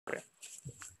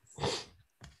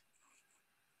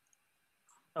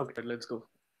Okay, let's go.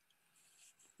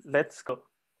 Let's go.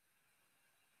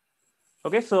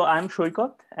 Okay, so I'm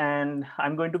Saikat, and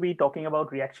I'm going to be talking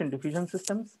about reaction diffusion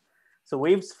systems, so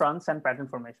waves, fronts, and pattern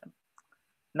formation.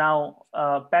 Now,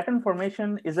 pattern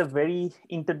formation is a very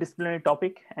interdisciplinary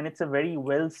topic, and it's a very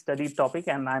well-studied topic.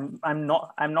 And I'm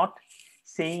not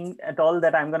saying at all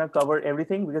that I'm going to cover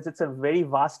everything because it's a very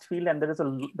vast field, and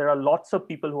there are lots of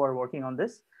people who are working on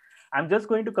this. I'm just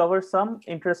going to cover some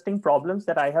interesting problems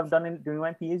that I have done during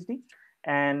my PhD,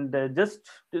 and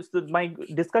my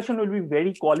discussion will be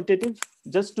very qualitative,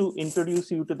 just to introduce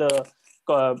you to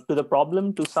the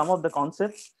problem, to some of the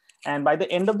concepts. And by the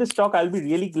end of this talk, I'll be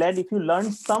really glad if you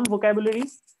learn some vocabulary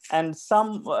and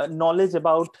some knowledge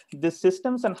about these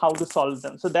systems and how to solve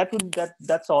them. So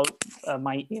that's all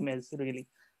my aim is really.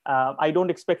 I don't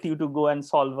expect you to go and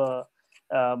solve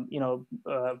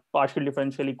a partial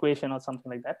differential equation or something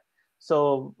like that.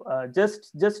 So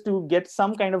just to get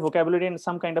some kind of vocabulary and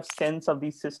some kind of sense of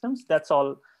these systems, that's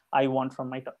all I want from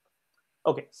my talk.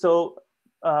 Okay, so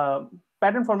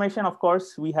pattern formation, of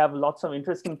course, we have lots of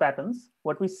interesting patterns.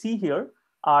 What we see here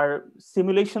are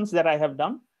simulations that I have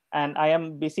done. And I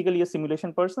am basically a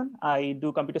simulation person. I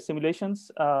do computer simulations.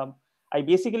 I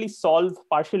basically solve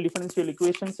partial differential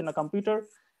equations in a computer,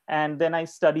 and then I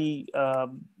study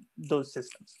those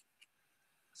systems.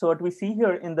 So what we see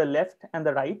here in the left and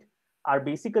the right are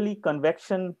basically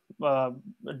convection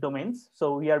domains.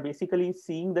 So we are basically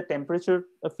seeing the temperature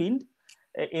field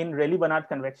in Rayleigh-Bénard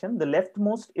convection. The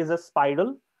leftmost is a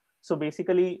spiral. So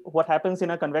basically what happens in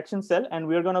a convection cell, and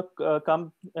we're going to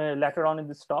come later on in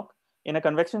this talk, in a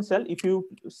convection cell, if you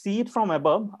see it from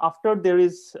above, after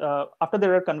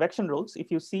there are convection rolls,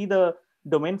 if you see the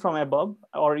domain from above,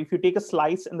 or if you take a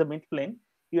slice in the mid plane,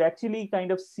 you actually kind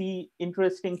of see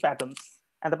interesting patterns.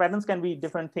 And the patterns can be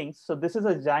different things. So this is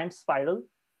a giant spiral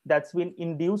that's been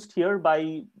induced here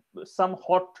by some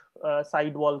hot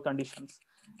sidewall conditions.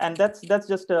 And that's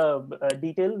just a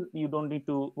detail you don't need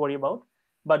to worry about.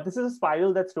 But this is a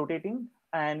spiral that's rotating.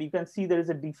 And you can see there is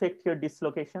a defect here,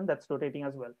 dislocation, that's rotating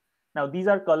as well. Now, these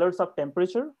are colors of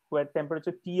temperature, where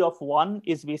temperature T of 1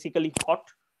 is basically hot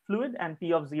fluid and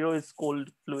T of 0 is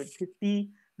cold fluid.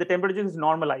 The temperature is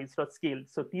normalized or scaled.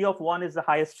 So T of 1 is the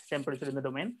highest temperature in the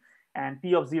domain, and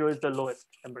T of 0 is the lowest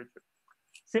temperature.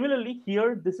 Similarly,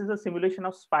 here, this is a simulation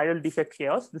of spiral defect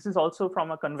chaos. This is also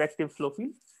from a convective flow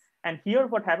field. And here,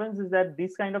 what happens is that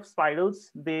these kind of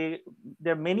spirals, there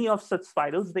are many of such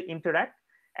spirals, they interact,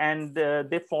 and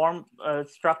they form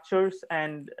structures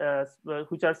and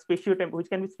which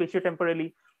can be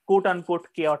spatiotemporally, quote unquote,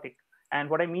 chaotic. And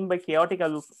what I mean by chaotic, I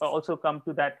will also come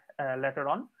to that later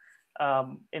on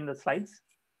in the slides.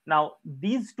 Now,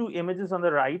 these two images on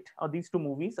the right, or these two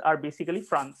movies, are basically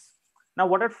fronts. Now,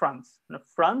 what are fronts? Now,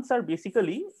 fronts are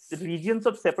basically regions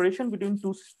of separation between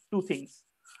two things.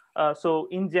 So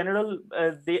in general,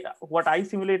 what I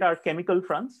simulate are chemical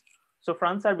fronts. So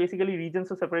fronts are basically regions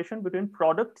of separation between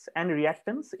products and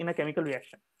reactants in a chemical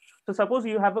reaction. So suppose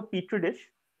you have a petri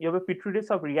dish,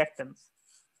 of reactants.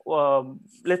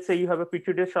 Let's say you have a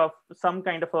petri dish of some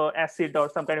kind of a acid or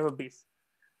some kind of a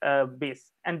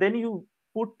base, and then you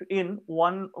put in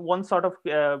one sort of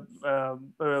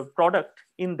product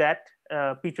in that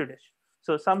petri dish.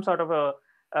 So some sort of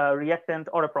a reactant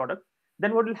or a product.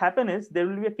 Then what will happen is there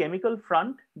will be a chemical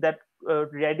front that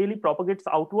readily propagates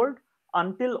outward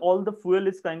until all the fuel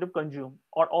is kind of consumed,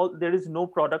 or there is no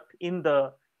product in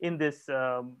this,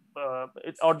 or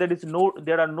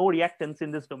there are no reactants in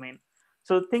this domain.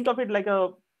 So think of it like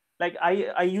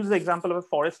I use the example of a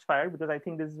forest fire because I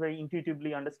think this is very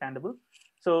intuitively understandable.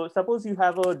 So suppose you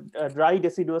have a dry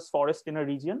deciduous forest in a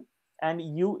region, and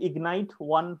you ignite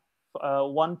one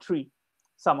tree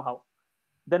somehow.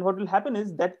 Then what will happen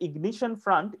is that ignition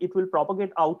front, it will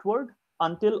propagate outward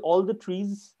until all the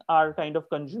trees are kind of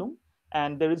consumed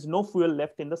and there is no fuel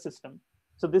left in the system.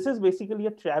 So this is basically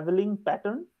a traveling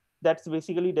pattern that's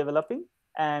basically developing,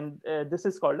 and this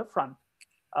is called a front.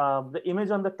 The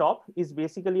image on the top is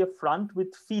basically a front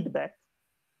with feedback.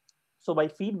 So by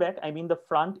feedback, I mean the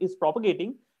front is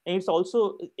propagating, and it's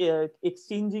also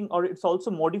exchanging, or it's also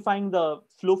modifying the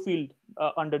flow field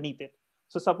underneath it.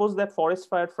 So suppose that forest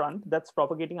fire front that's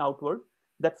propagating outward,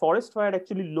 that forest fire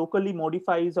actually locally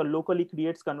modifies or locally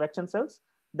creates convection cells.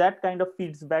 That kind of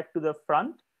feeds back to the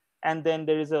front, and then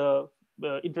there is a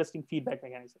interesting feedback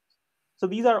mechanism. So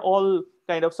these are all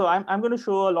kind of, so I'm going to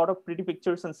show a lot of pretty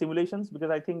pictures and simulations because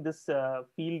I think this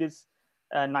field is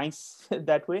nice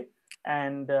that way.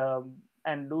 And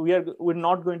we're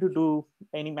not going to do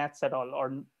any maths at all,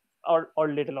 or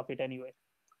little of it anyway.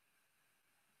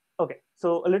 Okay,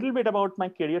 so a little bit about my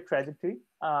career trajectory.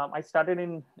 I started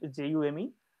in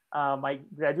JUME. I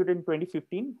graduated in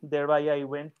 2015. Thereby, I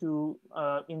went to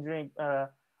engineering.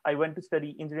 I went to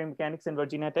study engineering mechanics in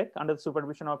Virginia Tech under the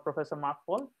supervision of Professor Mark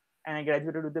Paul, and I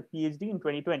graduated with a PhD in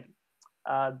 2020.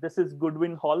 This is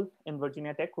Goodwin Hall in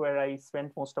Virginia Tech, where I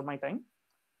spent most of my time.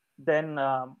 Then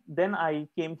I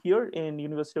came here in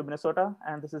University of Minnesota,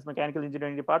 and this is mechanical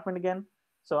engineering department again.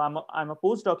 So I'm a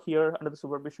postdoc here under the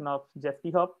supervision of Jeff T.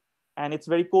 Hop, and it's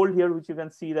very cold here, which you can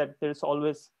see that there's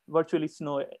always virtually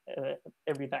snow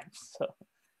every time. So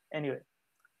anyway,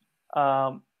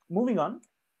 moving on.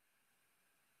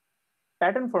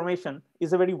 Pattern formation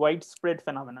is a very widespread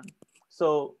phenomenon.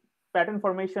 So pattern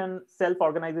formation,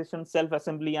 self-organization,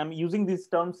 self-assembly, I'm using these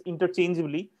terms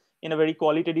interchangeably in a very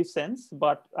qualitative sense,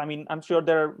 but I mean, I'm sure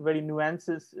there are very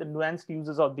nuanced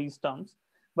uses of these terms.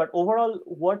 But overall,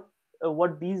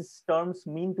 what these terms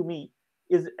mean to me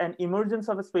is an emergence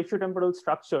of a spatiotemporal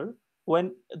structure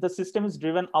when the system is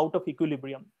driven out of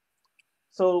equilibrium.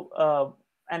 So,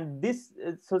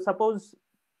 so suppose,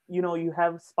 you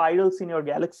have spirals in your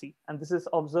galaxy, and this is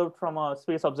observed from a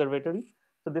space observatory.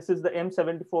 So this is the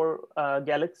M74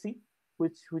 galaxy,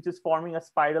 which is forming a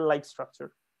spiral-like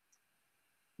structure.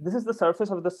 This is the surface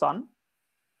of the sun,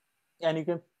 and you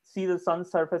can see the sun's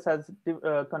surface has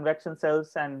convection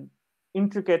cells and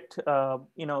intricate,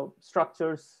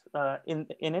 structures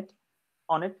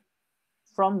on it.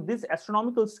 From these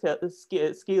astronomical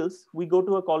scales, we go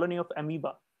to a colony of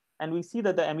amoeba, and we see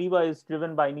that the amoeba is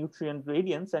driven by nutrient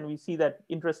gradients, and we see that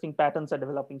interesting patterns are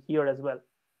developing here as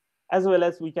well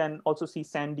as we can also see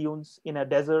sand dunes in a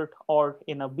desert or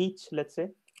in a beach, let's say,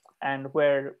 and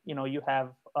where you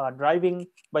have driving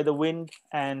by the wind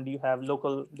and you have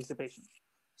local dissipation.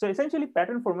 So essentially,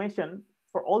 pattern formation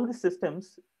for all these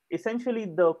systems, essentially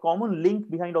the common link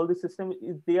behind all these systems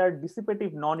is they are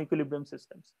dissipative non-equilibrium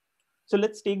systems. So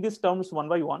let's take these terms one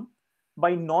by one.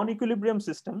 By non-equilibrium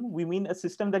system, we mean a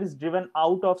system that is driven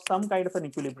out of some kind of an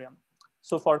equilibrium.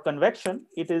 So for convection,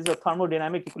 it is a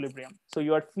thermodynamic equilibrium. So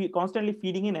you are constantly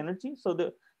feeding in energy. So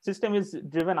the system is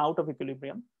driven out of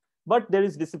equilibrium, but there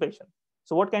is dissipation.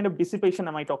 So what kind of dissipation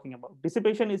am I talking about?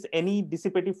 Dissipation is any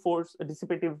dissipative force, a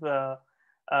dissipative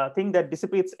thing that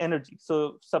dissipates energy.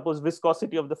 So suppose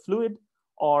viscosity of the fluid,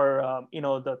 or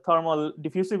the thermal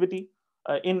diffusivity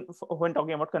when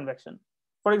talking about convection.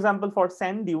 For example, for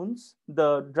sand dunes,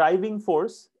 the driving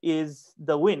force is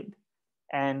the wind,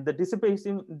 and the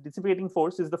dissipating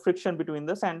force is the friction between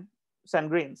the sand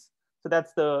grains. So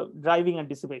that's the driving and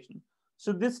dissipation.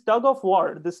 So this tug of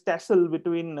war, this tussle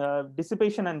between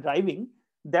dissipation and driving,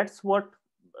 that's what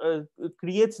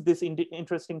creates these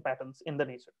interesting patterns in the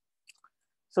nature.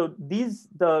 So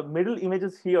the middle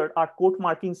images here are coat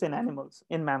markings in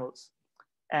mammals.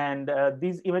 And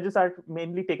these images are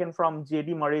mainly taken from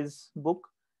J.D. Murray's book.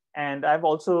 And I've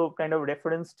also kind of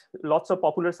referenced lots of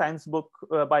popular science book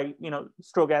by,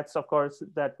 Strogatz, of course,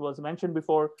 that was mentioned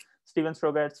before, Stephen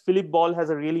Strogatz. Philip Ball has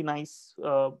a really nice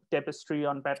tapestry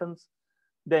on patterns.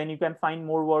 Then you can find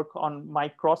more work on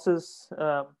Mike Cross's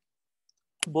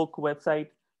book website,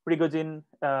 Prigogine,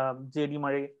 J.D.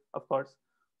 Murray, of course.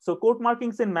 So coat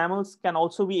markings in mammals can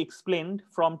also be explained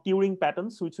from Turing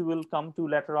patterns, which we will come to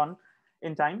later on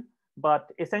in time.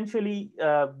 But essentially,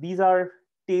 these are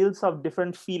tails of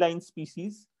different feline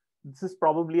species. This is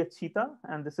probably a cheetah,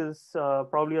 and this is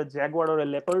probably a jaguar or a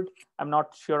leopard. I'm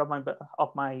not sure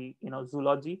of my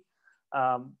zoology,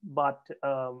 but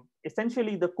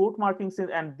essentially the coat markings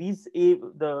and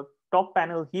the top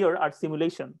panel here are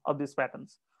simulation of these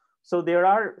patterns. So there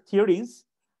are theories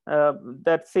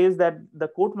that says that the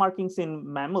coat markings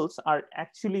in mammals are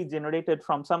actually generated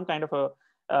from some kind of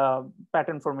a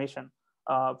pattern formation.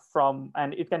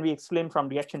 And it can be explained from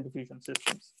reaction-diffusion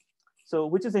systems. So,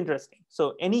 which is interesting.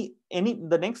 So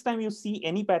the next time you see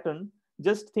any pattern,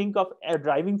 just think of a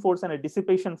driving force and a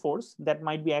dissipation force that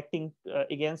might be acting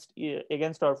against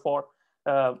or for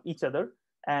each other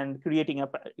and creating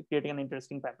an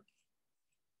interesting pattern.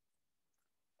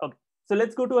 Okay, so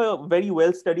let's go to a very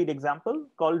well-studied example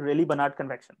called Rayleigh-Bénard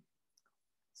convection.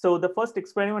 So the first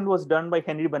experiment was done by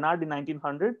Henry Bénard in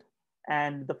 1900.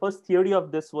 And the first theory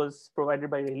of this was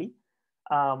provided by Rayleigh.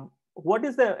 What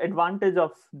is the advantage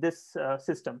of this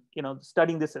system,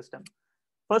 studying this system?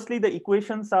 Firstly, the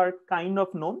equations are kind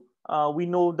of known. We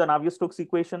know the Navier-Stokes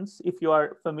equations. If you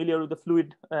are familiar with the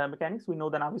fluid mechanics, we know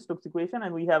the Navier-Stokes equation,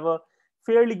 and we have a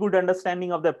fairly good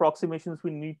understanding of the approximations we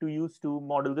need to use to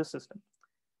model this system.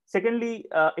 Secondly,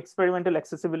 experimental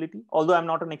accessibility. Although I'm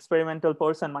not an experimental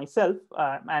person myself,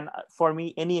 and for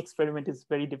me, any experiment is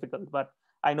very difficult, but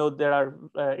I know there are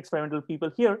experimental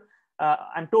people here.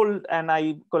 I'm told, and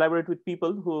I collaborate with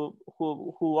people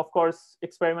who of course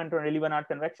experiment on Rayleigh-Bénard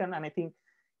convection, and I think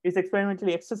it's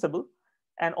experimentally accessible.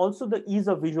 and also the ease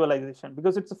of visualization.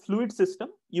 Because it's a fluid system,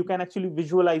 you can actually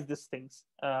visualize these things,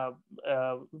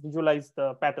 visualize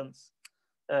the patterns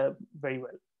very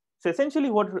well. So essentially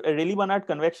what Rayleigh-Bénard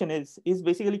convection is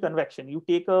basically convection. You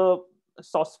take a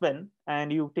saucepan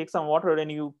and you take some water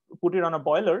and you put it on a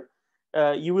boiler,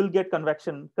 you will get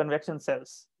convection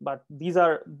cells. But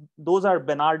those are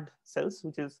Bénard cells,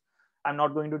 which is, I'm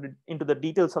not going to into the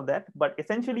details of that, but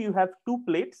essentially you have two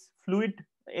plates, fluid,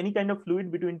 any kind of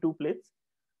fluid between two plates.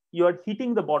 You are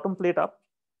heating the bottom plate up,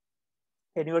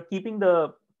 and you are keeping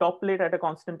the top plate at a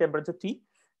constant temperature T,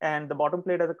 and the bottom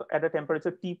plate at a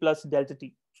temperature T plus delta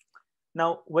T.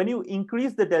 Now, when you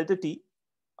increase the delta T,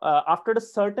 after a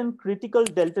certain critical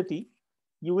delta T,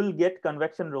 you will get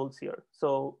convection rolls here.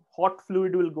 So hot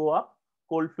fluid will go up,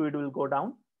 cold fluid will go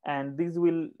down, and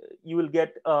you will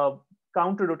get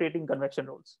counter-rotating convection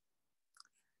rolls.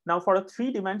 Now, for a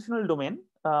three-dimensional domain,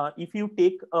 if you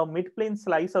take a mid-plane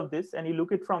slice of this and you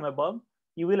look it from above,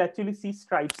 you will actually see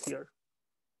stripes here.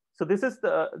 So this is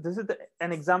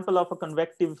an example of a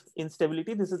convective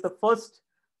instability. This is the first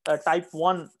type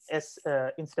 1s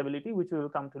instability, which we will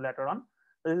come to later on.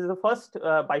 This is the first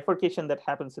bifurcation that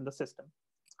happens in the system.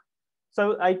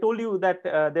 So I told you that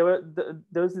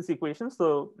there was this equation.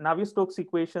 So Navier-Stokes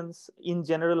equations in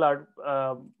general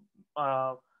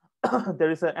are there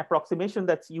is an approximation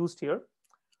that's used here.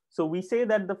 So we say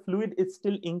that the fluid is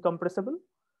still incompressible,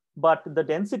 but the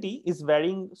density is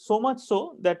varying so much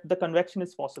so that the convection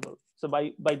is possible. So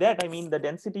by that, I mean the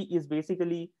density is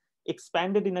basically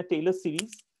expanded in a Taylor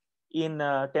series in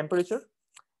temperature.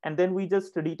 And then we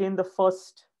just retain the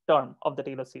first term of the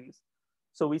Taylor series.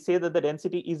 So we say that the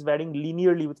density is varying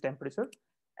linearly with temperature.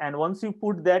 And once you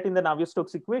put that in the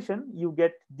Navier-Stokes equation, you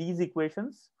get these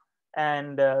equations.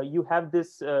 And you have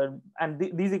this,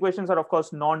 these equations are of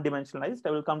course non-dimensionalized.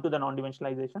 I will come to the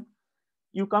non-dimensionalization.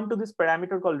 You come to this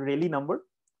parameter called Rayleigh number,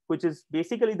 which is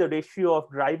basically the ratio of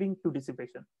driving to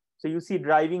dissipation. So you see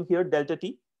driving here, delta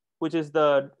T, which is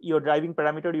your driving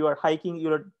parameter. You are hiking,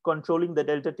 you are controlling the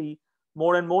delta T.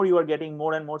 More and more, you are getting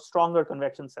more and more stronger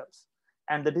convection cells.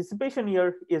 And the dissipation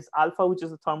here is alpha, which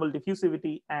is the thermal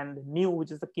diffusivity, and nu,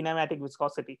 which is the kinematic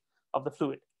viscosity of the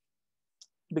fluid,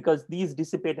 because these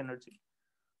dissipate energy.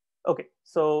 Okay,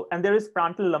 so, and there is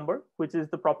Prandtl number, which is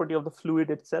the property of the fluid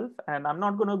itself. And I'm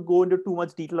not going to go into too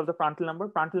much detail of the Prandtl number.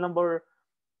 Prandtl number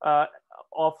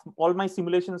of all my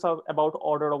simulations are about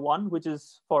order of 1, which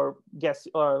is for gas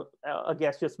or a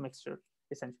gaseous mixture,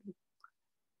 essentially.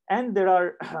 And there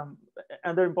are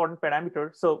other important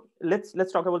parameters. So let's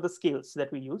talk about the scales that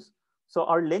we use. So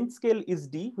our length scale is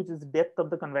D, which is the depth of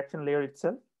the convection layer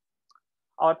itself.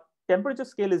 Our temperature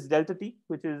scale is delta T,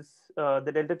 which is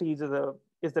the delta T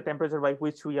is the temperature by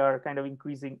which we are kind of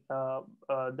increasing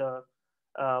the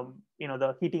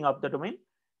heating up the domain.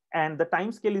 And the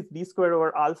time scale is D squared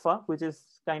over alpha, which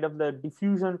is kind of the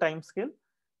diffusion time scale,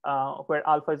 where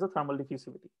alpha is the thermal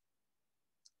diffusivity.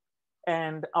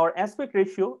 And our aspect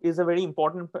ratio is a very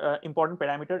important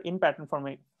parameter in pattern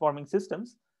forming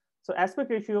systems. So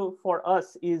aspect ratio for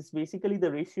us is basically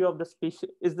the ratio of the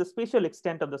spatial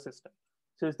extent of the system.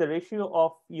 So it's the ratio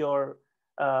of your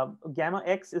gamma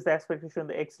x is the aspect ratio in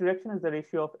the x direction, is the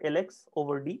ratio of Lx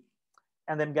over D.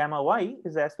 And then gamma y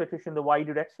is the aspect ratio in the y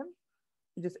direction,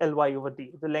 which is Ly over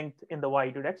D, the length in the y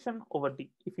direction over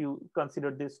D, if you consider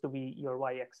this to be your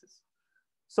y-axis.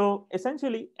 So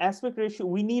essentially, aspect ratio,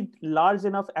 we need large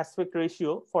enough aspect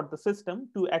ratio for the system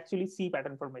to actually see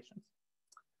pattern formations.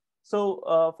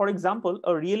 So for example,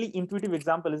 a really intuitive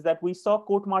example is that we saw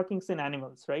coat markings in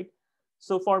animals, right?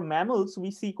 So for mammals, we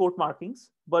see coat markings,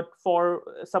 but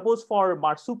suppose for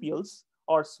marsupials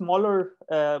or smaller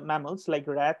mammals like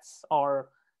rats or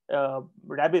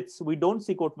rabbits, we don't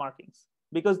see coat markings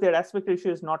because their aspect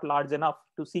ratio is not large enough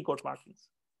to see coat markings.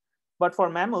 But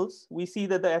for mammals, we see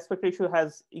that the aspect ratio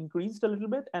has increased a little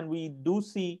bit, and we do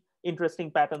see interesting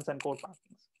patterns and coat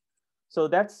markings. So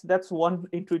that's one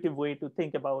intuitive way to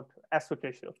think about aspect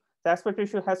ratio. The aspect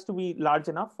ratio has to be large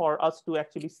enough for us to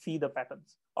actually see the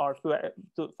patterns, or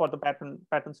for the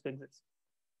patterns to exist.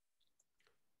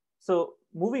 So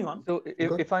moving on. So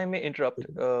if I may interrupt,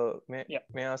 may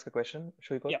I ask a question,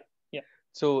 Shuikot? Yeah.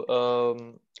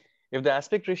 So if the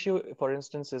aspect ratio, for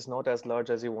instance, is not as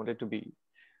large as you want it to be,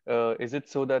 is it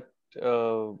so that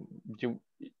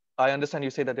I understand you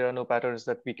say that there are no patterns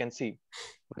that we can see,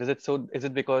 but is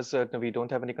it because we don't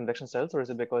have any convection cells, or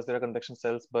is it because there are convection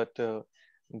cells but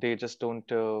they just don't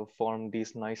form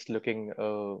these nice looking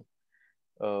I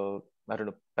don't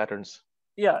know, patterns?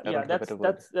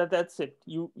 That's it.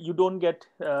 You don't get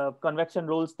convection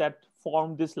rolls that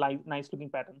form this nice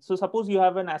looking pattern. So suppose you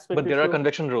have an aspect but there ratio, are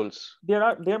convection rolls.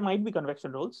 There might be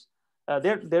convection rolls.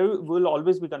 there will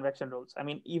always be convection rolls. I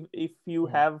mean, if you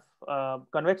have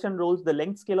convection rolls, the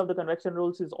length scale of the convection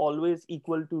rolls is always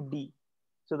equal to d.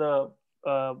 So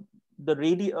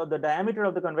the diameter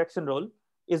of the convection roll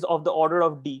is of the order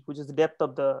of d, which is the depth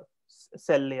of the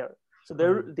cell layer. So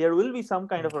there will be some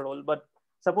kind of a roll, but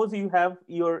suppose you have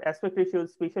your aspect ratio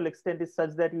spatial extent is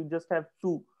such that you just have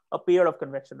a pair of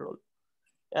convection roll,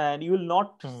 and you will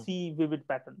not see vivid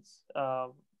patterns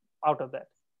out of that.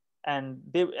 And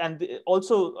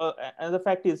also the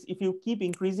fact is, if you keep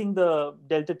increasing the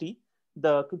delta t,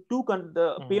 the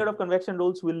pair of convection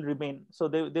rolls will remain. So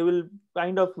they will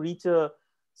kind of reach a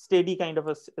steady kind of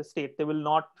a state. They will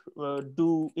not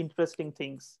do interesting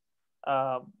things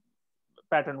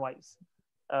pattern wise.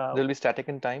 They'll be static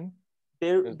in time.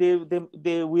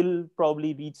 They will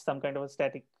probably reach some kind of a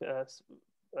static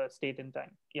state in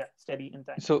time. Yeah, steady in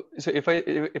time. So if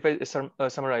I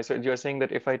summarize, so you're saying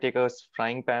that if I take a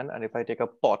frying pan and if I take a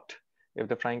pot, if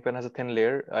the frying pan has a thin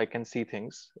layer, I can see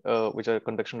things which are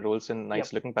convection rolls in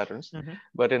nice looking patterns.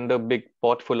 But in the big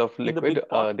pot full of liquid,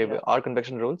 there are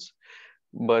convection rolls,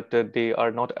 but they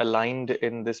are not aligned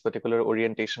in this particular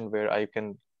orientation where I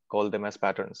can call them as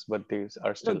patterns, but these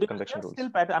are still convection rolls. Still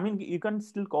I mean, you can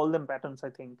still call them patterns, I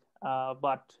think,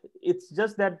 but it's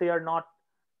just that they are not.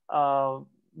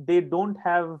 They don't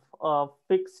have a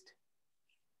fixed.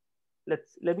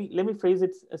 Let me phrase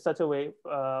it such a way.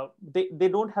 They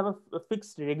don't have a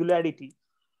fixed regularity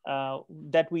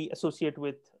that we associate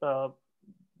with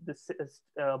this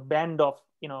band of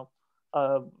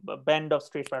band of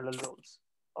straight parallel rolls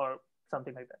or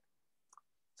something like that.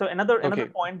 So another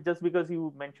point, just because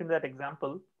you mentioned that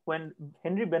example, when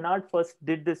Henry Bénard first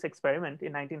did this experiment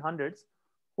in 1900s,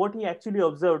 what he actually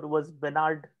observed was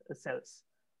Bénard cells,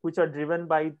 which are driven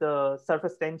by the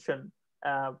surface tension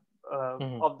of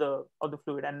the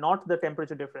fluid and not the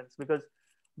temperature difference. Because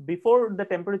before the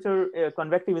temperature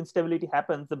convective instability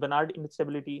happens, the Bénard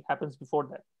instability happens before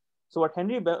that. So what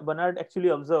Henry Bénard actually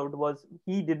observed was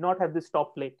he did not have this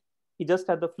top plate. He just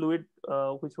had the fluid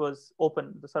which was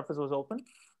open. The surface was open.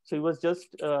 So he was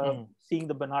just seeing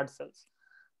the Bénard cells.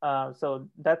 So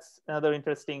that's another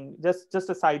interesting, just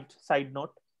a side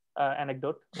note,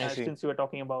 anecdote, since you were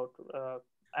talking about,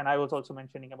 and I was also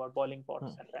mentioning about boiling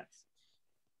pots and pans.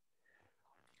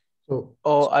 So,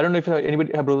 I don't know if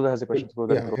anybody, brother has a question.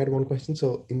 Yeah, I had one question.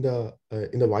 So in the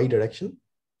y direction,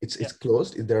 it's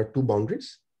closed. There are two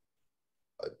boundaries.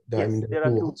 Yes, there are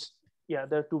two. Yeah,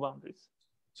 there are two boundaries.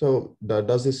 So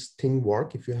does this thing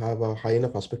work if you have a high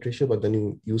enough aspect ratio, but then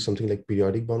you use something like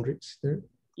periodic boundaries there?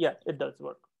 Yeah, it does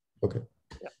work. Okay.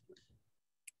 Yeah.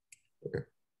 Okay.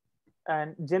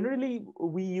 And generally,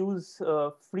 we use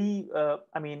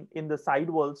I mean, in the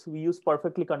sidewalls, we use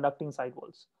perfectly conducting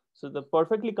sidewalls. So the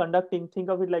perfectly conducting, think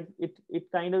of it like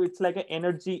it's like an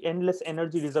endless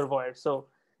energy reservoir. So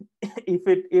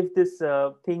if this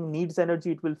thing needs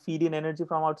energy, it will feed in energy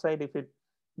from outside. If it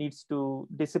needs to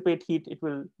dissipate heat, it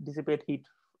will dissipate heat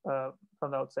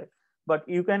from the outside. But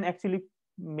you can actually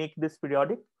make this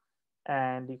periodic,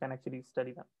 and you can actually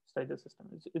study the system.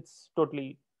 It's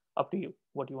totally up to you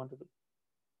what you want to do.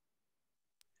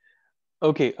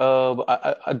 Okay.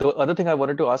 The other thing I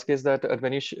wanted to ask is that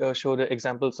when you show the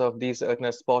examples of these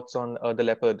spots on the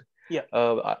leopard,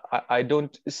 I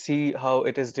don't see how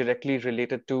it is directly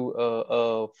related to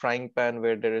a frying pan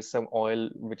where there is some oil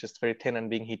which is very thin and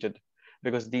being heated,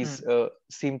 because these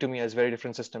seem to me as very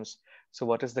different systems. So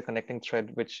what is the connecting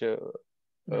thread which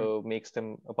makes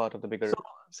them a part of the bigger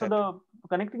So the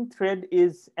connecting thread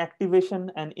is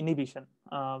activation and inhibition,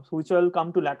 which I'll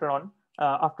come to later on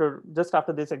after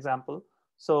this example.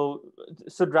 So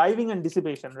driving and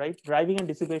dissipation, right? Driving and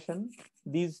dissipation,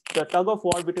 the tug of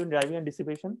war between driving and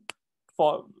dissipation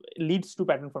leads to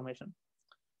pattern formation.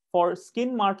 For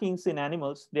skin markings in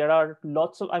animals, there are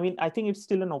lots of, I mean, I think it's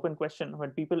still an open question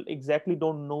when people exactly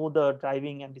don't know the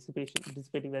driving and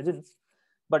dissipative agents.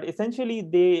 But essentially,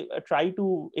 they try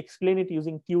to explain it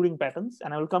using Turing patterns,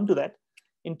 and I will come to that.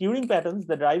 In Turing patterns,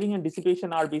 the driving and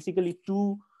dissipation are basically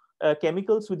two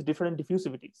chemicals with different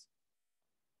diffusivities,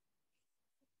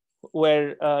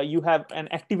 where you have an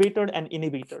activator and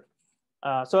inhibitor.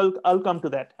 So I'll come to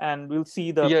that, and we'll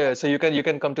see the. Yeah, so you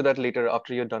can come to that later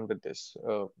after you're done with this.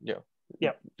 Yeah.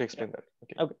 To explain that.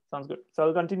 Okay, sounds good. So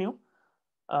I'll continue.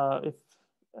 If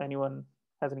anyone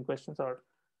has any questions or.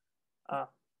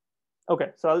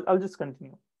 Okay, so I'll just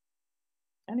continue,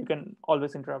 and you can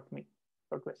always interrupt me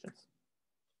for questions.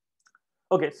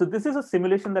 Okay, so this is a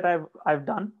simulation that I've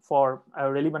done for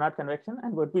a Rayleigh-Bénard convection,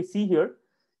 and what we see here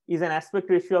is an aspect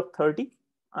ratio of 30.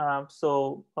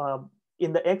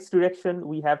 In the x direction,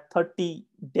 we have 30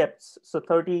 depths, so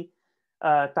 30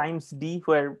 times d,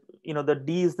 where the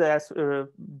d is the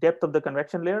depth of the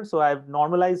convection layer. So I've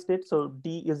normalized it. So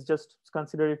d is just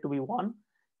consider it to be 1,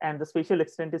 and the spatial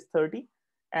extent is 30.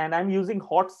 And I'm using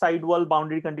hot sidewall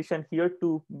boundary condition here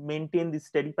to maintain these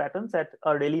steady patterns at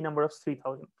a Rayleigh number of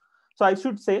 3000. So I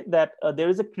should say that there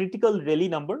is a critical Rayleigh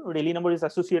number. Rayleigh number is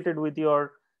associated with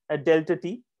your delta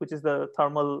T, which is the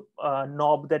thermal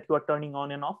knob that you are turning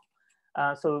on and off.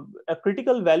 So a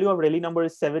critical value of Rayleigh number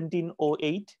is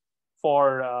 1708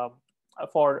 for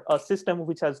a system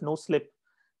which has no slip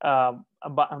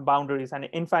boundaries and an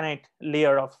infinite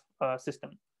layer of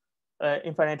system,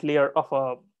 infinite layer of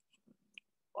a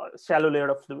shallow layer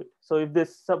of fluid. So if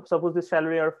this suppose this shallow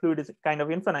layer of fluid is kind of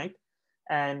infinite,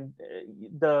 and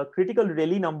the critical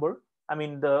Rayleigh number, I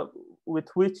mean with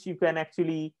which you can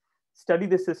actually study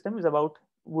this system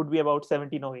would be about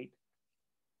 1708.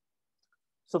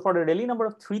 So for the Rayleigh number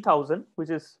of 3000, which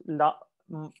is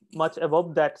much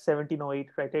above that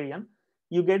 1708 criterion,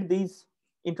 you get these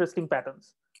interesting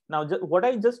patterns. Now, what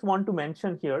I just want to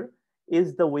mention here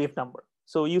is the wave number.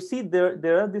 So you see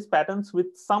there are these patterns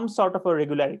with some sort of a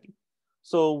regularity.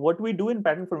 So what we do in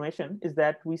pattern formation is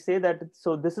that we say that,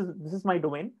 so this is my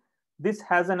domain. This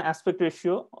has an aspect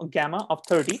ratio gamma of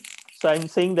 30. So I'm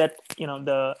saying that,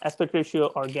 the aspect ratio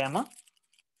or gamma,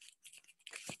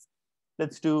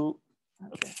 let's do,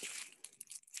 okay.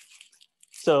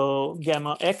 So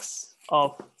gamma x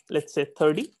of, let's say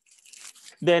 30.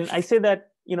 Then I say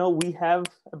that, we have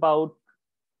about,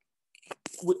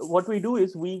 what we do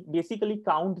is we basically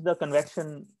count the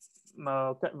convection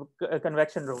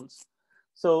rolls.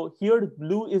 So here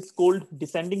blue is cold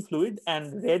descending fluid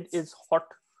and red is hot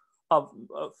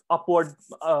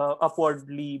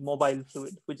upwardly mobile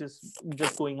fluid, which is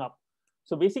just going up.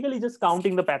 So basically just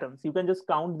counting the patterns. You can just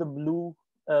count the blue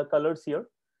colors here,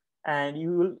 and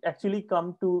you will actually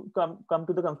come to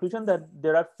the conclusion that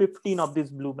there are 15 of these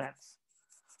blue bands.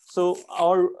 So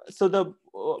the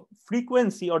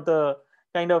frequency or the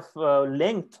kind of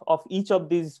length of each of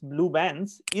these blue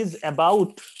bands is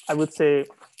about, I would say,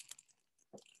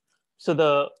 so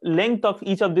the length of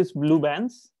each of these blue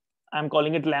bands, I'm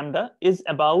calling it lambda, is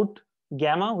about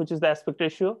gamma, which is the aspect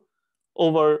ratio,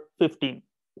 over 15.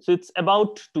 So it's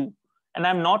about 2. And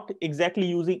I'm not exactly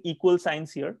using equal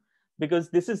signs here, because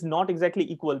this is not exactly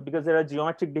equal, because there are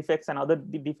geometric defects and other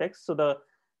defects. So the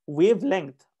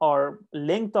wavelength or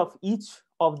length of each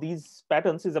of these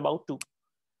patterns is about 2.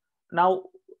 Now,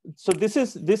 so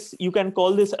this you can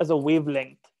call this as a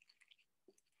wavelength.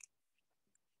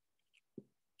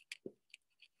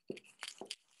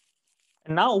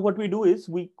 And now what we do is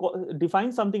we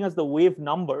define something as the wave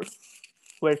number,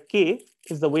 where k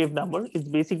is the wave number. It's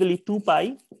basically 2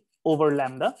 pi over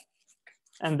lambda.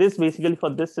 And this basically for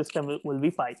this system will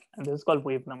be pi. And this is called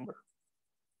wave number.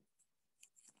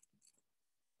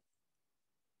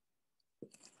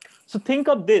 So think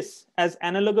of this as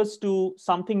analogous to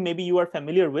something maybe you are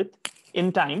familiar with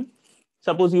in time.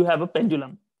 Suppose you have a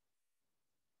pendulum,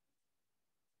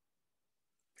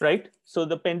 right? So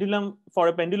the pendulum, for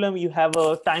a pendulum, you have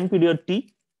a time period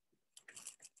t,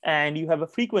 and you have a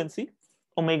frequency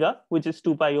omega, which is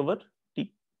 2 pi over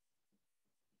t.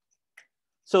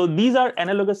 So these are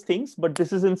analogous things, but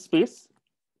this is in space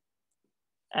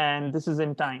and this is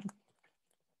in time.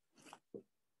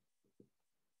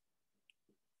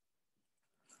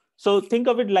 So think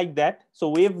of it like that. So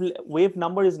wave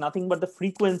number is nothing but the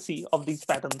frequency of these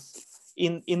patterns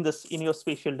in your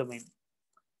spatial domain.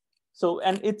 So,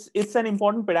 and it's an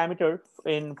important parameter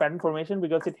in pattern formation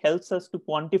because it helps us to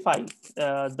quantify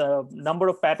the number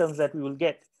of patterns that we will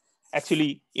get.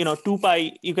 Actually, 2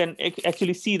 pi, you can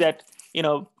actually see that,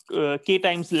 k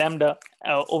times lambda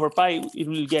over pi, it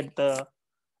will get the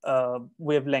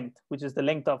wavelength, which is the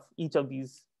length of each of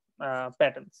these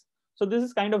patterns. So this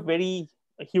is kind of very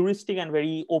heuristic and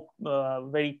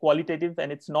very qualitative,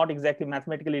 and it's not exactly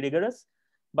mathematically rigorous,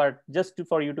 but just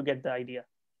for you to get the idea.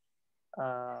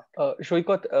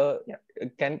 Saikat, yeah.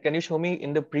 Can you show me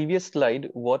in the previous slide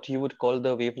what you would call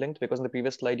the wavelength? Because in the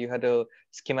previous slide you had a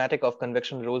schematic of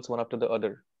convection rolls one after the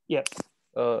other. Yes.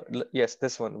 Yes,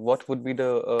 this one. What would be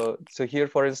the so here,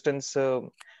 for instance,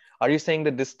 are you saying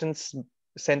the distance,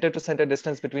 center to center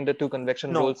distance between the two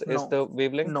convection rolls is the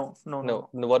wavelength? No.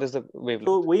 What is the wavelength?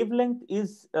 So wavelength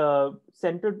is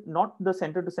centered, not the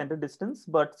center to center distance,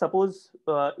 but suppose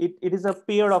it is a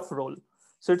pair of roll.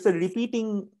 So it's a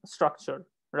repeating structure,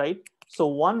 right? So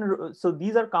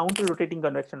these are counter rotating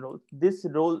convection rolls. This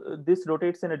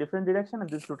rotates in a different direction and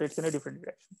this rotates in a different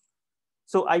direction.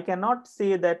 So I cannot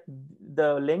say that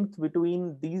the length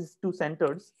between these two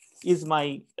centers is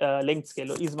my length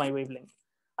scale or is my wavelength.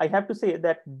 I have to say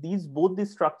that both these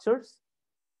structures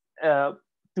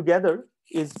together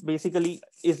is basically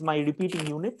is my repeating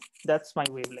unit. That's my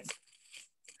wavelength.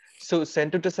 So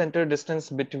center to center distance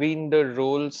between the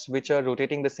rolls which are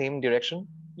rotating the same direction?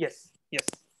 Yes, yes.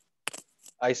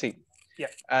 I see. Yeah.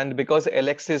 And because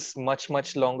Lx is much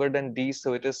longer than D,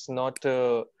 so it is not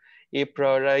a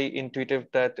priori intuitive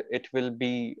that it will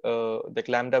be, that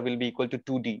lambda will be equal to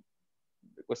 2D,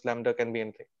 because lambda can be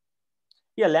anything.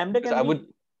 Yeah, lambda Because can I be,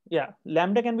 would, yeah,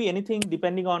 lambda can be anything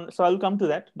depending on, so I'll come to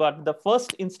that. But the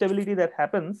first instability that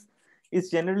happens is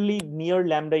generally near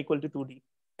lambda equal to 2D,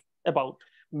 about.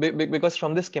 because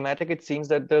from the schematic, it seems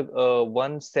that the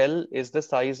one cell is the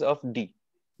size of D.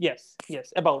 Yes,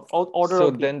 yes, about order So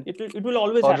of D. then It will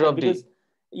always order happen of because, D.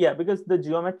 yeah, because of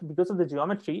the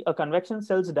geometry, a convection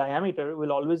cell's diameter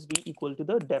will always be equal to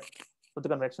the depth of the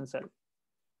convection cell.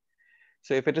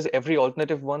 So if it is every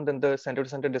alternative one, then the center to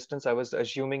center distance, I was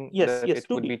assuming Yes, that yes, it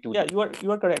would 2D. be 2D. Yeah,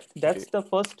 you are correct. That's Okay. the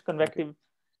first convective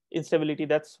instability.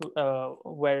 That's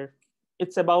where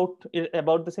it's about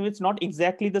the same. It's not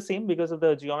exactly the same because of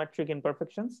the geometric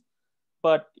imperfections,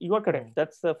 but you are correct.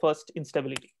 That's the first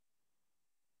instability.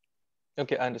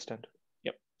 Okay, I understand.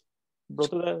 Yep. Go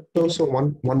to the So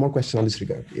one more question on this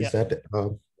regard is that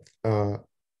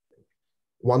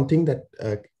one thing that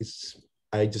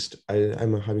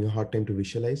I'm having a hard time to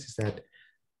visualize is that,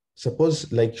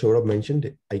 suppose, like Saurabh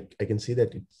mentioned, I can see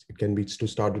that it can be, to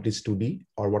start with is 2D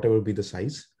or whatever be the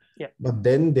size. Yeah. But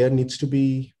then there needs to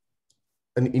be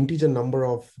an integer number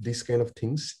of these kind of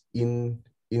things in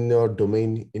your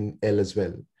domain in L as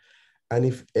well. And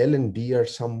if L and D are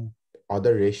some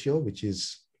other ratio, which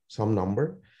is some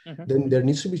number, then there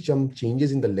needs to be some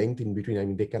changes in the length in between. I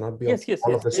mean, they cannot be yes,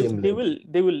 all of the same length.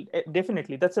 They will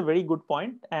definitely. That's a very good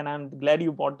point, and I'm glad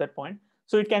you brought that point.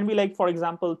 So it can be like, for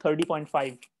example,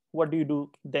 30.5. What do you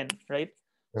do then, right?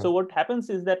 Yeah. So what happens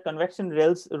is that convection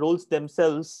rolls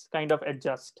themselves kind of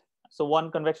adjust. So one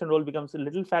convection roll becomes a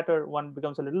little fatter, one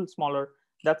becomes a little smaller.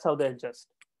 That's how they adjust.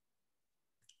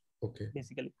 Okay.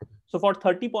 Basically, so for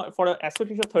an aspect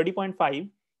ratio of 30.5,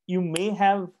 you may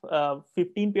have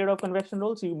 15 pair of convection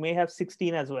rolls. You may have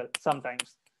 16 as well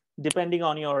sometimes, depending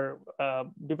on your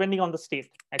depending on the state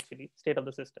of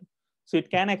the system. So it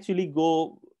can actually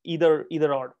go either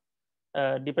or,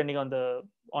 depending on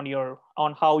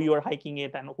how you are hiking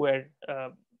it and where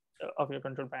of your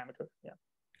control parameter. Yeah.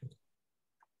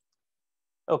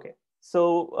 Okay.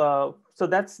 So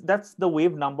that's the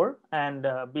wave number, and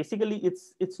basically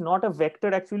it's not a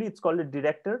vector actually. It's called a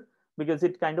director because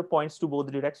it kind of points to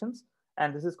both directions,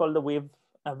 and this is called the wave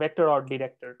vector or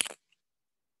director.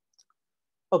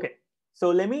 Okay. So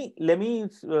let me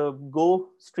go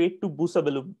straight to Busa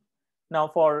balloon. Now,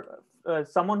 for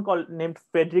someone named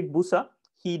Frederick Busa,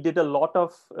 he did a lot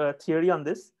of theory on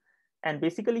this. And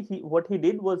basically, what he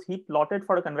did was he plotted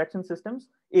for the convection systems.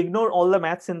 Ignore all the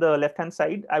maths in the left-hand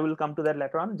side. I will come to that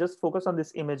later on. Just focus on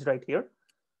this image right here.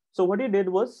 So what he did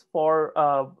was, for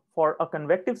a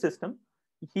convective system,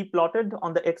 he plotted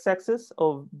on the x-axis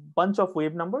a bunch of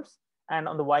wave numbers, and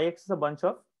on the y-axis a bunch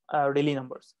of Rayleigh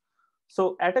numbers.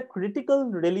 So at a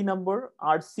critical Rayleigh number,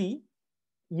 RC,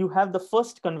 you have the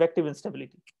first convective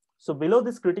instability. So below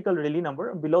this critical Rayleigh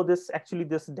number, below this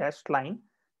dashed line,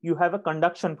 you have a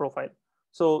conduction profile.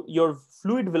 So your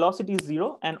fluid velocity is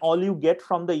 0, and all you get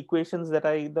from the equations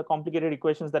the complicated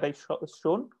equations that I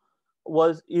shown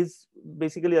is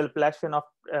basically a Laplacian of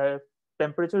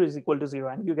temperature is equal to 0,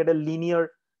 and you get a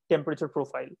linear temperature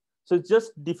profile. So it's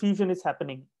just diffusion is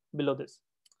happening below this.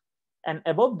 And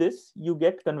above this, you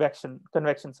get convection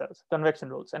cells, convection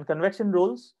rolls. And convection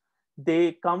rolls,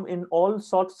 they come in all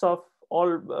sorts of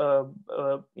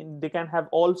they can have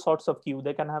all sorts of Q.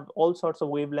 They can have all sorts of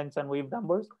wavelengths and wave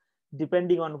numbers,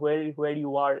 depending on where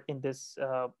you are in this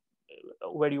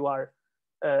where you are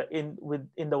in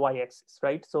the y-axis,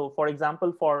 right? So, for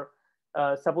example, for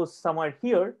suppose somewhere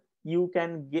here, you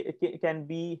can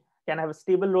have a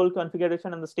stable roll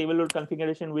configuration, and the stable roll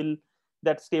configuration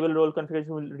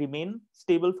will remain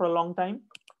stable for a long time,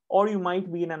 or you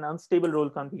might be in an unstable roll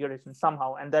configuration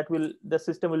somehow, and the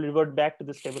system will revert back to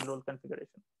the stable roll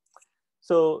configuration.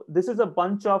 So this is a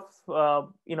bunch of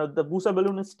the Busa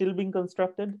balloon is still being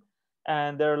constructed,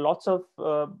 and there are lots of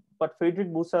but Friedrich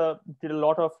Busa did a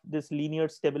lot of this linear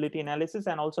stability analysis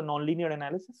and also nonlinear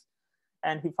analysis,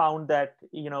 and he found that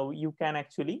you can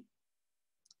actually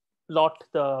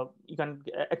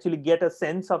get a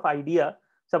sense of idea.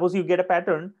 Suppose you get a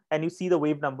pattern and you see the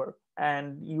wave number,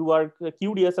 and you are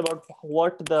curious about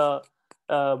what the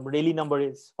Rayleigh number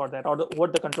is for that, or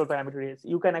what the control parameter is.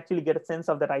 You can actually get a sense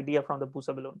of that idea from the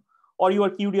Busa balloon. Or you are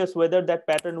curious whether that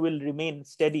pattern will remain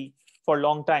steady for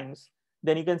long times.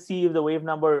 Then you can see if the wave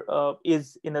number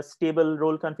is in a stable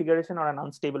roll configuration or an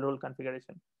unstable roll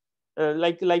configuration.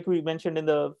 like we mentioned in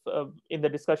the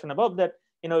discussion above, that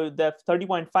the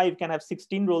 30.5 can have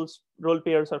 16 role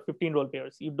pairs or 15 role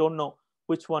pairs. You don't know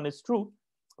which one is true,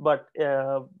 but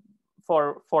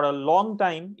for a long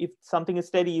time, if something is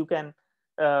steady, you can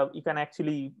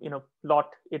actually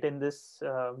plot it in this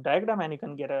diagram, and you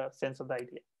can get a sense of the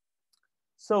idea.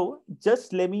 So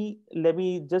just let me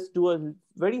just do a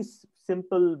very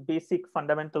simple, basic,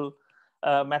 fundamental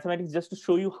mathematics just to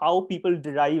show you how people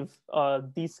derive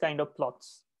these kind of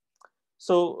plots.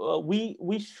 So we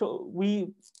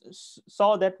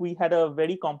saw that we had a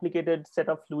very complicated set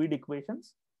of fluid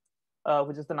equations,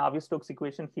 which is the Navier-Stokes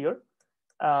equation here.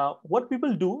 What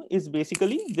people do is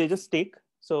basically they just take.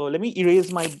 So let me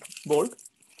erase my board.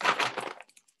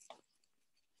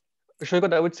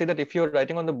 Saikat, I would say that if you're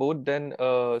writing on the board, then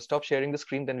stop sharing the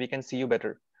screen, then we can see you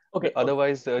better. Okay.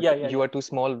 Otherwise, yeah, you are too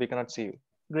small, we cannot see you.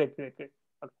 Great. Okay.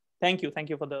 Thank you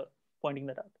for the pointing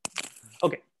that out.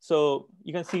 Okay, so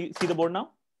you can see the board now?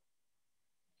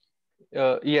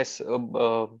 Yes,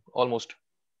 almost.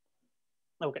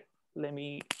 Okay, let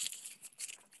me.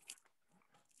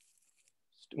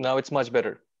 Now it's much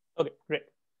better. Okay, great.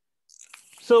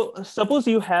 So suppose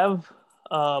you have,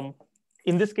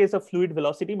 in this case, a fluid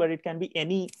velocity, but it can be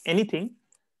anything.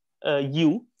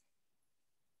 U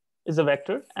is a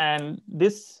vector, and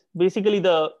this basically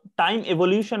the time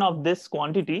evolution of this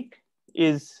quantity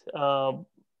is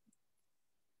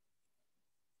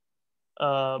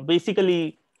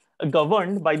basically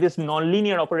governed by this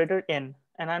nonlinear operator n.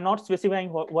 And I'm not specifying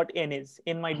what n is.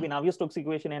 N might be Navier-Stokes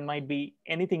equation, n might be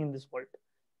anything in this world,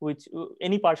 which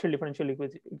any partial differential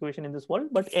equation in this world,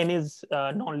 but n is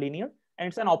nonlinear and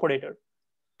it's an operator.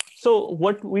 So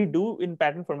what we do in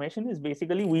pattern formation is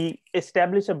basically we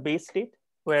establish a base state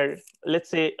where, let's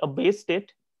say, a base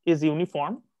state is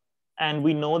uniform, and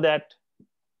we know that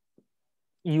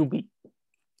UB.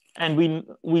 And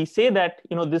we say that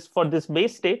this for this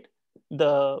base state,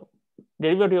 the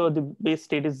derivative of the base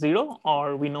state is 0,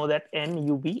 or we know that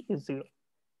NUB is 0.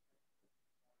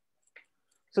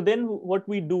 So then what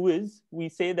we do is we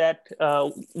say that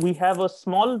we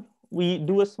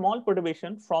do a small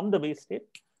perturbation from the base state.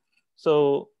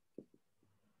 So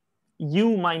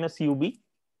U minus UB,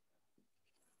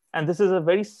 and this is a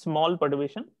very small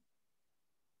perturbation.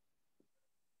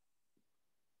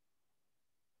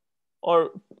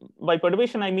 Or by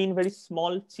perturbation, I mean very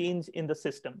small change in the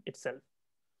system itself.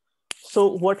 So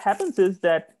what happens is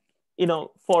that,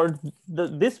 for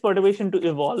this perturbation to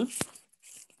evolve,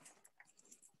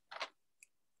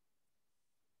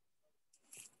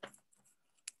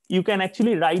 you can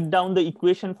actually write down the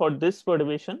equation for this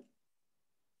perturbation.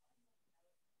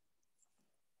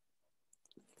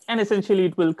 And essentially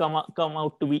it will come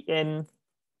out to be NUB.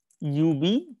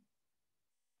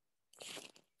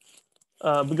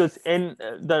 Because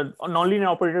the nonlinear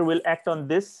operator will act on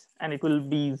this, and it will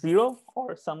be 0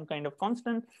 or some kind of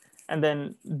constant. And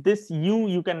then this U,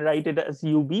 you can write it as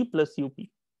UB plus UP.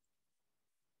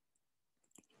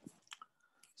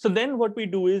 So then what we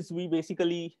do is we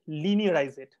basically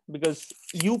linearize it, because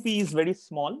UP is very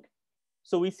small.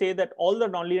 So we say that all the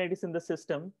nonlinearities in the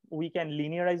system, we can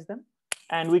linearize them,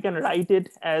 and we can write it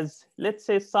as, let's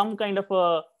say, some kind of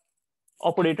a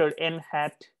operator n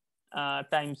hat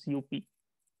times UP.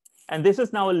 And this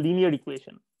is now a linear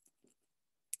equation.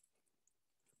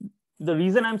 The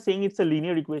reason I'm saying it's a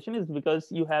linear equation is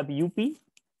because you have UP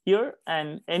here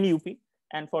and NUP.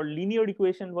 And for linear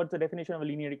equation, what's the definition of a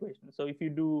linear equation? So if you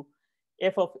do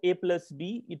f of a plus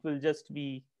b, it will just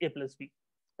be a plus b,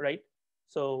 right?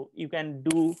 So you can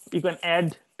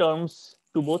add terms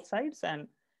to both sides, and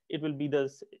it will be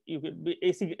this. You could be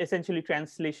essentially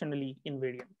translationally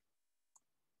invariant.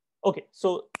 Okay,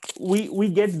 so we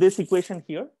get this equation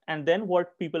here, and then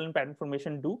what people in pattern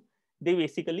formation do, they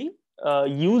basically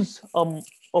use a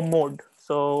mode.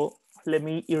 So let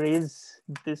me erase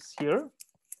this here.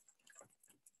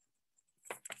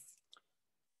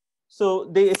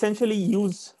 So they essentially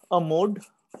use a mode.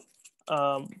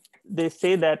 They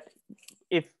say that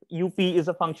if UP is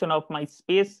a function of my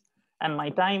space and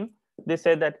my time, they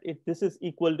say that if this is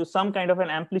equal to some kind of an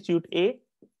amplitude A,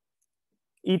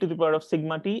 e to the power of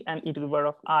sigma t and e to the power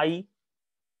of I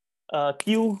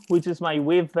q, which is my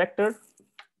wave vector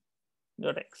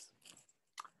dot x.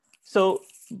 So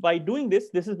by doing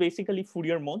this is basically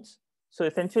Fourier modes. So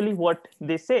essentially what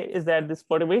they say is that this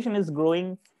perturbation is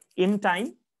growing in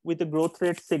time with the growth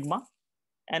rate sigma,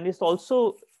 and it's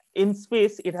also in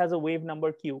space, it has a wave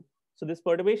number q. So this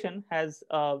perturbation has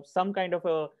some kind of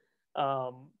a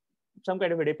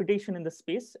repetition in the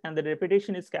space, and the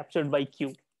repetition is captured by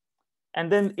q. And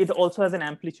then it also has an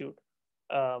amplitude,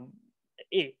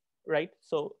 A, right?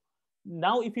 So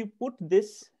now if you put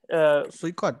this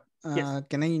Saikat, yes.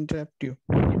 can I interrupt you?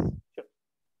 Sure.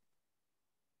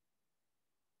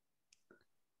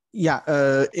 Yeah,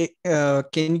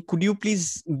 could you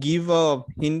please give a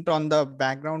hint on the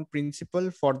background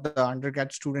principle for the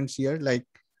undergrad students here, like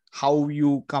how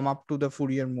you come up to the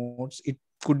Fourier modes? It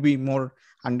could be more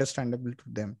understandable to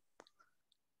them.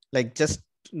 Like just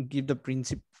give the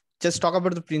principle, just talk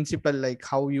about the principle, like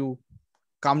how you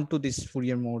come to this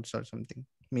Fourier modes or something,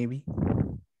 maybe.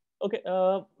 Okay.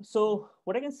 So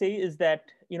what I can say is that,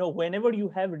 whenever you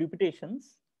have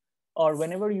reputations, or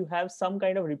whenever you have some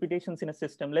kind of reputations in a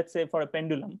system, let's say for a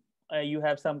pendulum, you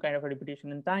have some kind of a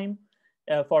reputation in time.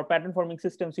 For pattern forming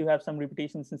systems, you have some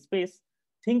reputations in space.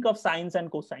 Think of sines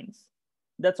and cosines.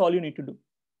 That's all you need to do.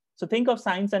 So think of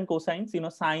sines and cosines.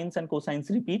 Sines and cosines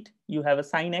repeat. You have a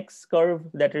sine x curve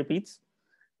that repeats,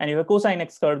 and you have a cosine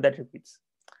x curve that repeats.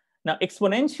 Now,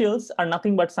 exponentials are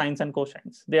nothing but sines and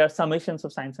cosines. They are summations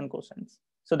of sines and cosines.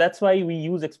 So that's why we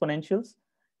use exponentials.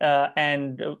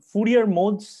 And Fourier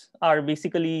modes are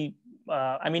basically,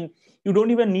 you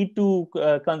don't even need to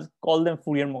call them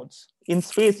Fourier modes. In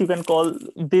space, you can call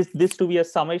this to be a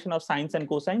summation of sines and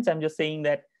cosines. I'm just saying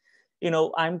that,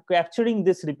 I'm capturing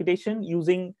this repetition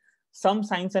using some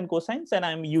sines and cosines, and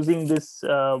I'm using this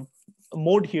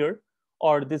mode here,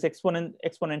 or this exponent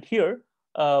here,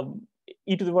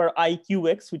 e to the power I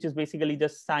qx, which is basically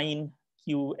just sine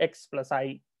qx plus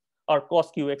I, or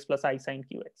cos qx plus I sine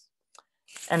qx.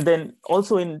 And then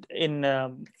also in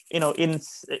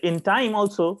time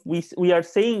also, we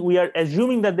are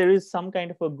assuming that there is some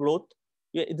kind of a growth.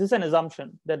 This is an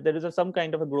assumption that there is some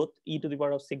kind of a growth e to the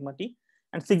power of sigma t,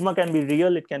 and sigma can be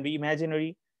real, it can be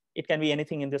imaginary, it can be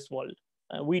anything in this world.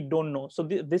 We don't know. So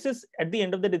this is, at the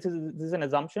end of the day, this is an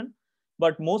assumption.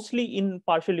 But mostly in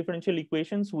partial differential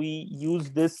equations, we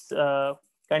use this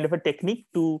kind of a technique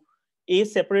to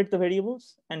separate the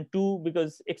variables, and two,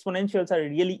 because exponentials are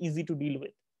really easy to deal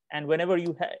with. And whenever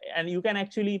you can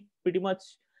actually pretty much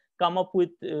come up with,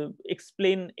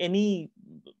 explain any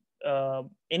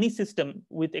system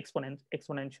with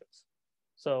exponentials.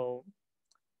 So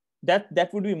that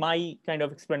would be my kind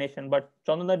of explanation. But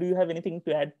Chandana, do you have anything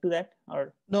to add to that?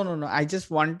 Or No. I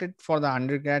just wanted for the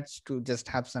undergrads to just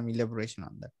have some elaboration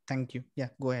on that. Thank you. Yeah,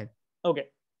 go ahead. Okay,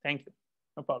 thank you.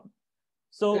 No problem.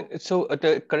 So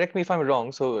correct me if I'm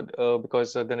wrong. So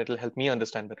because then it'll help me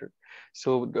understand better.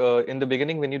 So in the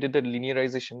beginning, when you did the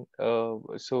linearization,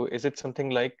 so is it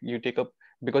something like you take up,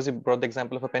 because you brought the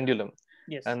example of a pendulum,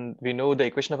 yes, and we know the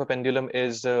equation of a pendulum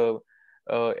is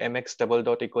mx double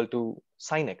dot equal to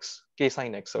sine x, k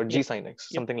sine x, or g sine x,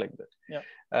 something like that. Yeah.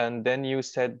 And then you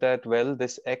said that, well,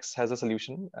 this x has a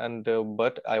solution, and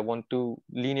but I want to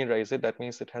linearize it. That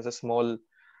means it has a small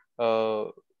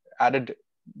added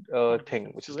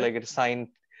thing, which is like it's sine.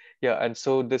 Yeah, and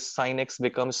so this sine x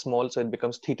becomes small, so it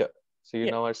becomes theta. So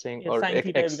you now are saying, or sine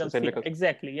theta x, becomes so it theta. becomes,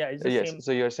 Exactly. Yeah, it's the yes. same.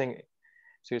 So you're saying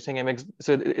mx.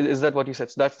 So is that what you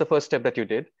said? So that's the first step that you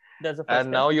did. That's the first and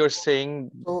step. Now you're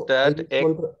saying So that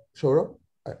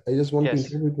I just want to yes.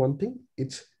 interrupt with one thing.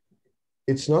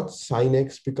 It's not sine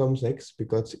x becomes x,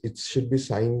 because it should be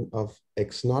sine of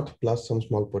x naught plus some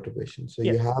small perturbation. So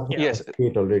you have a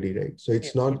state already, right? So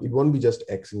it's not, it won't be just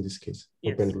x in this case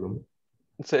for pendulum.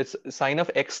 So it's sine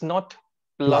of x naught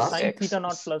plus sine x theta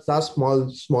naught plus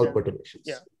small perturbations.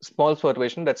 Yeah. Small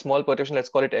perturbation. That small perturbation, let's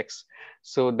call it x.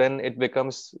 So then it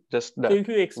becomes just that. So if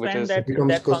you expand it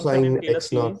becomes cosine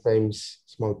x naught times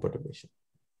small perturbation.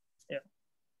 Yeah.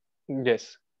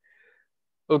 Yes.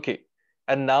 Okay.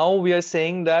 And now we are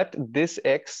saying that this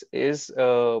x is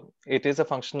it is a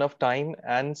function of time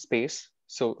and space.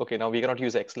 So okay, now we cannot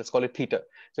use x. Let's call it theta.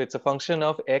 So it's a function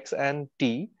of x and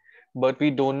t, but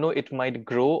we don't know, it might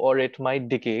grow or it might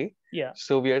decay. Yeah.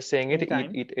 So we are saying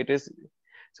it is.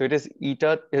 So it is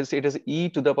eta. It is e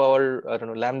to the power, I don't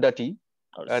know, lambda t.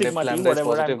 Or and if lambda is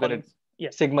positive, then it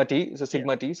sigma t. So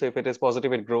sigma t. So if it is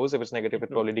positive, it grows. If it's negative,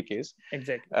 it probably decays.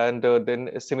 Exactly. And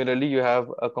then similarly, you have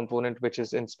a component which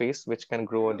is in space, which can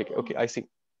grow or decay. Okay, I see.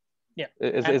 Yeah.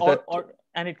 Is that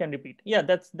and it can repeat. Yeah,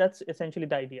 that's essentially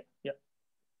the idea. Yeah.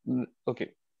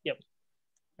 Okay. Yep.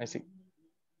 I see.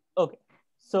 Okay.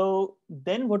 So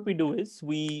then what we do is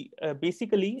we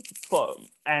basically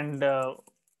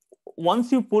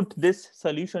once you put this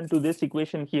solution to this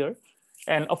equation here,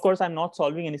 and of course I'm not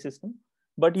solving any system,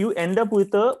 but you end up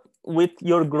with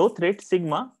your growth rate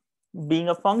sigma being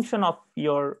a function of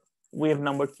your wave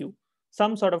number q,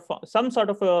 some sort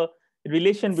of a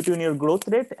relation between your growth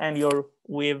rate and your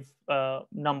wave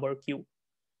number q.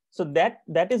 So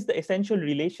that is the essential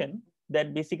relation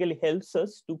that basically helps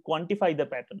us to quantify the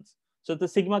patterns. So the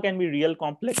sigma can be real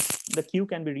complex, the q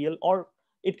can be real, or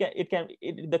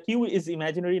the Q is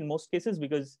imaginary in most cases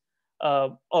because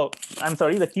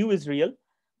the Q is real,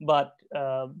 but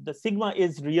the sigma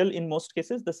is real in most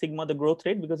cases. The sigma, the growth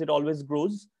rate, because it always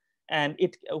grows, and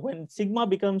when sigma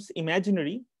becomes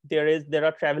imaginary, there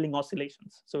are traveling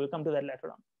oscillations. So we'll come to that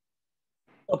later on.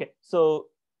 Okay, so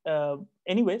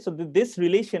anyway, so this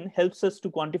relation helps us to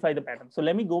quantify the pattern. So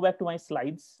let me go back to my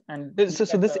slides and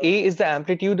so this A is the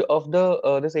amplitude of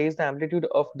the this A is the amplitude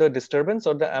of the disturbance,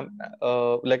 or the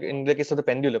like in the case of the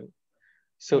pendulum.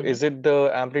 So is it the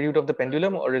amplitude of the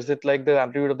pendulum, or is it like the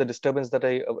amplitude of the disturbance that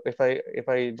if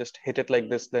I just hit it like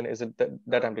this, then is it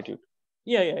that amplitude?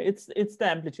 Yeah, it's the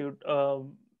amplitude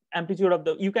amplitude of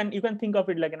the, you can think of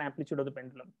it like an amplitude of the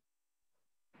pendulum.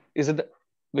 Is it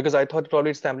because I thought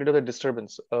probably it's the amplitude of the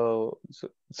disturbance. So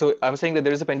I'm saying that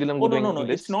there is a pendulum doing no,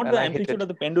 this, it's not the amplitude of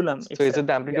the pendulum. So is it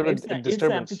the amplitude of the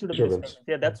disturbance? It's the amplitude of disturbance.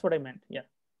 Yeah, that's what I meant. Yeah.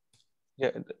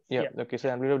 Okay, so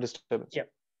amplitude of disturbance. Yeah.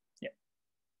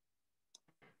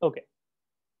 Okay.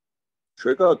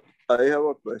 Saikat, I have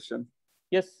a question.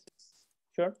 Yes,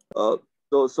 sure.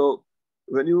 So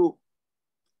when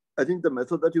I think the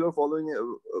method that you are following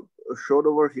showed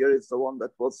over here is the one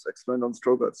that was explained on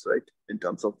Strogatz, right? In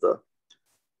terms of the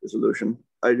resolution.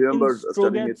 I remember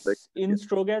studying it. In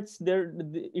Strogatz,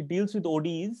 it deals with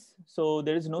ODEs, so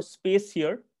there is no space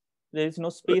here. There is no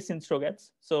space in Strogatz.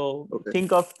 So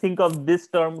think of this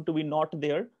term to be not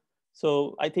there.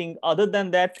 So I think other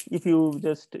than that, if you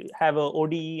just have a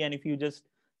ODE and if you just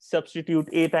substitute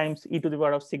A times e to the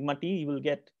power of sigma t, you will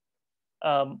get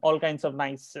all kinds of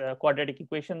nice quadratic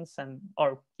equations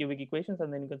or cubic equations,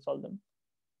 and then you can solve them.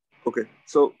 Okay,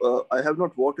 so I have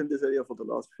not worked in this area for the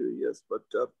last few years, but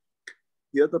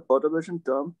here the perturbation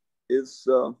term is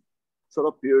sort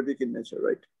of periodic in nature,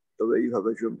 right? The way you have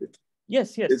assumed it.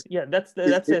 Yes. That's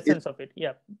the essence of it.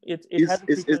 Yeah, is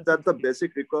that the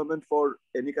basic requirement for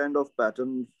any kind of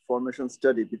pattern formation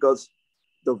study? Because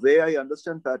the way I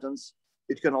understand patterns,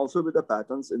 it can also be the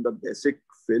patterns in the basic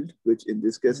field, which in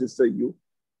this case is the U,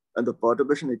 and the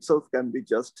perturbation itself can be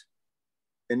just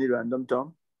any random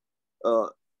term.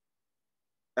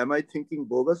 Am I thinking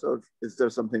bogus, or is there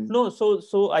something? No,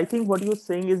 so I think what you're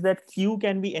saying is that Q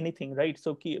can be anything, right?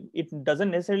 So it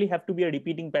doesn't necessarily have to be a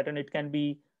repeating pattern. It can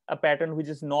be a pattern which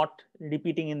is not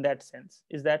repeating in that sense.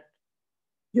 Is that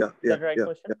the right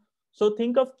question? Yeah. So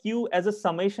think of Q as a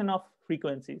summation of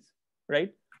frequencies,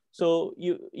 right? So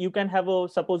you can have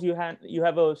suppose you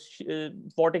have a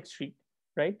vortex sheet,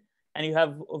 right? And you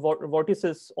have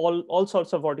vortices, all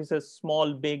sorts of vortices,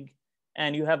 small, big,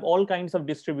 and you have all kinds of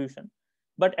distribution.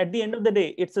 But at the end of the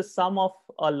day, it's a sum of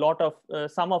a lot of a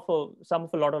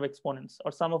lot of exponents,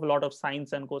 or sum of a lot of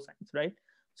sines and cosines, right?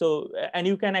 So, and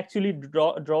you can actually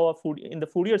draw in the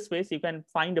Fourier space, you can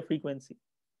find a frequency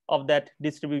of that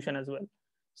distribution as well.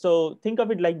 So think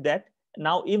of it like that.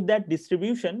 Now, if that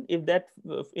distribution, in that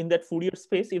Fourier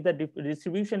space, if that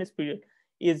distribution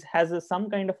has some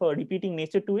kind of a repeating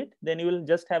nature to it, then you will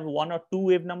just have one or two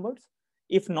wave numbers.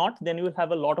 If not, then you will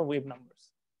have a lot of wave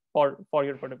numbers for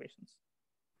your perturbations.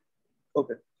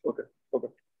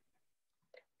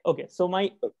 Okay. So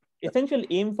my essential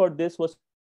aim for this was,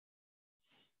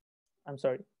 I'm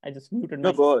sorry, I just muted.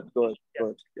 No, go ahead.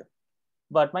 Yeah.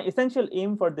 But my essential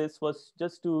aim for this was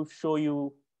just to show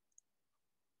you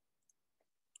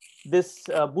this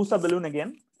Busa balloon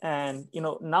again. And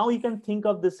now you can think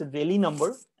of this Rayleigh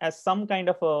number as some kind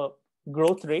of a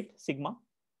growth rate, sigma.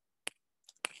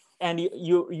 And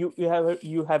you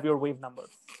have your wave number.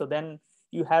 So then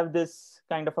you have this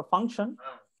kind of a function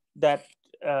that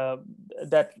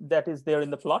is there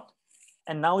in the plot.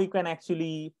 And now you can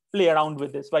actually play around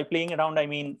with this. By playing around, I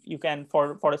mean, you can,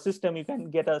 for a system, you can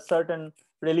get a certain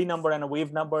Rayleigh number and a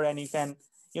wave number, and you can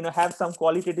have some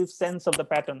qualitative sense of the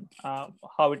pattern,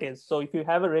 how it is. So if you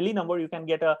have a Rayleigh number, you can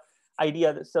get a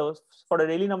idea. So for a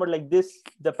Rayleigh number like this,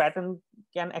 the pattern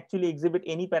can actually exhibit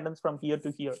any patterns from here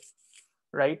to here,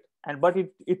 right? But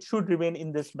it should remain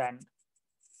in this band.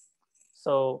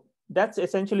 So that's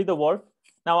essentially the work.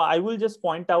 Now, I will just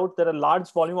point out that a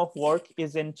large volume of work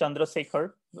is in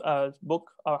Chandrasekhar's book,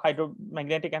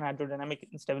 Hydromagnetic and Hydrodynamic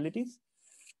Instabilities.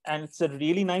 And it's a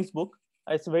really nice book.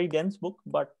 It's a very dense book,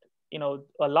 but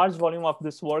a large volume of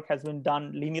this work has been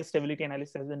done, linear stability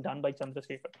analysis has been done by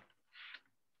Chandrasekhar.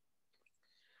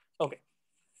 Okay.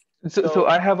 So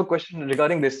I have a question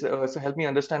regarding this. So help me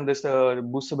understand this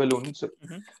Busa balloon. So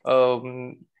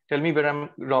tell me where I'm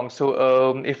wrong.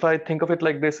 So if I think of it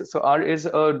like this, so R is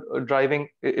the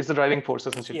driving force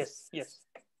essentially.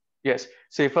 Yes.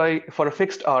 So for a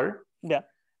fixed R. Yeah.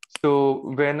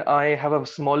 So when I have a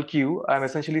small q, I'm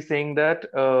essentially saying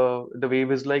that the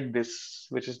wave is like this,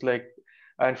 which is like,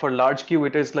 and for large q,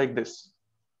 it is like this.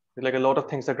 Like a lot of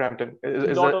things are cramped in.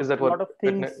 Is that lot what? of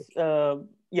things.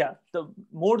 Yeah, the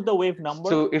more the wave number.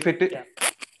 So if it,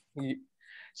 yeah.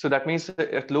 so that means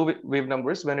at low wave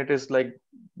numbers, when it is like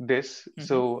this,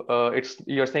 so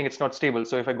you're saying it's not stable.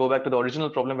 So if I go back to the original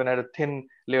problem, when I had a thin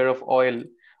layer of oil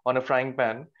on a frying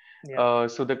pan,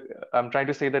 so that I'm trying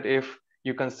to say that if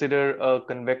you consider a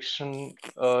convection,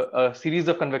 a series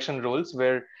of convection rolls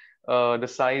where the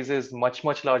size is much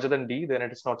larger than d, then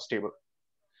it is not stable.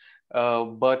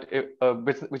 But if,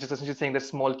 which is essentially saying that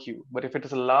small q. But if it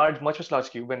is a much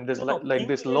large q, when there's like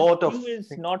this lot of Q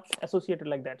is not associated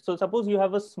like that. So suppose you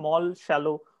have a small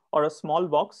shallow or a small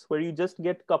box where you just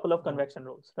get a couple of convection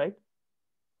rolls, right?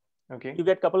 Okay. You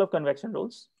get a couple of convection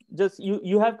rolls. Just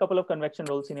you have a couple of convection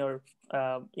rolls in your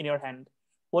hand.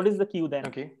 What is the Q then?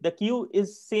 Okay. The Q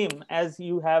is same as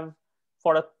you have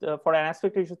for an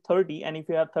aspect ratio 30, and if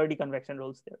you have 30 convection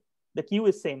rolls there, the Q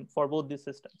is same for both these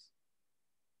systems.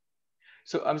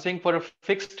 So I'm saying for a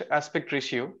fixed aspect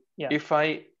ratio, if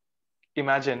I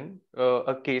imagine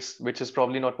a case, which is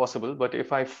probably not possible, but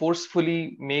if I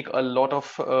forcefully make a lot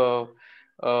of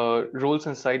rolls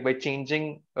inside by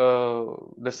changing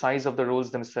the size of the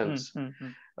rolls themselves.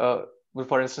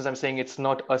 For instance, I'm saying it's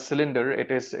not a cylinder,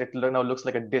 it now looks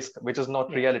like a disc, which is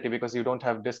not reality because you don't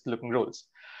have disc looking rolls.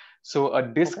 So a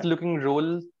disc looking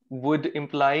roll would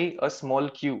imply a small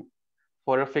q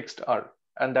for a fixed r,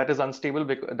 and that is unstable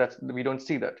because we don't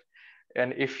see that.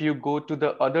 And if you go to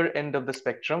the other end of the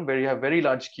spectrum where you have very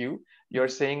large q, you're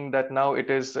saying that now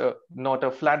it is not a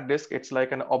flat disk, it's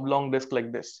like an oblong disk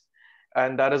like this.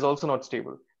 And that is also not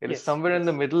stable. It is somewhere in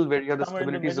the middle where you have the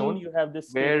stability zone, you have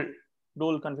this where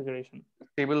roll configuration.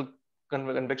 Stable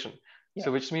convection. So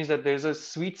which means that there's a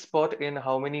sweet spot in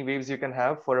how many waves you can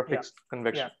have for a fixed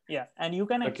convection. Yeah. And you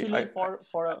can actually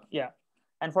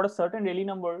and for a certain Rayleigh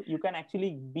number, you can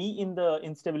actually be in the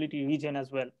instability region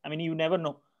as well. I mean, you never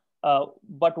know.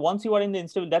 But once you are in the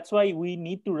instability, that's why we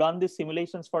need to run these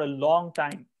simulations for a long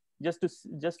time, just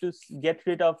to get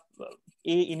rid of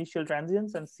initial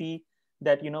transients and see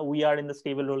that we are in the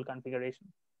stable roll configuration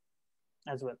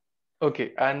as well.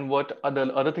 Okay, and what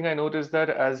the other thing I noticed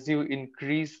that as you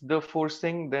increase the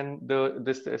forcing, then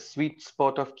this sweet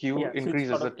spot of Q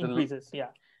increases.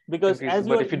 Because as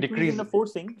you are increasing the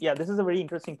forcing, this is a very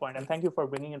interesting point, and thank you for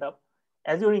bringing it up.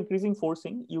 As you're increasing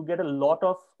forcing, you get a lot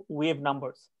of wave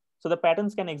numbers. So the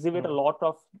patterns can exhibit a lot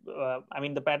of,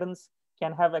 the patterns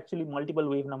can have actually multiple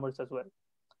wave numbers as well.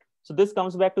 So this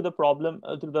comes back to the problem,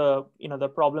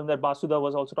 the problem that Basudha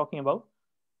was also talking about.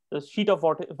 The sheet of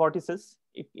vortices,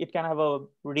 it can have a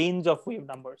range of wave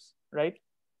numbers, right?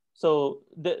 So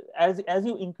as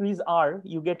you increase R,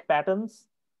 you get patterns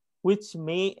which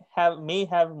may have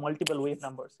multiple wave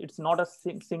numbers. It's not a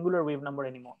singular wave number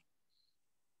anymore.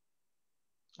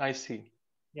 I see.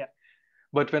 Yeah.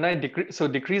 But when I decrease, so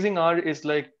decreasing R is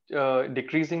like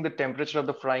decreasing the temperature of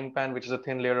the frying pan, which is a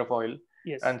thin layer of oil.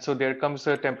 Yes. And so there comes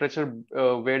a temperature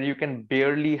where you can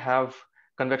barely have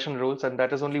convection rolls, and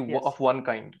that is only of one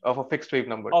kind, of a fixed wave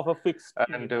number. Of a fixed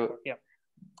and below,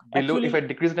 actually, if I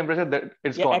decrease the temperature, that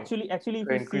it's gone. Actually,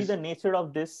 if you see the nature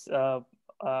of this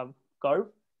curve,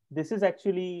 this is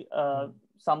actually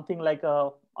something like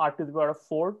a r to the power of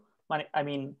 4.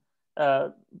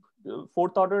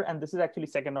 Fourth order, and this is actually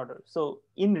second order. So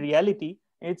in reality,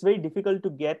 it's very difficult to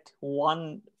get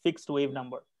one fixed wave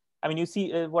number. I mean, you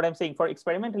see what I'm saying. For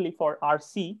experimentally, for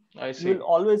RC, you will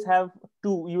always have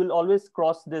two. You will always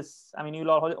cross this. I mean, you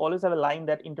will always have a line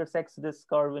that intersects this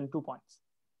curve in 2 points.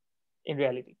 In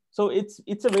reality, so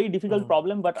it's a very difficult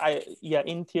problem. But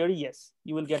in theory, yes,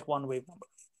 you will get one wave number.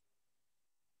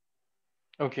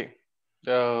 Okay.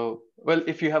 Well,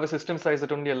 if you have a system size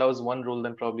that only allows one roll,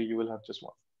 then probably you will have just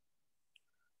one.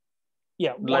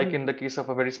 Yeah, like in the case of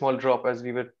a very small drop, as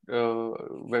we were,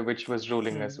 which was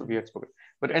rolling as we had spoken.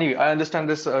 But anyway, I understand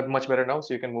this much better now,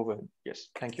 so you can move in. Yes,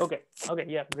 thank you. Okay,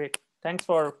 yeah, great. Thanks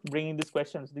for bringing these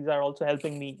questions. These are also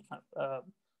helping me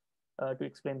to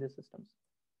explain these systems.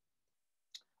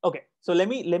 Okay, so let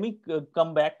me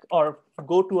come back or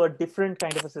go to a different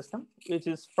kind of a system, which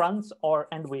is fronts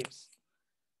and waves.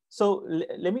 So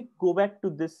let me go back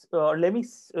to this, let me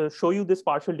show you this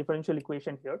partial differential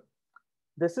equation here.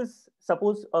 This is,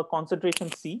 suppose, a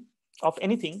concentration C of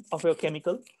anything, of a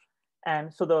chemical.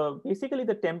 And so basically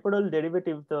the temporal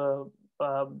derivative,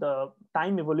 the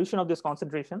time evolution of this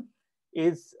concentration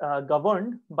is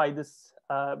governed by this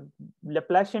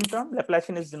Laplacian term.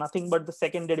 Laplacian is nothing but the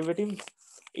second derivative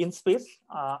in space.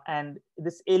 And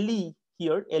this LE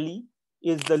here, LE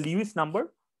is the Lewis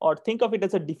number, or think of it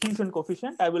as a diffusion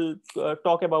coefficient. I will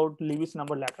talk about Lewis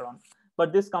number later on.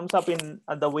 But this comes up in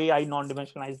the way I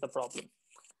non-dimensionalize the problem.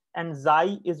 And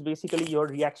xi is basically your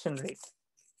reaction rate.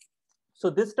 So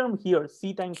this term here,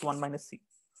 C times 1 minus C.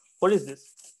 What is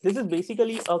this? This is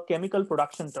basically a chemical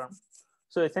production term.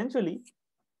 So essentially,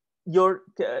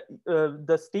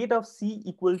 the state of C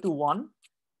equal to 1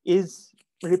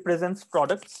 represents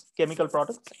products, chemical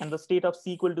products, and the state of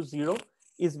C equal to 0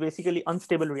 is basically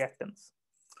unstable reactants.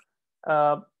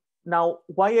 Now,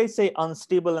 why I say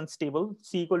unstable and stable,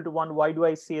 C equal to 1, why do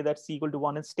I say that C equal to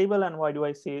 1 is stable, and why do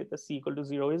I say that C equal to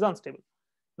 0 is unstable?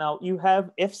 Now, you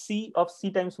have FC of C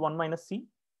times 1 minus C.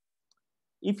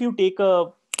 If you take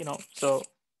a, so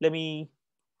let me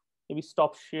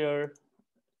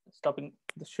stopping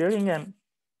the sharing and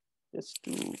just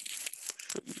to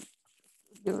show you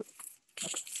here.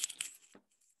 Okay.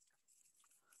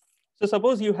 So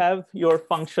suppose you have your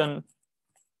function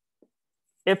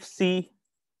FC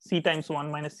C times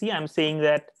 1 minus C. I'm saying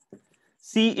that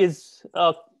C is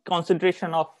a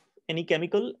concentration of any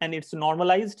chemical and it's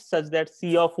normalized such that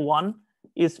C of 1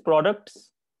 is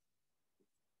products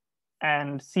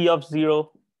and C of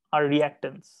 0 are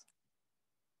reactants.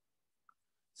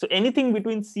 So anything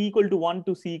between C equal to 1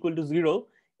 to C equal to 0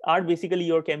 are basically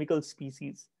your chemical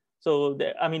species. So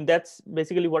that's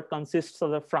basically what consists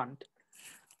of the front.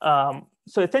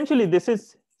 So essentially this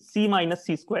is C minus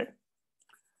C squared.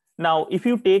 Now, if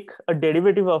you take a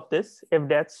derivative of this, f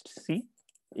dash C,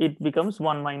 it becomes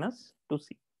 1 minus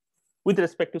 2C with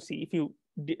respect to C. If you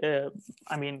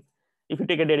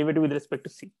take a derivative with respect to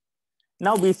C.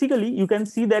 Now, basically, you can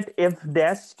see that f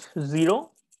dash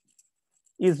 0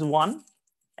 is 1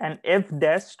 and f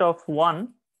dash of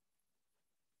 1,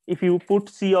 if you put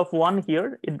C of 1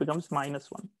 here, it becomes minus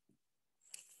 1.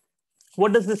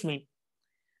 What does this mean?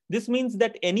 This means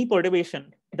that any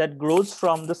perturbation that grows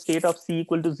from the state of C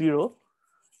equal to 0,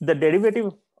 the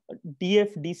derivative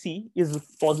df dc is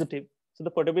positive. So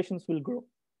the perturbations will grow,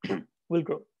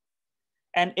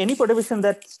 And any perturbation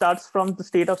that starts from the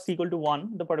state of C equal to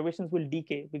 1, the perturbations will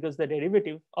decay because the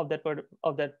derivative of the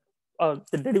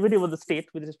derivative of the state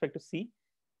with respect to C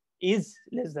is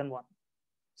less than 1.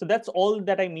 So that's all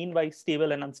that I mean by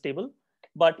stable and unstable.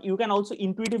 But you can also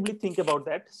intuitively think about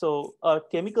that. So a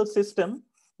chemical system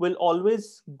will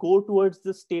always go towards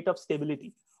the state of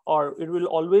stability, or it will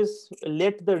always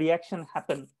let the reaction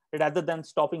happen rather than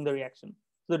stopping the reaction.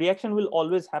 The reaction will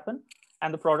always happen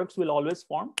and the products will always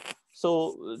form.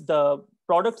 So the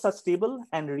products are stable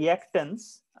and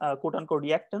reactants, quote unquote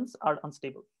reactants, are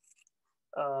unstable.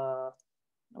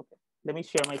 Okay, let me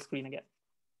share my screen again.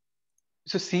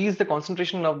 So C is the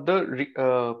concentration of the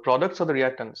products or the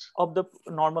reactants? Of the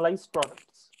normalized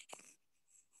products.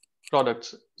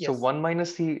 Products. Yes. So 1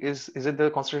 minus C is it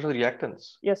the concentration of the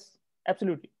reactants? Yes,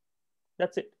 absolutely.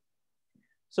 That's it.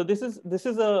 So this is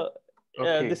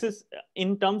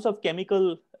in terms of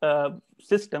chemical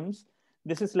systems,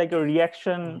 this is like a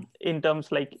reaction in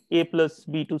terms like A plus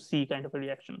B to C kind of a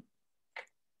reaction.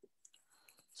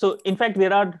 So in fact,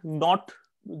 there are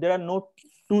no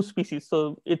two species.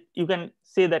 So you can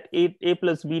say that A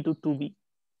plus B to 2B,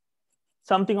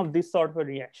 something of this sort of a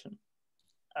reaction.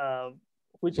 I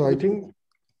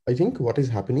think what is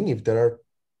happening, if there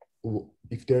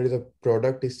is a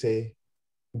product is say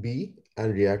B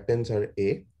and reactants are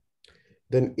A,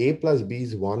 then A plus B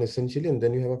is 1 essentially, and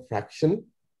then you have a fraction.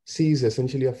 C is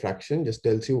essentially a fraction, just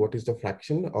tells you what is the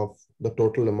fraction of the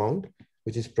total amount,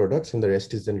 which is products, and the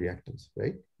rest is then reactants,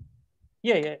 right?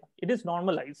 Yeah, it is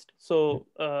normalized. So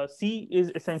C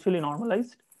is essentially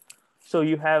normalized. So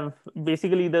you have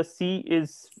basically the C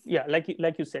is,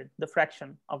 like you said, the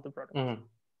fraction of the product. Mm-hmm.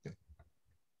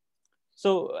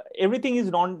 So everything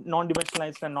is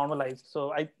non-dimensionalized and normalized.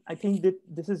 So I think that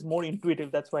this is more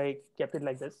intuitive. That's why I kept it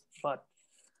like this. But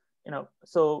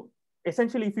so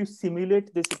essentially, if you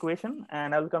simulate this equation,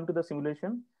 and I'll come to the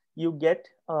simulation, you get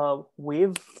a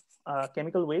wave,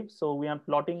 chemical wave. So we are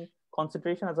plotting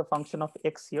concentration as a function of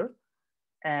x here,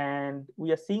 and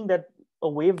we are seeing that a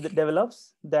wave that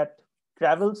develops that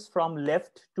travels from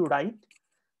left to right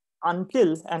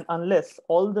until and unless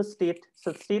all the state,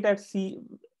 so state at C,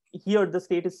 here the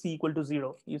state is C equal to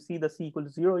 0. You see the C equal to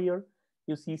 0 here,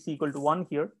 you see C equal to 1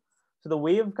 here. So the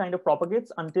wave kind of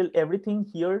propagates until everything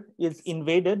here is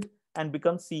invaded and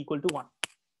becomes C equal to 1.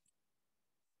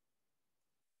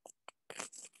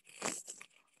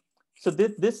 So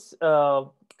this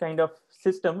kind of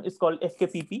system is called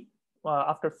FKPP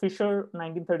after Fischer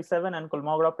 1937 and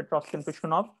Kolmogorov, Petrovsky, and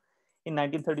Pishkunov in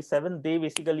 1937. They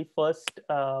basically first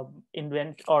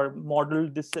invent or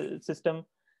modeled this system.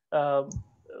 They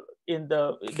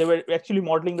were actually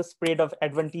modeling the spread of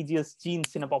advantageous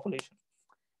genes in a population.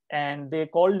 And they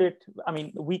called it,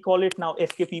 we call it now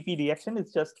FKPP reaction.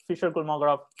 It's just Fischer,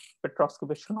 Kolmogorov, Petrovsky,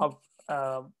 Pishkunov,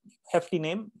 hefty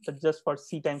name, but just for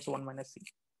C times 1 minus C.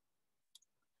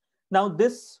 Now,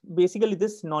 this basically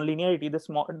this nonlinearity,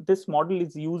 this model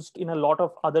is used in a lot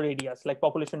of other areas like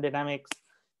population dynamics,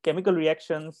 chemical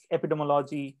reactions,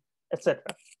 epidemiology, etc.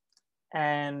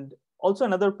 And also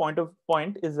another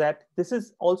point is that this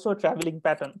is also a traveling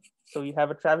pattern. So you have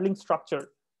a traveling structure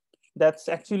that's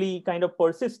actually kind of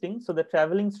persisting. So the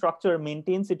traveling structure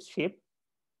maintains its shape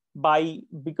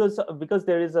because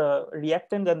there is a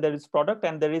reactant and there is product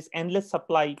and there is endless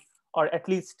supply, or at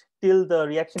least till the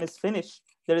reaction is finished,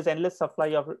 there is endless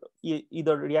supply of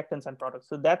either reactants and products.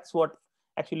 So that's what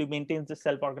actually maintains the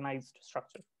self-organized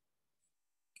structure.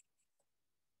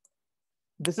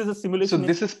 This is a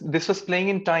simulation. So this was playing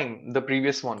in time, the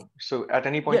previous one. So at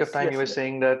any point of time, you were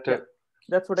saying that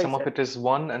that's what some I said. of it is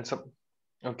one and some.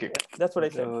 Okay. Yeah, that's what I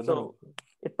said. So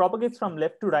it propagates from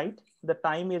left to right. The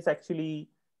time is actually,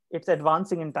 it's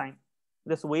advancing in time.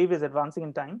 This wave is advancing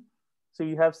in time. So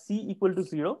you have C equal to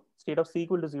 0, state of C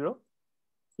equal to 0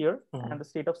 here, and the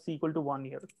state of C equal to 1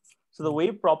 here. So the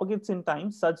wave propagates in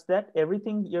time such that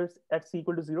everything here at C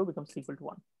equal to 0 becomes C equal to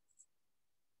 1.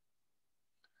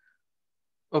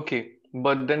 Okay,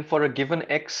 but then for a given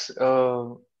X, it's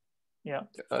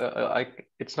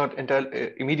not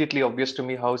entirely immediately obvious to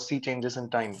me how C changes in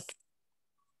time.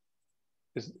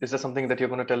 Is there something that you're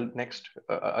going to tell next?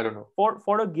 I don't know.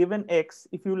 For a given X,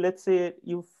 if you, let's say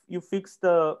you fix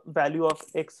the value of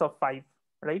X of 5,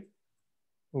 right?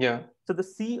 Yeah. So the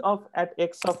C of at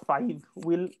X of 5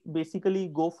 will basically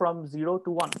go from 0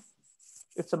 to 1.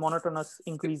 It's a monotonous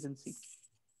increase in C.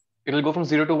 It'll go from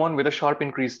 0 to 1 with a sharp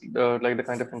increase, like the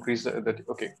kind of increase that,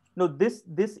 okay. No, this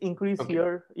increase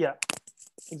here, yeah,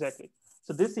 exactly.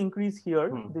 So this increase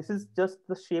here, this is just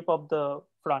the shape of the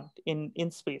front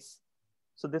in space.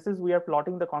 So this is, we are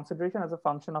plotting the concentration as a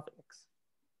function of X.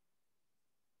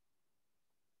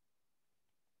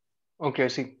 Okay, I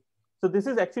see. So this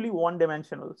is actually one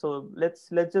dimensional. So let's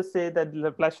just say that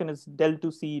the Laplacian is del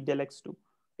 2C del x2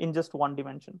 in just one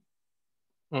dimension.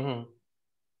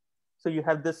 So you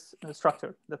have this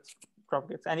structure that's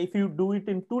propagates. And if you do it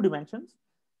in 2 dimensions,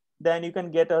 then you can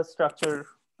get a structure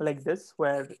like this,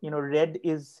 where, you know, red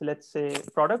is, let's say,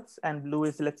 products, and blue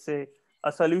is, let's say,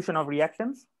 a solution of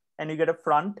reactants, and you get a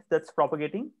front that's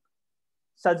propagating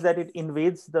such that it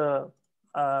invades the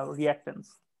reactants.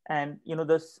 And, you know,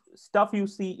 the stuff you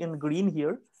see in green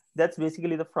here, that's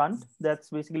basically the front that's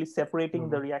basically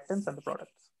separating the reactants and the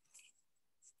products.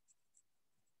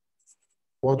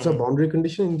 What's the boundary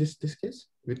condition in this case?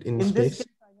 In space? This case,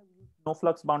 I have used no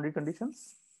flux boundary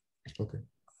conditions. Okay.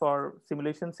 For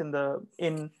simulations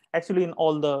actually in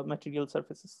all the material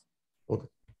surfaces. Okay.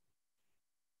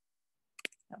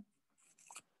 Yeah.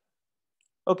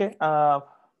 Okay.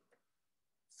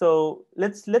 So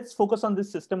let's focus on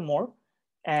this system more.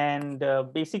 And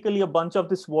basically, a bunch of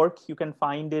this work you can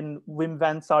find in Wim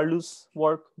van Saarloos'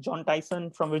 work, John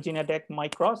Tyson from Virginia Tech,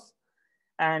 Mike Ross.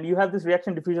 And you have this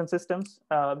reaction diffusion systems.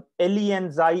 Le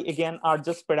and Xi, again, are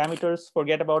just parameters.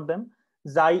 Forget about them.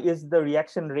 Xi is the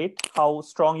reaction rate, how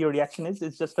strong your reaction is.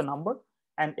 It's just a number.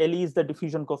 And Le is the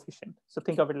diffusion coefficient. So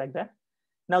think of it like that.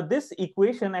 Now, this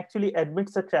equation actually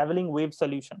admits a traveling wave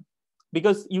solution,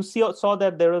 because you saw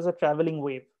that there was a traveling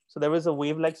wave. So there was a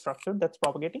wave-like structure that's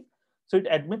propagating. So it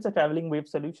admits a traveling wave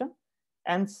solution.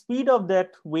 And speed of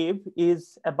that wave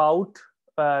is about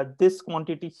this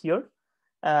quantity here.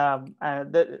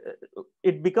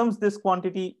 It becomes this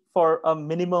quantity for a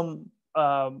minimum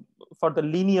for the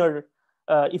linear,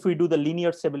 if we do the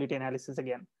linear stability analysis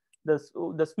again.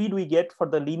 The speed we get for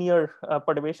the linear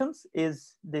perturbations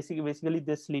is basically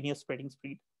this linear spreading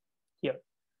speed here.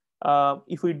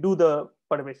 If we do the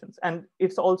perturbations, and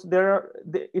it's also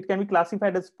it can be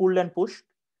classified as pulled and pushed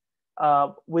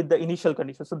with the initial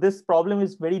conditions. So this problem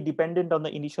is very dependent on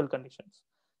the initial conditions.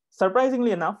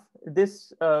 Surprisingly enough,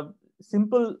 this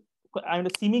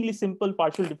seemingly simple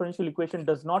partial differential equation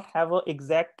does not have an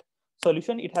exact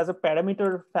solution. It has a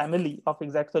parameter family of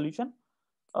exact solution,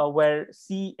 where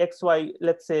C, X, Y,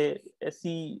 let's say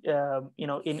C,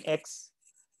 in X,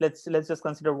 let's just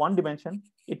consider one dimension.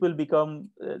 It will become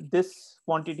this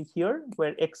quantity here,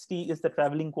 where xt is the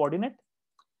traveling coordinate,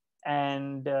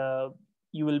 and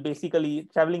you will basically,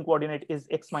 traveling coordinate is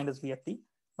x minus vft,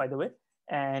 by the way.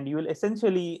 And you will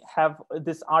essentially have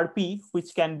this RP,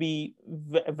 which can be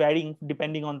varying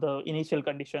depending on the initial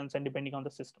conditions and depending on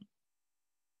the system.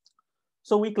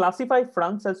 So we classify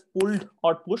fronts as pulled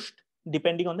or pushed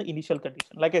depending on the initial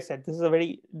condition. Like I said, this is a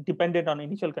very dependent on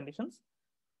initial conditions.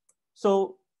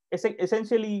 So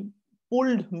essentially,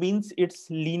 pulled means it's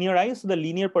linearized. So the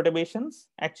linear perturbations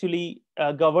actually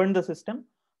govern the system,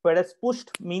 whereas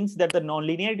pushed means that the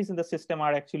nonlinearities in the system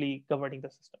are actually governing the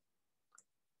system.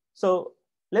 So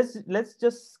let's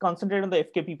just concentrate on the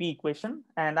FKPP equation.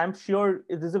 And I'm sure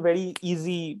this is a very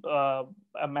easy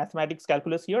mathematics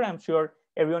calculus here. I'm sure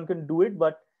everyone can do it,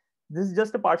 but this is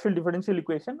just a partial differential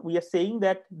equation. We are saying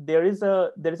that there is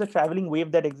a traveling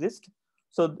wave that exists.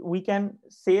 So we can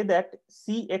say that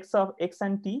Cx of x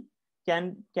and t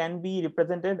can be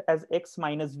represented as x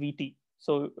minus vt.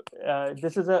 So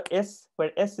this is a s,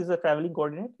 where s is a traveling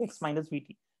coordinate, x minus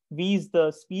vt. V is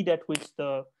the speed at which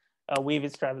the wave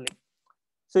is traveling.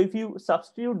 So if you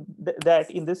substitute that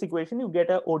in this equation, you get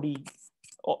a ODE,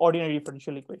 ordinary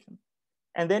differential equation.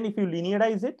 And then if you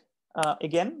linearize it,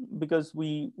 again, because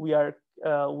we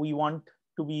want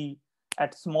to be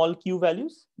at small q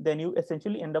values, then you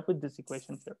essentially end up with this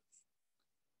equation here.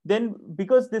 Then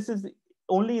because this is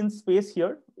only in space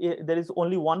here, there is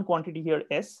only one quantity here,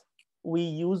 s. We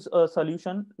use a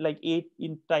solution like 8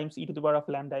 times e to the power of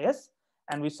lambda s,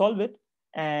 and we solve it.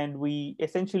 And we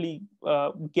essentially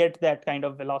get that kind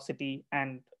of velocity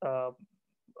and the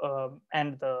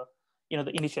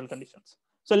the initial conditions.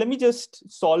 So let me just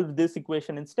solve this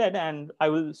equation instead, and I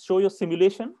will show you a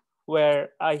simulation where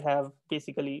I have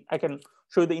basically I can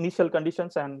show you the initial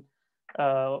conditions and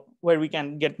where we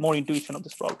can get more intuition of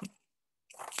this problem.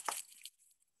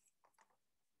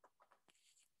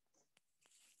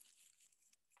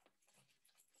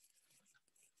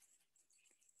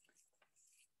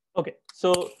 Okay,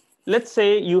 so let's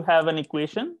say you have an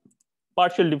equation,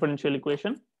 partial differential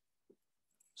equation.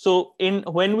 So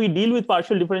when we deal with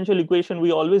partial differential equation,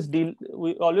 we always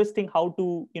think how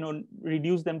to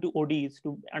reduce them to ODEs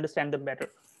to understand them better.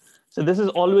 So this is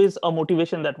always a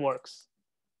motivation that works.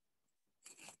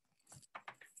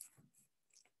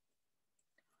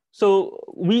 So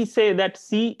we say that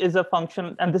C is a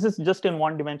function, and this is just in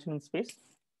one dimension in space,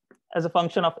 as a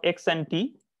function of x and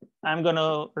t. I'm going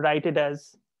to write it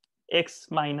as x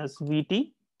minus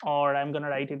vt, or I'm going to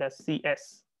write it as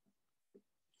cs.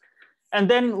 And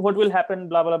then what will happen,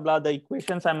 blah, blah, blah, the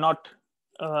equations, I'm not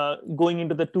going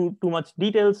into the too much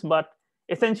details, but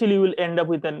essentially we'll end up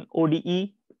with an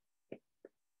ODE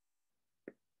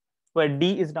where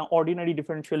D is now ordinary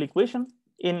differential equation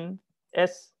in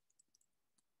S.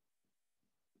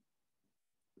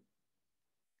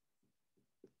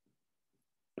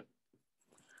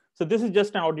 So this is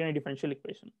just an ordinary differential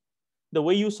equation. The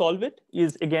way you solve it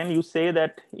is, again, you say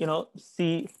that,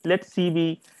 C, let C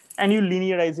be, and you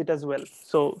linearize it as well.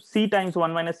 So C times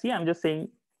 1 minus C, I'm just saying,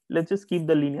 let's just keep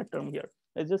the linear term here.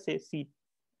 Let's just say C,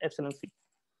 epsilon C.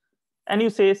 And you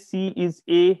say C is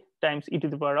A times e to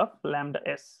the power of lambda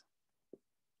S.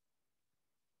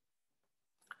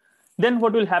 Then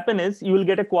what will happen is you will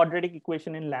get a quadratic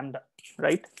equation in lambda,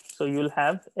 right? So you will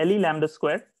have LE lambda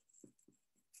square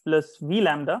plus V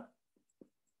lambda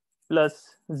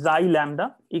plus xi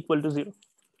lambda equal to 0.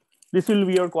 This will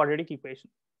be your quadratic equation.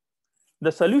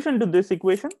 The solution to this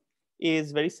equation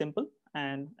is very simple.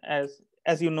 And as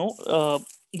you know,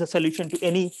 the solution to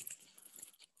any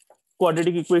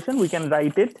quadratic equation, we can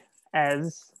write it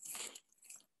as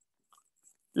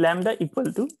lambda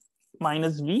equal to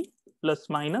minus V plus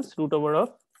minus root over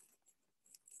of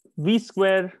V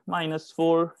square minus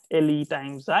 4 LE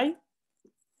times I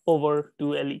over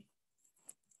 2 LE.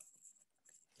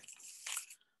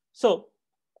 So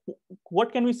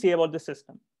what can we say about the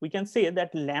system? We can say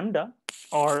that lambda,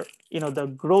 or the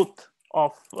growth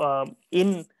of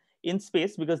in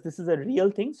space, because this is a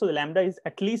real thing, so the lambda is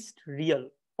at least real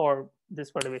for this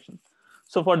perturbation.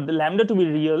 So for the lambda to be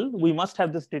real, we must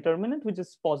have this determinant which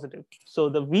is positive. So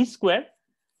the V square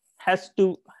has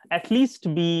to at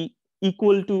least be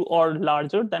equal to or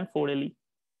larger than 4 LE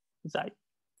xi.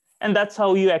 And that's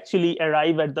how you actually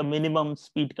arrive at the minimum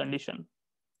speed condition.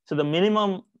 So the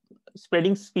minimum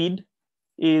spreading speed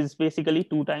is basically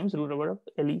 2 times root over of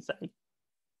LE xi.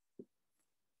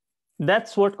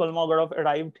 That's what Kolmogorov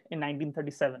arrived in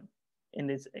 1937 in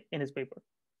his paper,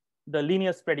 the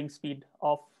linear spreading speed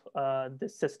of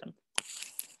this system.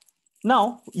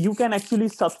 Now you can actually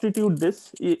substitute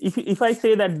this. If I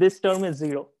say that this term is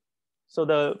 0,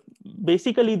 so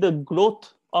basically the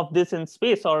growth of this in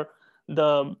space, or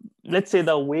let's say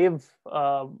the wave,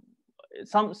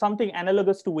 something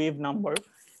analogous to wave number,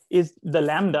 is the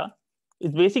lambda.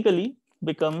 It basically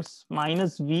becomes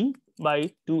minus V by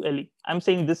 2 LE. I'm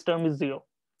saying this term is 0.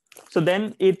 So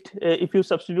then if you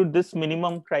substitute this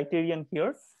minimum criterion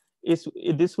here,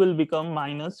 this will become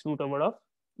minus root over of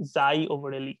xi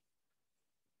over LE.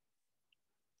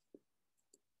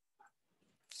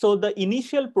 So the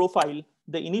initial profile,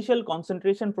 the initial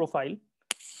concentration profile,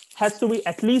 has to be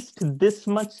at least this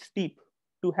much steep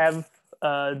to have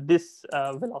this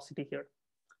velocity here.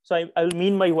 So I will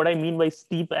mean by what I mean by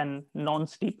steep and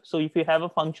non-steep. So if you have a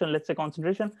function, let's say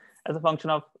concentration as a function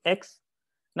of x,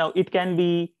 now it can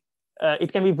be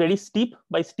very steep.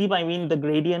 By steep, I mean the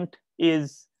gradient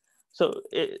is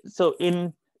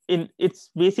in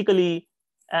it's basically,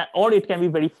 or it can be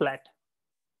very flat.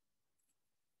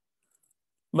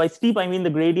 By steep, I mean the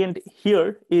gradient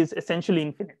here is essentially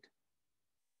infinite,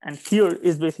 and here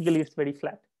is basically it's very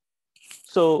flat.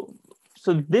 So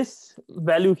this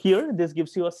value here, this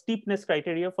gives you a steepness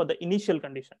criteria for the initial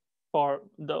condition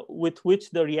with which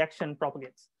the reaction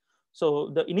propagates. So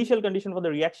the initial condition for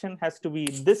the reaction has to be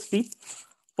this steep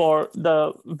for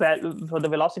the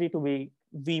velocity to be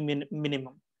v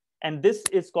minimum, and this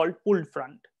is called pulled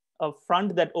front. A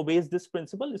front that obeys this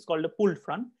principle is called a pulled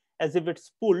front, as if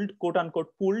it's pulled, quote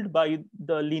unquote, pulled by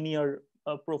the linear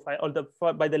profile or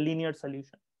by the linear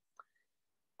solution.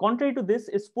 Contrary to this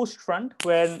is pushed front,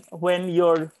 when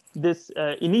your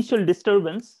initial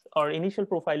disturbance or initial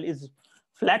profile is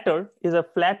a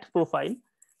flat profile.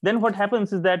 Then what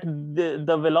happens is that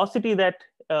the velocity that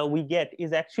we get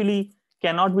is actually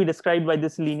cannot be described by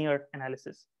this linear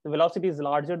analysis. The velocity is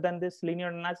larger than this linear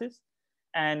analysis,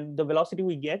 and the velocity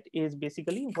we get is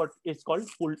basically what is called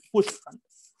pushed front.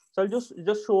 So I'll just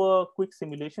show a quick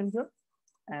simulation here,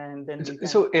 and then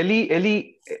so LE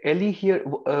here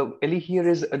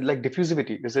is like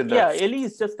diffusivity, is it that? Yeah, LE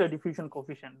is just a diffusion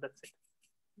coefficient, that's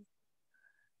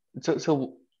it.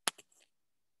 So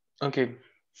okay.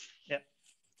 Yeah,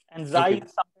 and xi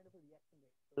is some kind of a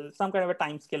reaction, some kind of a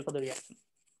time scale for the reaction.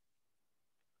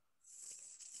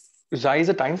 Xi is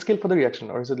a time scale for the reaction,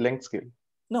 or is it length scale?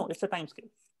 No, it's a time scale.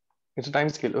 It's a time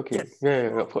scale. Okay. Yes.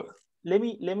 Yeah, of course. Let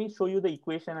me show you the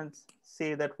equation and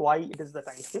say that why it is the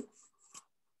time scale.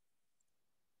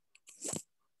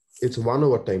 It's 1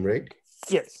 over time, right?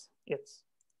 Yes,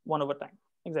 1 over time,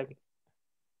 exactly.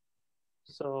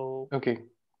 So okay.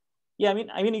 Yeah,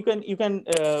 I mean you can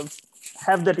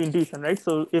have that intuition, right?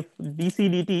 So if dc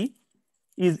dt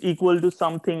is equal to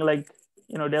something like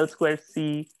del square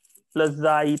c plus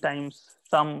xi times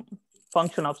some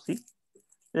function of c,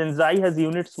 then xi has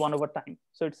units 1 over time.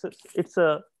 So it's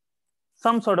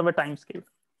some sort of a time scale.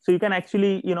 So you can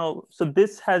actually so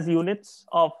this has units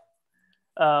of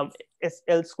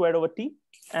L squared over t,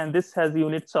 and this has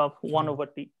units of 1 over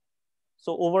t.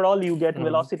 So overall, you get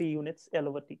velocity units L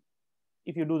over t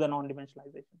if you do the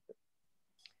non-dimensionalization.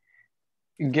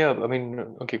 Yeah, I mean,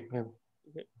 okay. Yeah.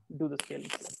 Okay, do the scaling.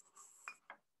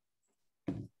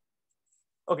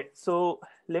 Okay, so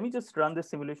let me just run this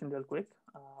simulation real quick.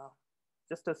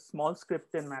 Just a small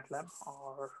script in MATLAB,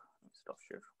 or stop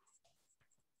share.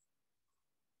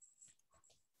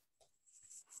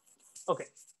 Okay,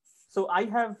 so I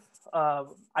have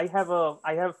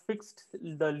fixed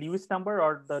the Lewis number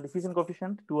or the diffusion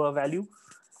coefficient to a value,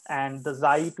 and the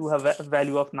xi to have a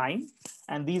value of 9.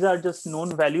 And these are just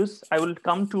known values. I will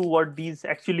come to what these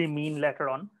actually mean later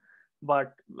on,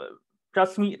 but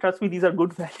trust me, these are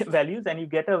good values, and you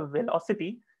get a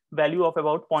velocity value of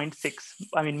about 0.6.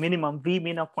 I mean, minimum v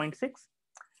min of 0.6,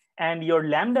 and your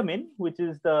lambda min, which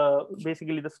is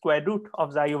basically the square root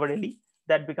of xi over LE,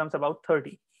 that becomes about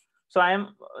 30. So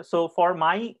I'm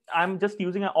just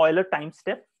using an Euler time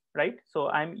step, right? So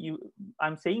I'm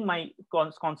saying my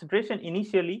concentration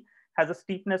initially has a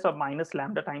steepness of minus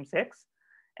lambda times x,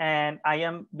 and I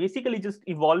am basically just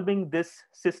evolving this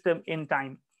system in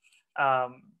time,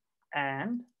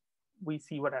 and we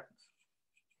see what happens.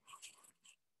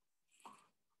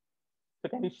 So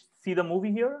can you see the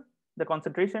movie here? The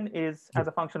concentration is as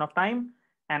a function of time,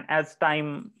 and as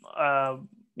time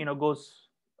goes.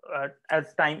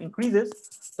 As time increases,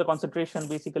 the concentration,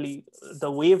 basically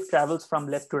the wave travels from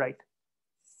left to right,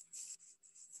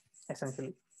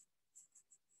 essentially.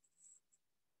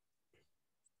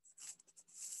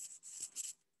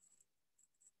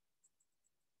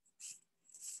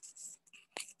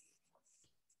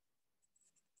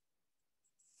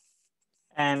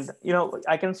 And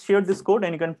I can share this code,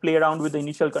 and you can play around with the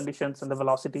initial conditions and the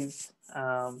velocities,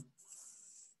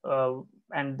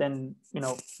 and then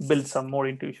build some more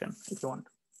intuition if you want.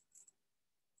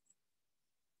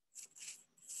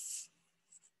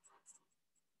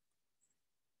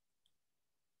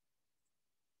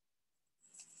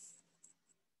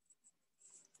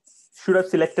 Should have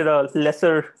selected a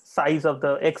lesser size of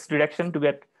the x direction to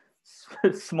get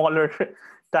smaller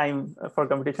time for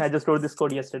computation. I just wrote this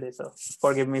code yesterday, so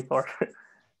forgive me for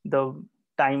the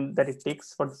time that it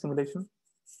takes for the simulation.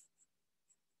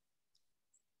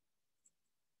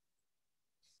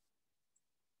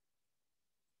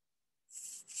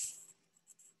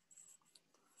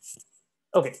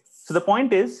 Okay, so the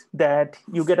point is that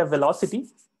you get a velocity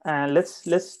And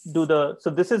let's do the, so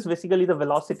this is basically the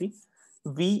velocity,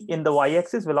 v in the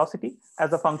y-axis velocity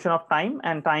as a function of time,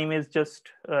 and time is just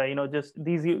just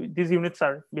these units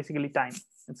are basically time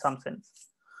in some sense.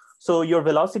 So your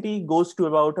velocity goes to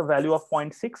about a value of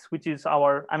 0.6, which is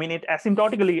our, I mean, it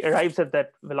asymptotically arrives at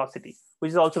that velocity, which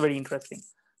is also very interesting.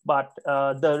 But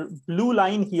the blue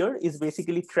line here is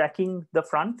basically tracking the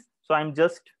front. So I'm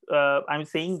just I'm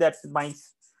saying that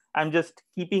I'm just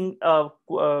keeping I'm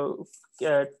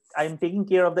taking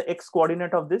care of the x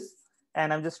coordinate of this,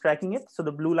 and I'm just tracking it. So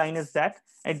the blue line is that.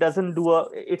 It doesn't do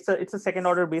it's a second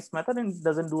order based method, and it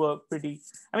doesn't do a pretty,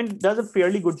 I mean, it does a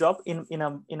fairly good job in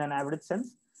an average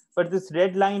sense. But this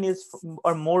red line is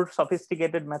a more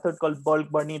sophisticated method called bulk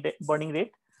burning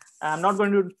rate. I'm not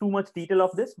going to do too much detail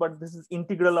of this, but this is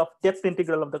depth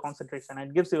integral of the concentration, and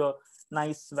it gives you a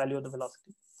nice value of the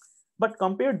velocity. But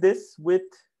compare this with,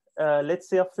 let's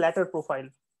say, a flatter profile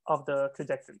of the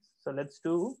trajectories. So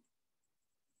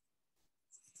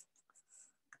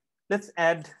let's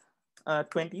add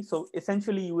 20. So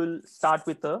essentially, you will start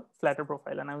with a flatter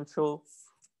profile, and I will show.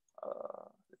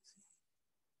 Let's see.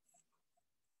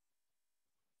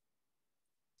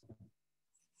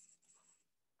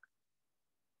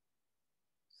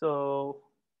 So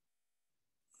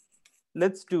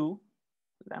let's do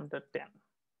lambda 10.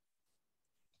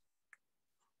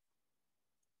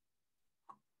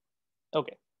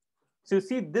 Okay, so you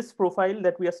see this profile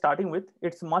that we are starting with,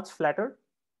 it's much flatter.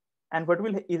 And what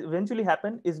will eventually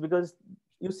happen is, because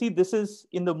you see this is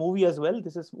in the movie as well,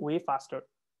 this is way faster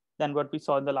than what we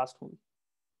saw in the last movie.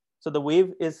 So the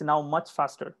wave is now much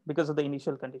faster because of the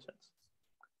initial conditions.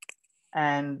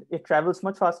 And it travels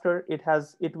much faster.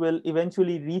 It will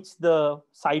eventually reach the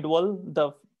sidewall.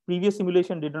 The previous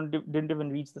simulation didn't even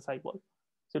reach the sidewall.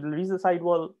 So it will reach the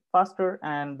sidewall faster,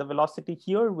 and the velocity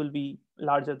here will be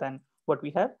larger than what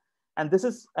we have. And this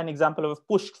is an example of a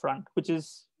pushed front, which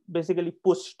is basically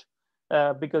pushed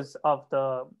because of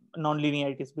the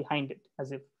non-linearities behind it,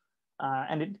 as if,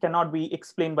 and it cannot be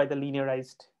explained by the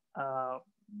linearized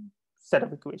set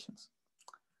of equations.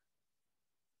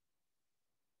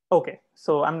 Okay,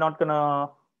 so I'm not gonna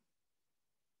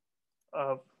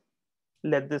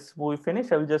let this movie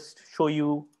finish. I will just show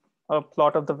you a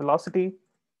plot of the velocity.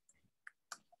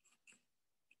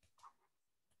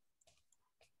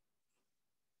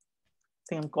 I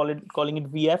think I'm calling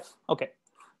it VF. Okay,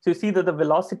 so you see that the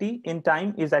velocity in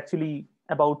time is actually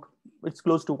it's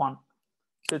close to 1.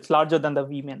 So it's larger than the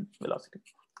V-min velocity.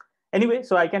 Anyway,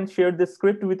 so I can share this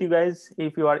script with you guys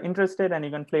if you are interested, and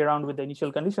you can play around with the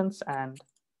initial conditions and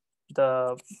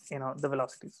the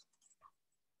velocities.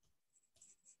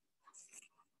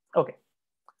 Okay,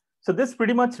 so this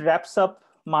pretty much wraps up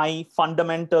my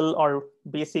fundamental or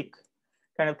basic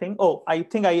kind of thing. Oh, I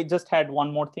think I just had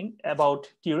one more thing about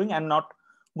Turing. I'm not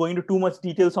going into too much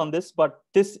details on this, but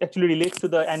this actually relates to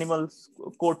the animal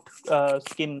coat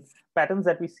skin patterns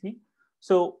that we see.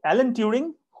 So Alan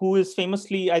Turing, who is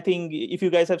famously, I think if you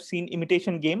guys have seen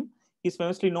Imitation Game, he's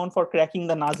famously known for cracking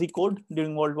the Nazi code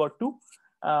during World War II.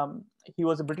 He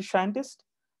was a British scientist,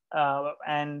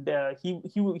 and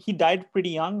he died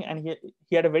pretty young, and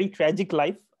he had a very tragic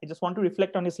life. I just want to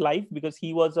reflect on his life because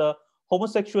he was a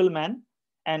homosexual man,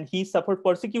 and he suffered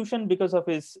persecution because of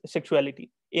his sexuality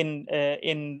in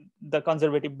the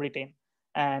conservative Britain.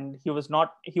 And he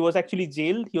was actually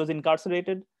jailed. He was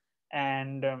incarcerated,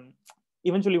 and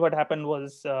eventually what happened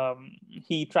was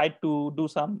he tried to do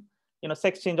some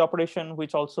sex change operation,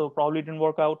 which also probably didn't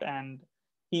work out, and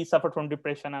he suffered from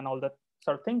depression and all that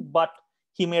sort of thing. But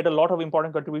he made a lot of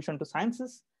important contribution to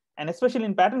sciences, and especially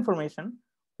in pattern formation.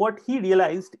 What he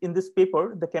realized in this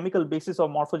paper, The Chemical Basis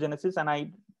of Morphogenesis, and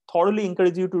I thoroughly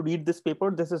encourage you to read this paper.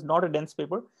 This is not a dense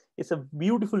paper. It's a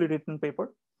beautifully written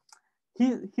paper.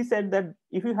 He said that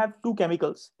if you have two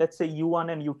chemicals, let's say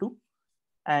U1 and U2,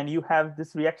 and you have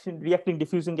this reacting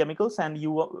diffusing chemicals, and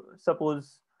you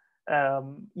suppose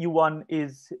U1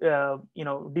 is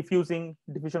diffusing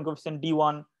diffusion coefficient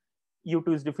D1,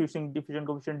 U2 is diffusion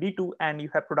coefficient D2, and you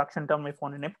have production term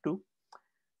F1 and F2.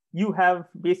 You have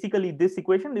basically this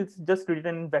equation. It's just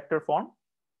written in vector form.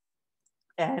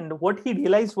 And what he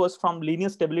realized was from linear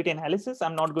stability analysis,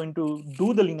 I'm not going to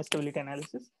do the linear stability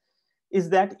analysis, is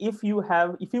that if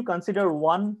you consider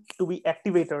one to be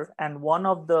activator and one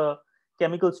of the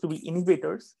chemicals to be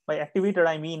inhibitors, by activator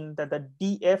I mean that the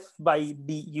dF by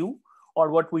du,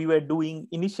 or what we were doing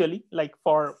initially, like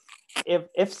for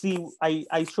FC,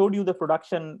 I showed you the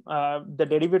production, the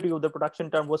derivative of the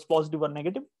production term was positive or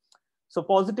negative. So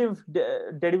positive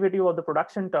derivative of the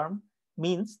production term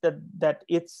means that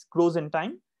it grows in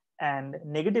time, and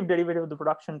negative derivative of the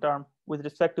production term with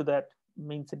respect to that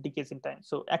means it decays in time.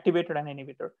 So activator and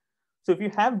inhibitor. So if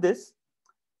you have this,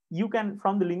 you can,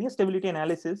 from the linear stability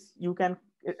analysis, you can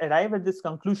arrive at this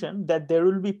conclusion that there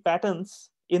will be patterns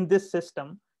in this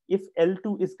system if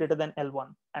L2 is greater than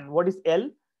L1. And what is L?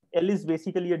 L is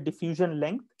basically a diffusion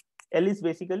length. L is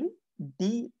basically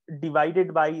D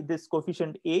divided by this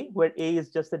coefficient A, where A is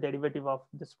just the derivative of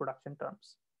this production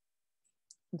terms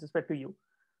with respect to U.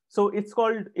 So it's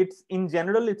called, in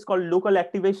general, it's called local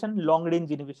activation, long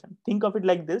range inhibition. Think of it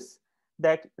like this,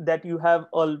 that you have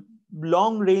a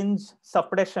long range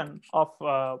suppression of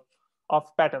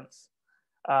patterns.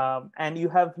 And you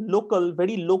have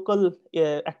very local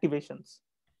activations.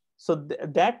 So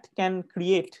that can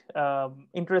create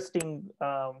interesting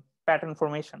pattern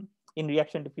formation in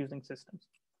reaction diffusing systems.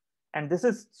 And this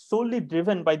is solely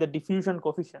driven by the diffusion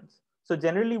coefficients. So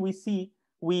generally we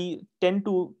tend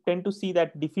to see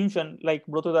that diffusion, like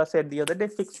Brotoda said the other day,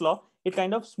 Fick's law, it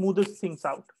kind of smoothes things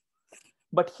out.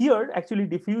 But here, actually,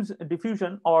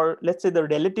 diffusion, or let's say the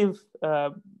relative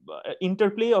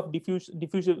interplay of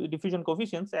diffusion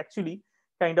coefficients, actually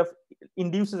kind of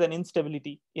induces an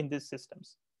instability in these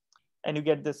systems. And you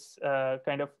get this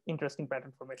kind of interesting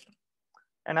pattern formation.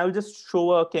 And I'll just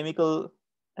show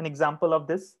an example of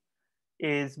this.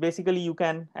 Is basically, you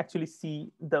can actually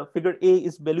see the figure A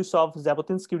is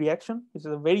Belousov-Zhabotinsky reaction, which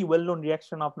is a very well-known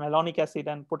reaction of malonic acid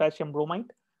and potassium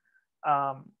bromide.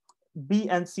 B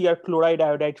and C are chloride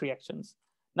iodide reactions.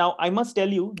 Now, I must tell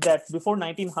you that before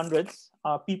 1900s,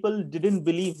 people didn't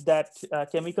believe that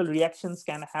chemical reactions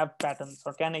can have patterns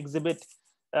or can exhibit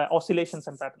oscillations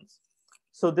and patterns.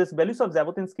 So this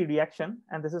Belousov-Zhabotinsky reaction,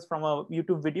 and this is from a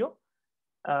YouTube video,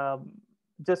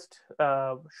 just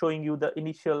showing you the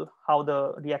initial, how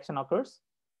the reaction occurs,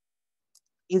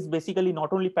 is basically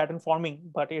not only pattern forming,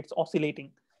 but it's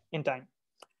oscillating in time.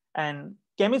 And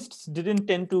chemists didn't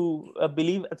tend to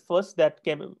believe at first that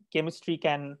chemistry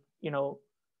can,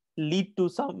 lead to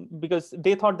some, because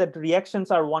they thought that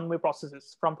reactions are one-way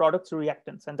processes from products to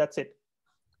reactants, and that's it.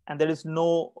 And there is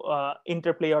no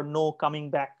interplay or no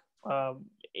coming back.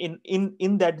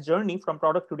 In that journey from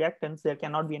product to reactants, there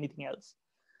cannot be anything else.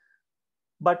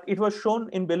 But it was shown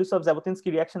in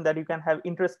Belousov-Zhabotinsky reaction that you can have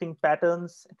interesting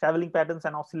patterns, traveling patterns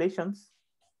and oscillations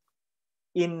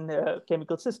in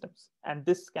chemical systems. And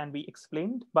this can be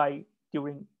explained by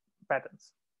Turing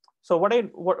patterns. So what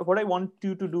I want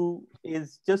you to do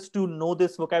is just to know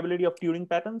this vocabulary of Turing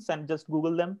patterns and just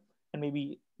Google them and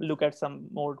maybe look at some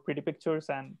more pretty pictures.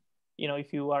 And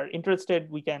if you are interested,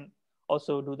 we can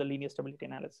also do the linear stability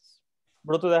analysis.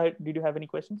 Brotoda, did you have any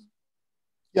questions?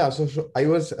 Yeah, so I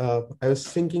was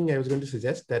thinking, I was going to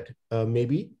suggest that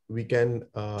maybe we can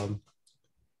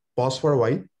pause for a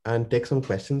while and take some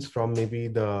questions from maybe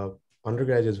the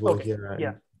undergraduates who are here.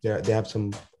 And they have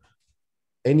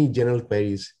any general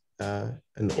queries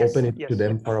and open it to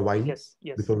them for a while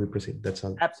before we proceed. That's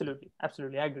all. Absolutely,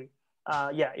 I agree.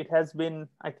 Yeah, it has been,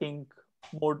 I think,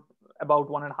 about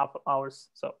 1.5 hours.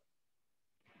 So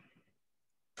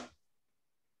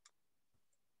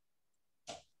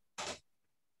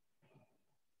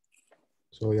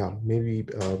yeah, maybe.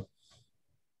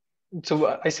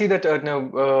 So I see that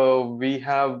we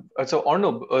have, so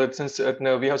Arnab, since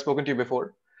we have spoken to you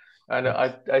before, and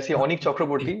I see Anik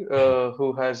Chakraborty,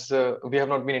 who has, we have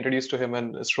not been introduced to him,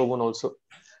 and Shrovan also.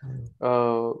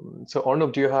 So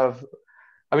Arnab, do you have,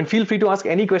 feel free to ask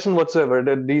any question whatsoever.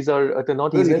 That these are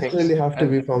not easy things. It doesn't necessarily have to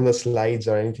be from the slides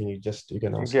or anything. You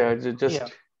can ask. Yeah, just.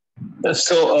 Yeah.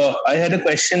 So I had a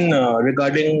question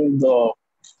regarding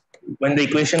when the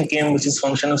equation came, which is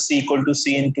function of C equal to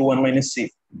C into 1 minus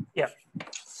C. Yeah.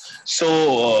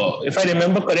 So if I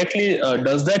remember correctly,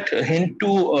 does that hint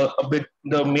to a bit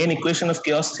the main equation of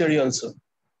chaos theory also?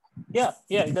 Yeah,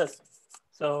 it does.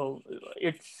 So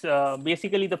it's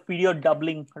basically the period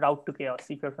doubling route to chaos,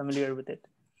 if you're familiar with it.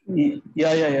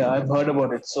 Yeah. I've heard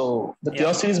about it. So the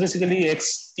chaos theory is basically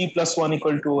xt plus 1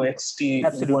 equal to xt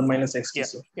into 1 minus xt.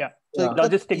 So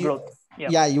logistic growth.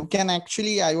 Yeah, you can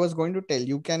actually, I was going to tell,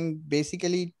 you can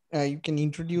basically, you can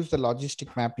introduce the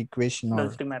logistic map equation.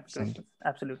 Logistic map equation,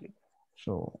 absolutely.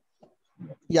 So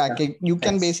yeah, you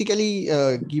can basically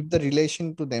give the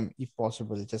relation to them if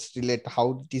possible. Just relate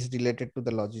how it is related to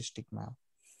the logistic map.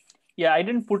 Yeah, I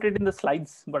didn't put it in the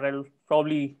slides, but I'll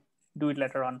probably do it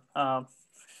later on.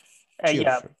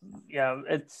 Sure.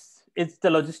 It's the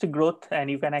logistic growth,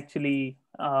 and you can actually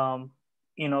go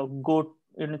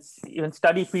even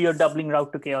study period doubling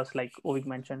route to chaos, like Ovik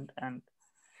mentioned. And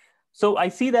so I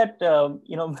see that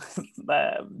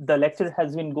the lecture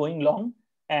has been going long,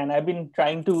 and I've been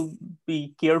trying to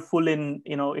be careful in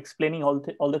explaining all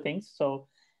the things. So,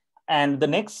 and the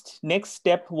next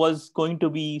step was going to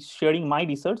be sharing my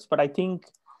research, but I think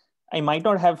I might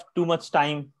not have too much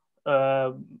time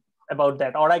about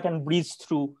that, or I can breeze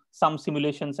through some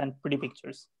simulations and pretty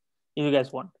pictures if you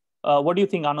guys want. What do you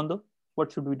think, Anando?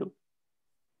 What should we do?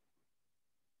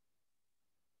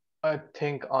 I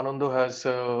think Anando has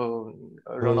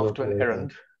run off to an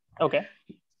errand. Okay.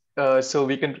 So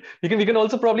we can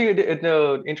also probably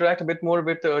interact a bit more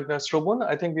with Strobon.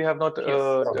 I think we have not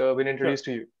been introduced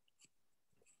to you.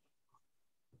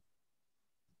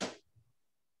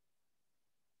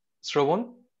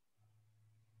 Strobon?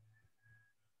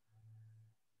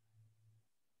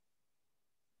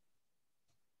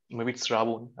 Maybe it's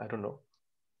Strabon, I don't know.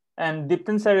 And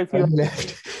Diptan sir, if you have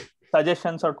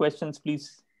suggestions or questions,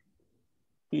 please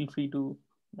feel free to.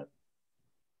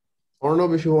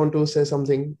 Arnav, if you want to say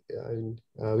something,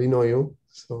 we know you.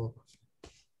 So,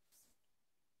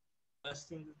 first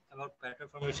thing about pattern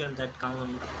formation the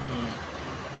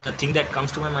thing that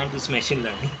comes to my mind is machine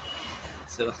learning.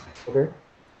 So, okay.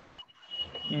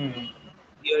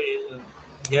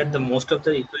 Here the most of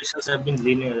the equations have been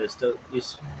linear. Is the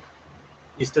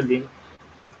linear?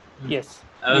 Yes,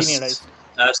 linearized.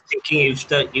 I was thinking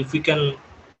if we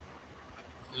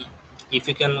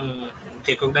can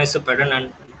recognize the pattern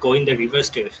and go in the reverse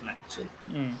direction actually,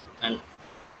 and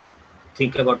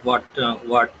think about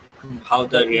how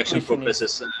the reaction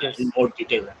progresses in more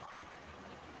detail.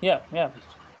 Yeah,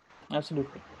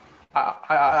 absolutely.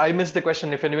 I missed the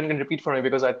question. If anyone can repeat for me,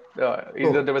 because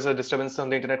either there was a disturbance on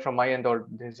the internet from my end or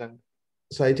his end.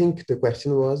 So I think the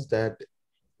question was that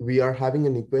we are having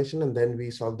an equation and then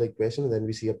we solve the equation and then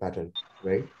we see a pattern,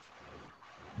 right?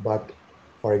 But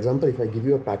for example, if I give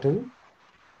you a pattern,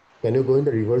 can you go in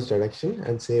the reverse direction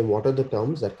and say what are the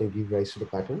terms that can give rise to the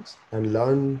patterns and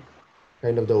learn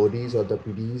kind of the ODs or the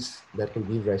PDs that can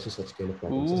give rise to such kind of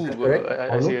patterns? Is that correct?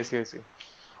 I see.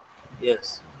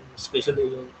 Yes,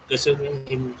 especially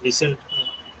in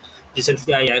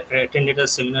recently I attended a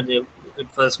seminar. It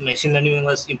was machine learning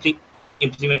was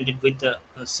implemented with the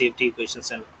safety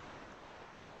equations and.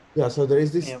 Yeah, so there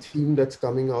is this theme that's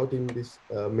coming out in this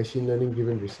machine learning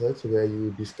driven research where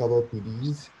you discover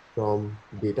PDs from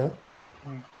data.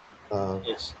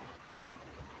 Yes.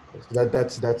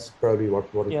 That's probably what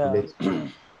it relates to.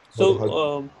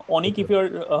 So Onik, if you're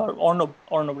Arnav,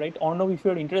 right? Arnav, if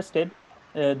you're interested,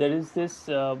 there is this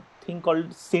thing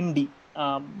called Cindy.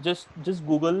 Just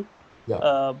Google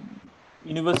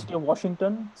University of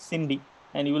Washington Cindy,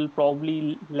 and you will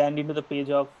probably land into the page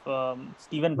of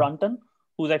Stephen Brunton,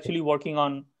 who's actually working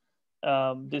on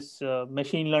this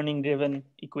machine learning driven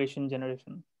equation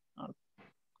generation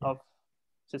of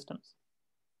systems.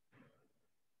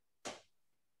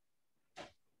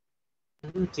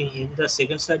 In the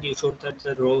second slide, you showed that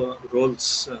the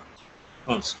roles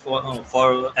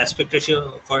for aspect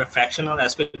ratio, for a fractional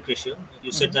aspect ratio,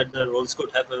 you said that the roles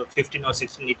could have a 15 or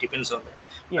 16. It depends on that.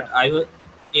 Yeah. But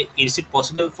is it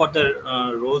possible for the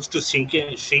roles to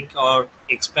shrink or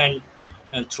expand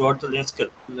throughout the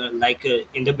landscape? Like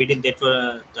in the middle,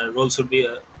 the roles would be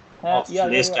of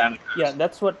less diameter. Yeah,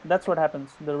 that's what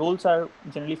happens. The roles are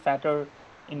generally fatter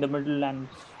in the middle and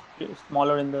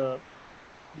smaller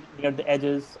near the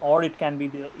edges, or it can be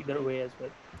the either way as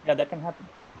well. Yeah, that can happen.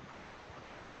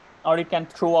 Or it can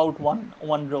throw out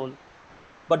one role,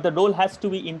 but the role has to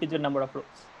be integer number of rows.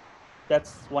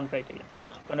 That's one criteria.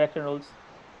 Convection roles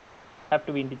have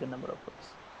to be integer number of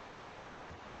rows.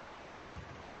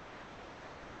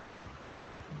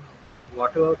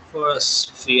 What about for a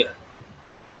sphere?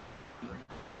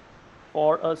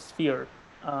 For a sphere,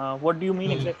 what do you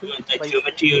mean exactly? The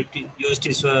geometry you used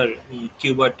is for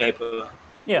cuboid type.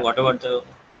 What about the?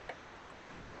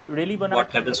 Really,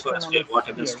 what happens for a sphere? What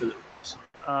happens to the?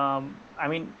 I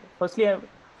mean, firstly, in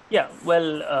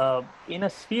a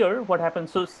sphere, what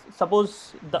happens? So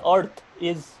suppose the Earth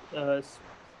is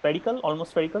spherical,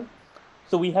 almost spherical.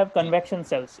 So we have convection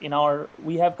cells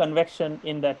we have convection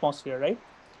in the atmosphere, right?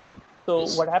 So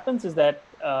what happens is that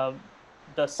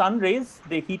the sun rays,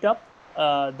 they heat up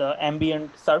the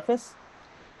ambient surface,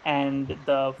 and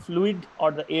the fluid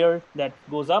or the air that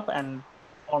goes up and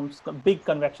forms big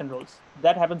convection rolls.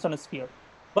 That happens on a sphere.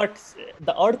 But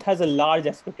the Earth has a large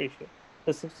aspect ratio.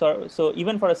 So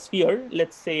even for a sphere,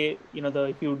 let's say,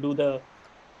 if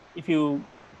you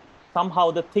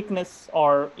somehow the thickness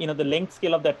or the length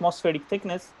scale of the atmospheric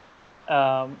thickness,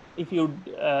 if you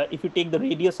take the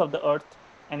radius of the Earth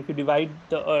and if you divide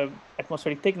the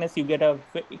atmospheric thickness, you get a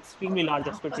extremely large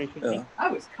aspect ratio. Yeah.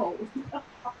 I was cold.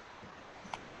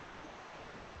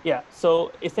 Yeah.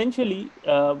 So essentially,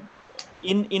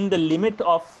 in the limit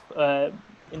of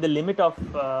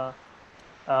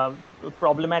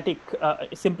problematic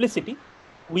simplicity,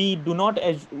 we do not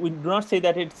say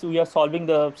that we are solving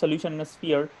the solution in a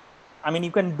sphere. I mean,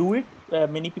 you can do it.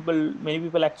 Many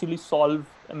people actually solve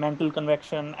mantle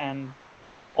convection and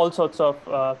all sorts of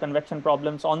convection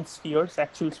problems on spheres,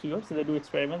 actual spheres. So they do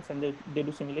experiments and they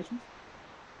do simulations.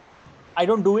 I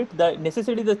don't do it. The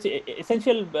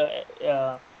essential,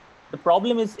 the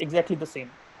problem is exactly the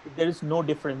same. There is no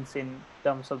difference in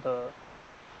terms of the,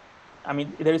 I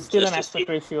mean, there is still an aspect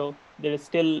ratio. There is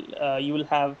still, you will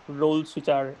have roles which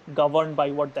are governed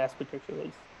by what the aspect ratio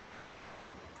is.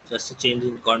 Just a change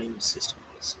in coordinate system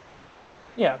also.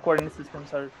 Yeah, coordinate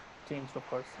systems are changed, of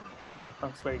course,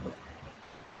 from spherical.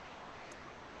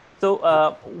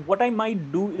 So what I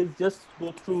might do is just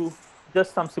go through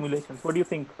just some simulations. What do you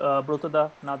think,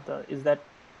 Brotada, Nada? Is that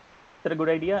a good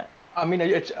idea? I mean,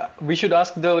 we should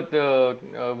ask we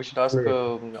should ask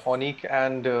Onik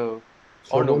and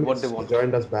or no, what they want.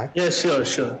 Joined us back. Yes, sure.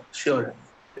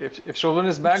 If Shravan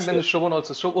is back, then Shravan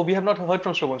also. Oh, we have not heard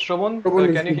from Shravan.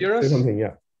 Shravan, can you hear us? Something,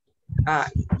 yeah.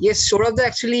 Yes, Saurabh,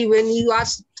 actually, when you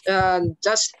asked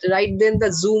just right then,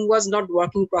 the Zoom was not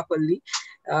working properly.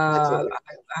 I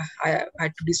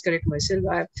had to disconnect myself.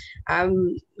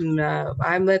 I'm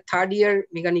a third year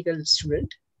mechanical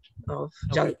student of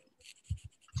Jadavpur.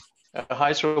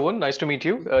 Hi, Shravan. Nice to meet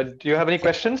you. Do you have any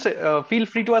questions? Feel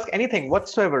free to ask anything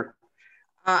whatsoever.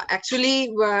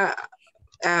 Actually,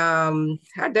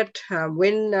 at that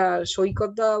when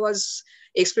Saikat was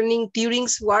explaining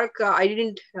Turing's work, I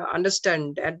didn't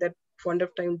understand at that point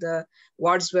of time. The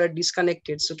words were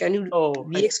disconnected. So can you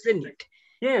re-explain it?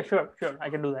 Yeah, sure. I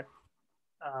can do that.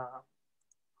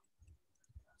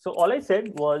 So all I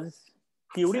said was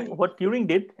Turing. What Turing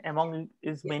did among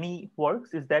his many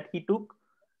works is that he took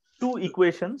two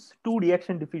equations, two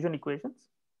reaction-diffusion equations.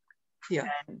 Yeah.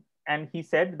 And he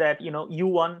said that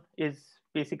U1 is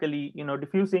basically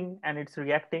diffusing and it's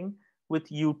reacting with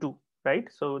U2, right?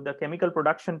 So the chemical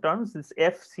production terms, these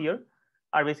F's here,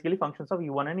 are basically functions of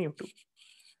U1 and U2.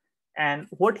 And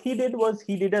what he did was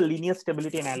he did a linear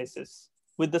stability analysis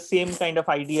with the same kind of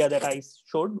idea that I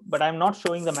showed, but I'm not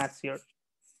showing the maths here.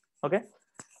 Okay.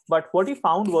 But what he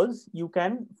found was you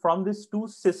can, from this two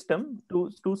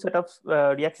set of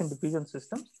reaction diffusion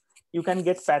systems, you can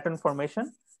get pattern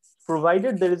formation,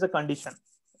 provided there is a condition.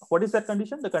 What is that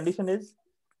condition? The condition is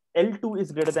L2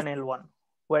 is greater than L1,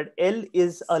 where L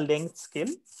is a length scale.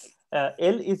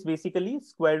 L is basically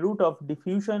square root of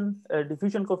diffusion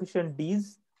coefficient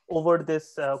D's over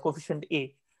this coefficient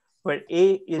A, where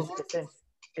A is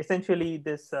essentially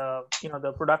this,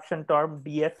 the production term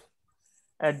DF,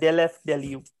 del F, del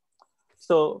U.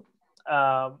 So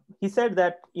he said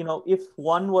that, if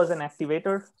one was an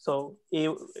activator, so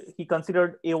he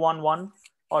considered A11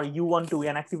 or U1 to be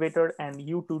an activator and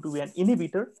U2 to be an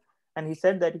inhibitor. And he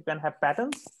said that you can have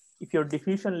patterns if your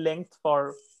diffusion length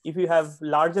if you have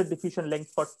larger diffusion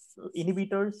length for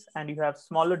inhibitors and you have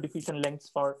smaller diffusion lengths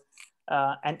for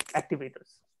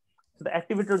activators. So the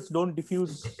activators don't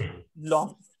diffuse too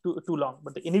long,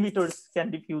 but the inhibitors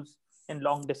can diffuse in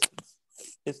long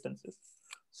distances.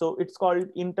 So it's called,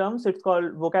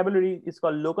 vocabulary is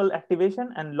called local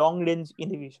activation and long range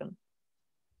inhibition.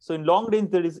 So in long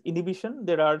range, there is inhibition.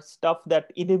 There are stuff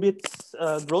that inhibits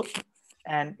growth.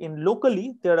 And in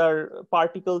locally, there are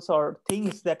particles or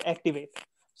things that activate.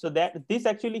 So that this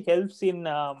actually helps in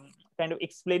kind of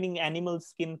explaining animal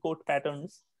skin coat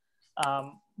patterns.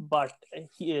 But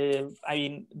I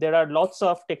mean, there are lots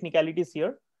of technicalities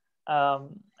here. But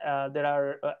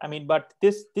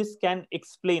this can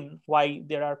explain why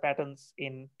there are patterns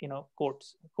in coat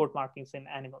markings in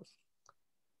animals.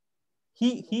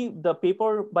 The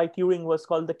paper by Turing was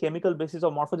called The Chemical Basis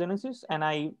of Morphogenesis, and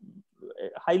I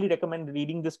highly recommend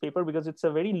reading this paper because it's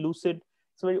a very lucid,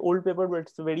 it's a very old paper, but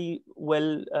it's a very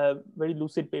very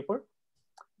lucid paper.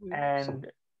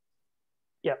 And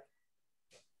yeah.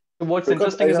 What's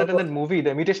interesting is that in that movie,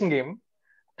 The Imitation Game,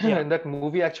 in that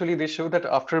movie, actually, they show that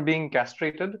after being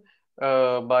castrated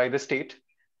by the state,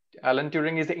 Alan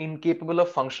Turing is incapable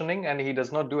of functioning and he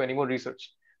does not do any more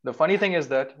research. The funny thing is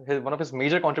that one of his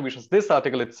major contributions, this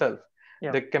article itself,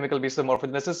 The Chemical Basis of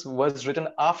Morphogenesis, was written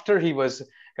after he was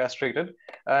castrated.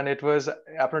 And it was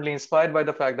apparently inspired by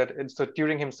the fact that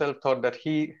Turing himself thought that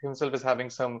he himself is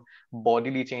having some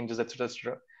bodily changes,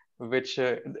 etc., which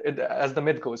as the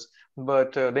myth goes.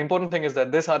 But the important thing is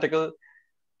that this article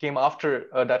came after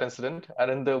that incident, and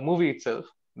in the movie itself,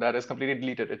 that is completely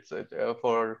deleted. It's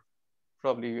for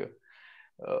probably,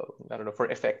 I don't know, for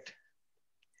effect.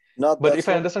 But if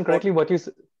I understand correctly, what you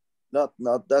said...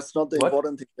 That's not the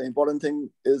important thing. The important thing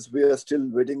is we are still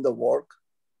reading the work,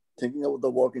 thinking about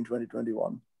the work in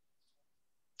 2021.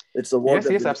 It's the work.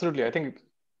 Yes, absolutely. I think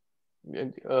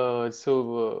I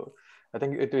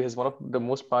think it is one of the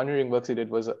most pioneering works he did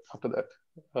was after that.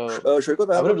 I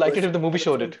would have liked it if the movie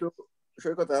showed it.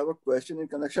 Saikat, I have a question in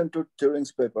connection to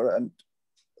Turing's paper, and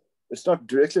it's not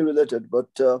directly related,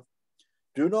 but do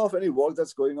you know of any work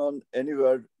that's going on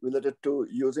anywhere related to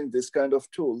using this kind of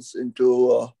tools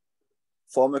into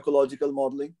pharmacological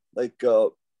modeling? Like,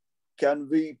 can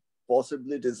we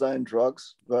possibly design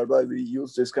drugs whereby we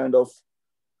use this kind of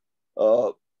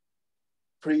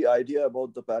pre-idea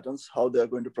about the patterns, how they're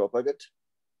going to propagate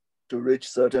to reach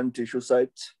certain tissue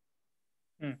sites?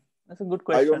 That's a good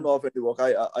question. I don't know of any work.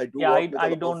 I do work with a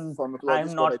lot of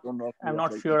pharmacologists, but I don't know. I'm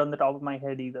not sure on the top of my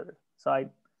head either. So I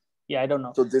don't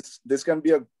know. So this can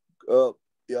be a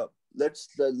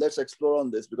let's explore on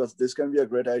this, because this can be a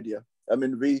great idea. I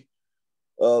mean, we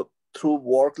through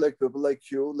work like people like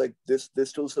you, like this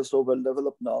tools are so well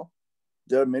developed now.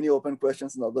 There are many open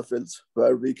questions in other fields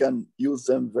where we can use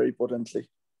them very potently.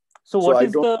 So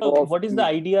what is the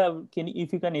idea?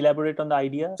 If you can elaborate on the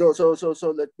idea? So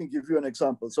let me give you an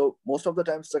example. So most of the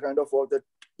times the kind of work that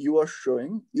you are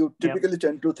showing, you typically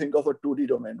tend to think of a 2D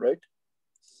domain, right?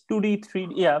 2D,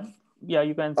 3D, yeah,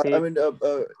 you can say. I mean,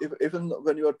 even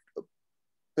when you are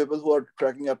people who are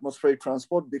tracking atmospheric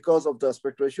transport, because of the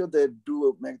aspect ratio, they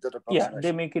do make that approximation. Yeah,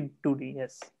 they make it 2D,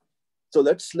 yes. So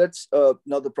let's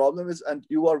now the problem is, and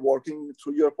you are working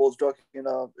through your postdoc in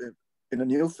a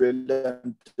new field,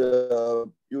 and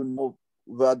you know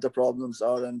what the problems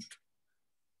are and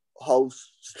how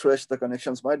stretched the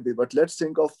connections might be. But let's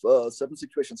think of certain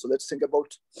situations. So let's think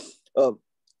about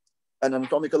an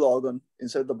anatomical organ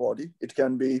inside the body. It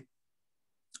can be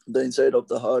the inside of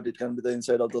the heart, it can be the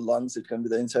inside of the lungs, it can be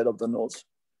the inside of the nose.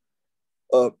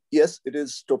 Yes, it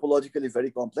is topologically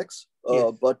very complex,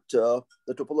 but the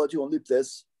topology only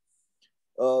plays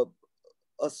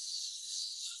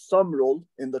some role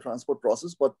in the transport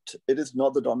process, but it is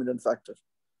not the dominant factor.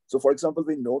 So for example,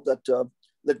 we know that,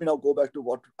 let me now go back to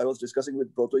what I was discussing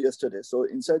with Broto yesterday. So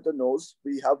inside the nose,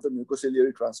 we have the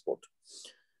mucociliary transport.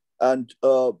 And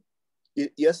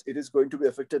yes, it is going to be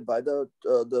affected by the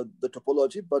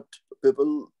topology, but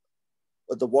people,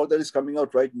 the work that is coming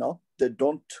out right now, they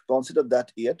don't consider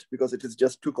that yet because it is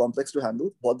just too complex to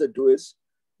handle. What they do is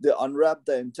they unwrap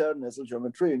the entire nasal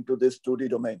geometry into this 2D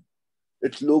domain.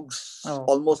 It looks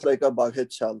almost like a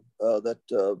bughead shell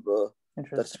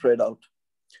that's spread out.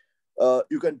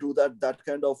 You can do that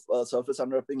kind of surface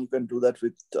unwrapping. You can do that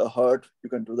with the heart. You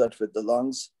can do that with the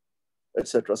lungs,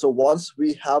 etc. So once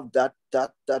we have that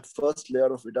first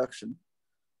layer of reduction,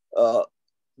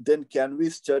 then can we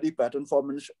study pattern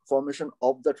formation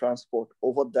of the transport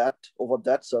over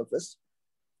that surface,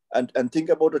 and think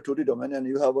about a 2D domain, and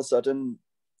you have a certain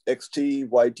xt,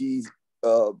 yt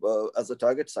as a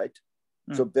target site.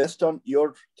 So based on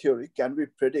your theory, can we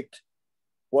predict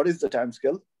what is the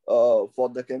timescale for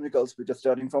the chemicals which are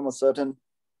starting from a certain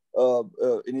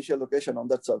initial location on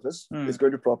that surface is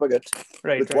going to propagate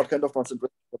what kind of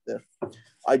concentration there?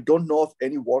 I don't know of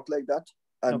any work like that,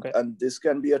 and this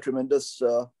can be a tremendous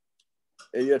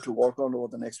area to work on over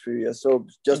the next few years. So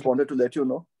just wanted to let you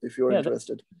know if you're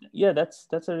interested.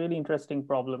 That's a really interesting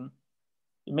problem.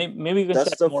 Maybe we can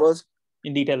that's the more first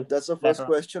in detail. That's the first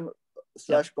question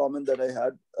 / comment that I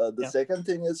had. The second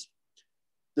thing is,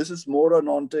 this is more a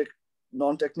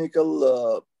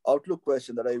non-technical outlook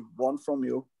question that I want from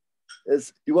you.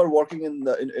 Is you are working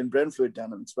in brain fluid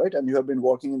dynamics, right? And you have been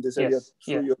working in this area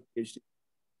through your PhD.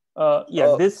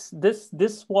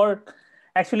 This work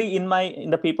actually in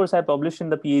the papers I published in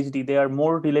the PhD, they are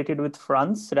more related with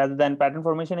fronts rather than pattern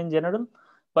formation in general.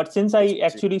 But since I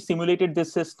actually simulated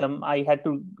this system, I had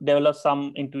to develop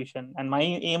some intuition. And my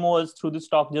aim was through this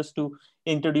talk just to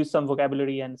introduce some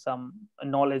vocabulary and some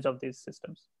knowledge of these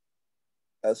systems.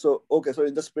 So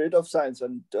in the spirit of science,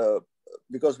 and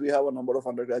because we have a number of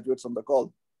undergraduates on the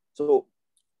call, so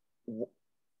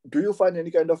do you find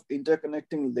any kind of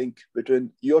interconnecting link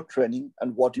between your training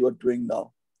and what you are doing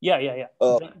now? Yeah.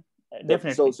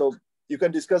 Definitely. So you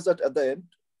can discuss that at the end,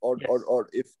 or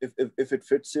if it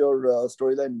fits your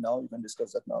storyline now, you can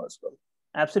discuss that now as well.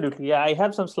 Absolutely. Yeah, I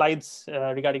have some slides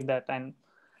regarding that. And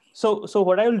so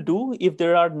what I will do, if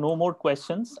there are no more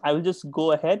questions, I will just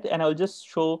go ahead and I'll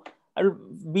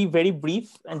be very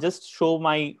brief and just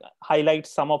highlight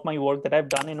some of my work that I've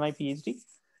done in my PhD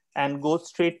and go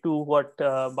straight to what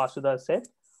Basudha said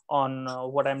on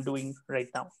what I'm doing right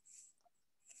now.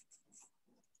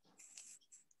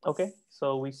 Okay,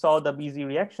 so we saw the BZ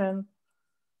reaction.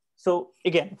 So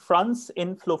again, fronts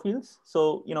in flow fields.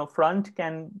 So, front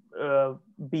can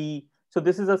be, so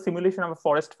this is a simulation of a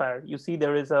forest fire. You see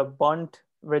there is a burnt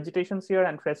vegetation here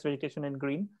and fresh vegetation in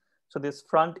green. So this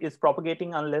front is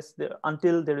propagating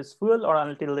until there is fuel or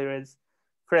until there is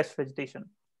fresh vegetation.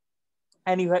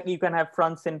 And you can have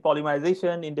fronts in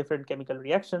polymerization in different chemical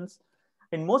reactions.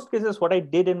 In most cases, what I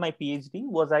did in my PhD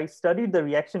was I studied the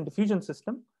reaction diffusion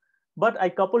system, but I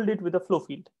coupled it with a flow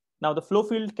field. Now, the flow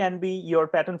field can be your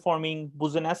pattern forming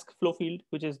Boolean-esque flow field,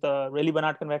 which is the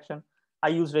Rayleigh-Bénard convection. I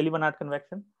use Rayleigh-Bénard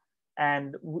convection.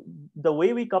 And the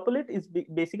way we couple it is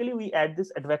basically we add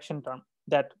this advection term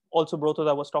that also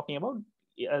Brotoda was talking about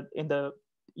in the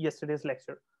yesterday's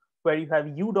lecture, where you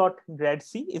have u dot grad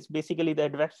c is basically the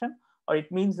advection, or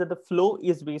it means that the flow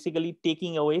is basically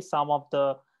taking away some of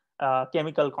the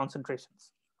chemical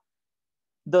concentrations.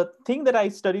 The thing that I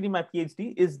studied in my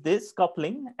PhD is this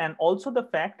coupling, and also the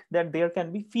fact that there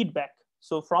can be feedback.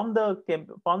 So from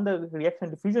the reaction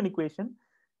diffusion equation,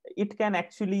 it can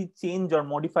actually change or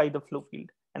modify the flow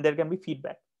field, and there can be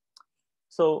feedback.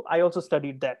 So I also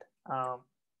studied that.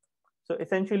 So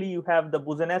essentially you have the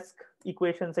Boolean-esque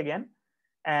equations again.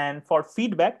 And for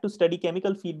feedback, to study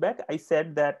chemical feedback, I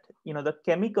said that the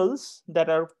chemicals that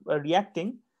are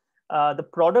reacting, the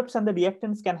products and the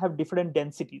reactants can have different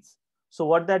densities. So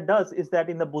what that does is that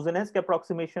in the Boolean-esque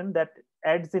approximation, that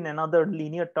adds in another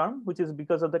linear term, which is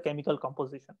because of the chemical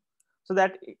composition. So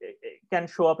that can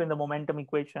show up in the momentum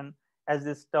equation as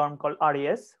this term called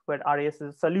RAS, where RAS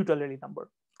is a solute number.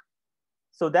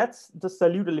 So that's the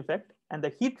solutal effect. And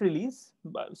the heat release,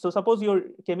 so suppose your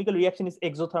chemical reaction is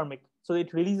exothermic, so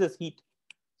it releases heat.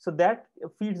 So that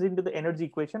feeds into the energy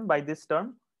equation by this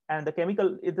term, and the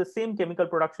chemical is the same chemical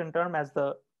production term as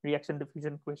the reaction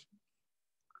diffusion equation.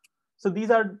 So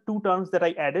these are two terms that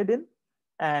I added in,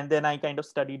 and then I kind of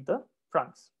studied the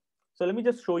fronts. So let me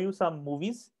just show you some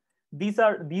movies. These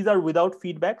are without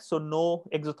feedback, so no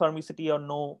exothermicity or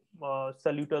no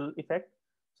solutal effect.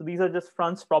 So these are just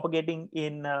fronts propagating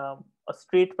in a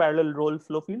straight parallel roll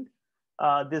flow field.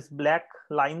 These black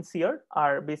lines here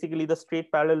are basically the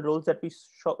straight parallel rolls that we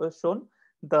shown.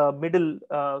 The middle,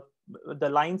 the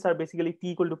lines are basically t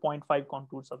equal to 0.5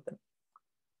 contours of them.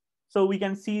 So we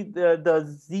can see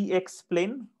the ZX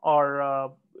plane,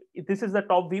 or this is the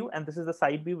top view and this is the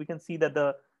side view. We can see that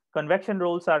the convection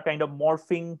rolls are kind of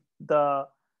morphing the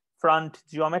front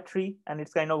geometry, and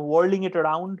it's kind of whirling it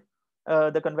around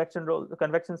the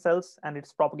convection cells, and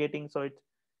it's propagating. So it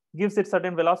gives it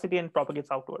certain velocity and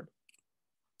propagates outward.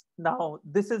 Now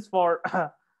this is for,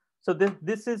 so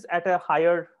this is at a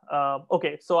higher,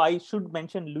 okay, so I should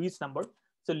mention Lewis number.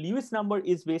 So Lewis number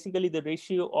is basically the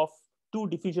ratio of two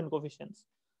diffusion coefficients,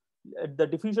 the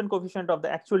diffusion coefficient of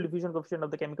the actual diffusion coefficient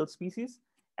of the chemical species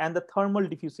and the thermal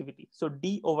diffusivity. So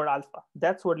D over alpha,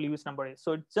 that's what Lewis number is.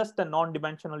 So it's just a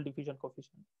non-dimensional diffusion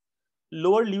coefficient.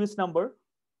 Lower Lewis number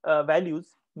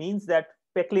values means that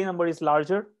Peclet number is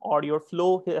larger, or your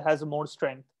flow has more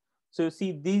strength. So you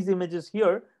see these images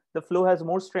here, the flow has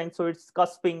more strength. So it's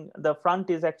cusping, the front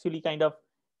is actually kind of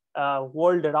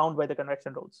whirled around by the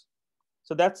convection rolls.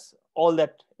 So that's all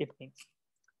that it means.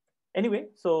 Anyway,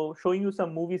 so showing you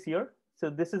some movies here. So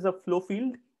this is a flow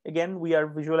field. Again, we are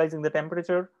visualizing the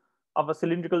temperature of a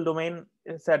cylindrical domain.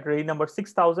 It's at Rayleigh number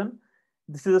 6000.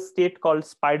 This is a state called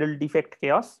spiral defect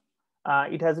chaos.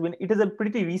 It is a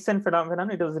pretty recent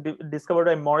phenomenon. It was discovered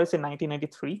by Morris in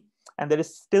 1993. And there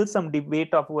is still some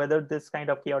debate of whether this kind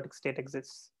of chaotic state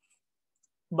exists.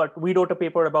 But we wrote a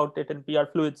paper about it in PR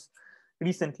Fluids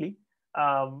recently.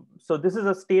 So this is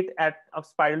a state of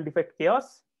spiral defect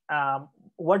chaos.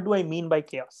 What do I mean by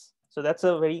chaos? So that's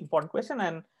a very important question.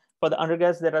 And for the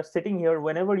undergrads that are sitting here,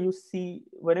 whenever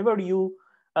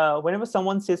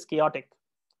someone says chaotic,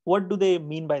 what do they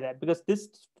mean by that? Because this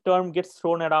term gets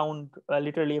thrown around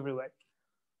literally everywhere.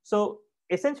 So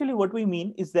essentially what we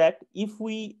mean is that if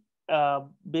we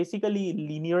basically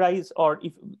linearize, or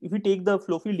if we take the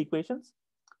flow field equations,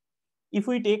 if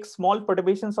we take small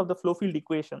perturbations of the flow field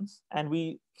equations and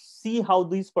we see how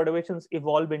these perturbations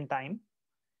evolve in time,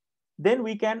 then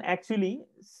we can actually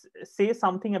say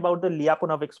something about the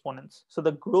Lyapunov exponents. So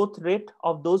the growth rate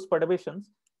of those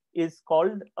perturbations is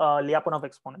called Lyapunov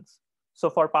exponents. So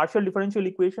for partial differential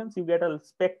equations, you get a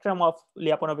spectrum of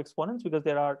Lyapunov exponents because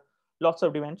there are lots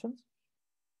of dimensions.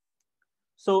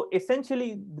 So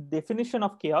essentially, the definition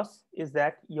of chaos is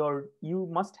that you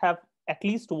must have at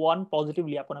least one positive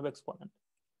Lyapunov exponent.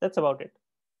 That's about it.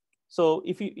 So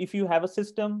if you have a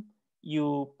system,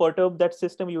 you perturb that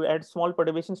system, you add small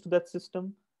perturbations to that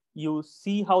system, you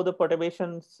see how the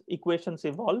perturbations equations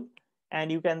evolve,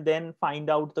 and you can then find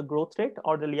out the growth rate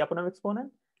or the Lyapunov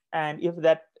exponent. And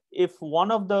if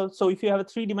one of the, so if you have a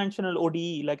three-dimensional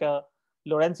ODE, like a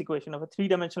Lorentz equation of a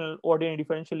three-dimensional ordinary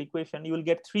differential equation, you will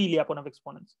get three Lyapunov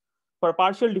exponents. For a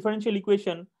partial differential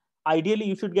equation, ideally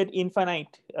you should get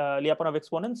infinite Lyapunov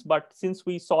exponents, but since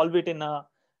we solve it in a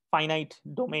finite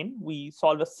domain, we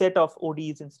solve a set of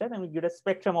ODEs instead, and we get a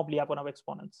spectrum of Lyapunov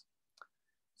exponents.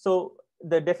 So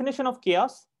the definition of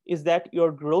chaos is that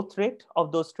your growth rate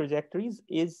of those trajectories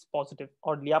is positive,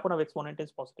 or Lyapunov exponent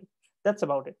is positive. That's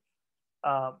about it.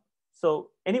 So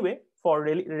anyway, for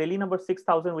Rayleigh number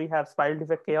 6000, we have spiral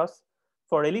defect chaos.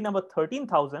 For Rayleigh number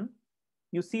 13,000,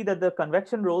 you see that the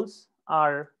convection rolls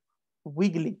are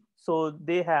wiggly. So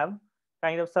they have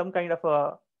kind of some kind of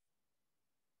a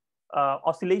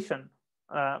oscillation,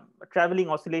 traveling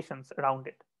oscillations around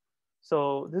it.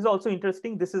 So this is also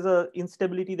interesting. This is a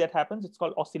instability that happens. It's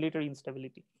called oscillatory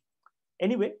instability.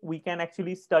 Anyway, we can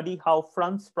actually study how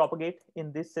fronts propagate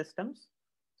in these systems.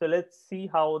 So let's see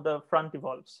how the front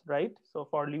evolves, right? So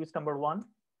for Lewis number 1,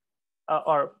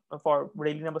 or for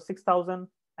Rayleigh number 6000,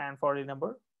 and for Rayleigh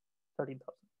number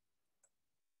 13,000.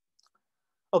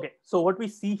 Okay, so what we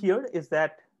see here is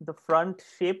that the front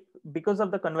shape, because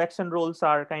of the convection rolls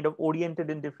are kind of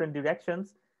oriented in different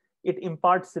directions, it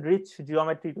imparts rich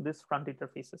geometry to these front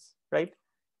interfaces, right?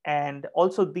 And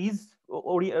also these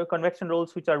convection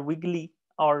rolls which are wiggly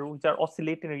or which are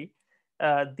oscillatory,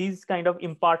 these kind of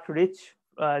impart rich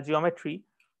geometry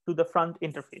to the front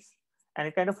interface. And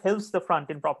it kind of helps the front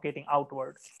in propagating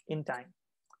outward in time.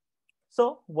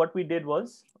 So what we did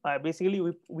was basically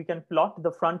we can plot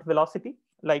the front velocity,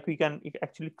 like we can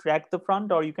actually track the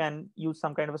front, or you can use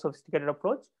some kind of a sophisticated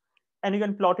approach, and you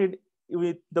can plot it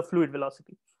with the fluid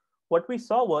velocity. What we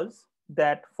saw was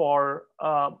that for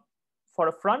a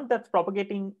front that's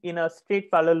propagating in a straight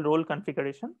parallel roll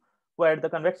configuration, where the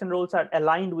convection rolls are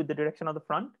aligned with the direction of the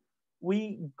front,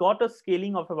 we got a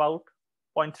scaling of about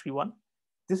 0.31.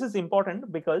 This is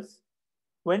important because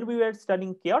when we were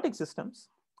studying chaotic systems,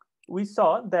 we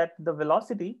saw that the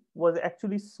velocity was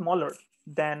actually smaller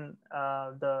than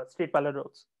the straight parallel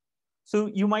rolls. So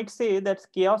you might say that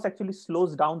chaos actually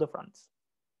slows down the fronts.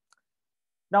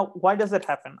 Now, why does that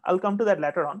happen? I'll come to that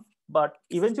later on. But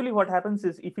eventually what happens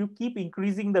is if you keep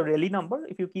increasing the Rayleigh number,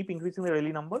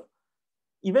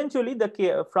 eventually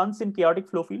the fronts in chaotic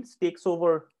flow fields takes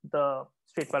over the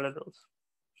straight parallel rolls.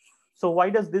 So why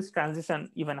does this transition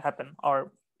even happen?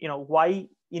 Or why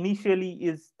initially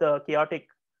is the chaotic,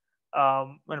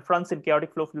 when fronts in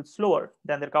chaotic flow fields slower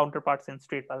than their counterparts in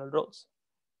straight parallel rolls?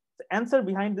 The answer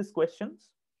behind these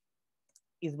questions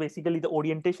is basically the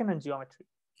orientation and geometry,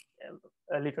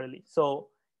 literally. So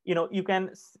you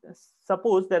can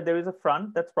suppose that there is a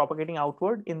front that's propagating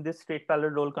outward in this straight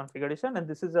parallel roll configuration, and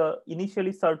this is a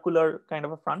initially circular kind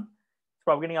of a front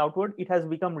propagating outward. It has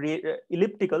become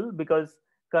elliptical because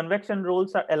convection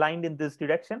rolls are aligned in this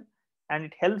direction, and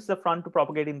it helps the front to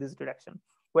propagate in this direction.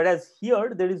 Whereas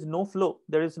here there is no flow,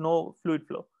 there is no fluid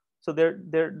flow, so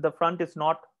the front is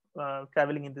not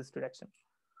traveling in this direction.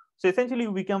 So essentially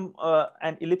you become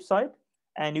an ellipsoid,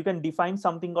 and you can define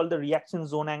something called the reaction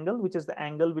zone angle, which is the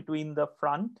angle between the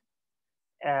front,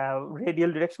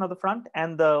 radial direction of the front,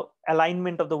 and the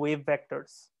alignment of the wave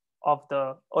vectors of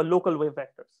the local wave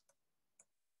vectors.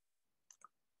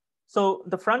 So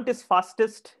the front is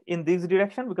fastest in this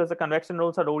direction because the convection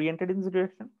rolls are oriented in this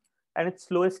direction, and it's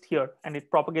slowest here, and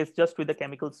it propagates just with the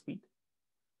chemical speed.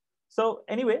 So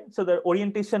anyway, so the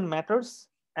orientation matters,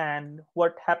 and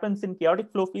what happens in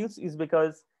chaotic flow fields is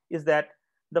that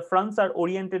the fronts are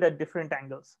oriented at different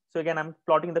angles. So again, I'm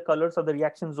plotting the colors of the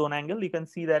reaction zone angle. You can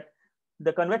see that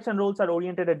the convection rolls are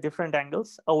oriented at different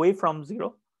angles away from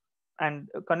zero, and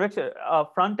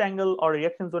front angle or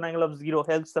reaction zone angle of 0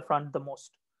 helps the front the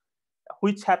most,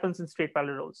 which happens in straight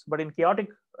parallel rolls. But in chaotic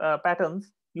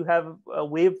patterns, you have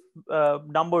wave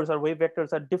numbers or wave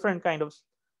vectors are different kind of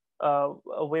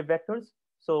wave vectors.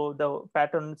 So the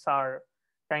patterns are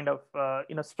kind of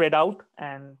spread out,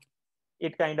 and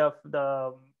it kind of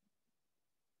the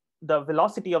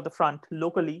velocity of the front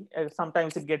locally,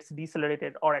 sometimes it gets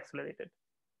decelerated or accelerated,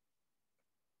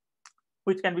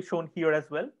 which can be shown here as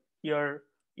well. Here,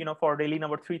 for Rayleigh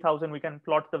number 3000, we can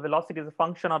plot the velocity as a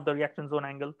function of the reaction zone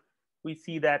angle. We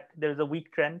see that there is a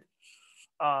weak trend.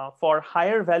 For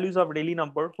higher values of Rayleigh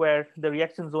number, where the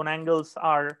reaction zone angles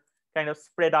are kind of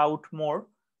spread out more,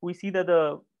 we see that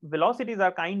the velocities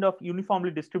are kind of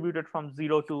uniformly distributed from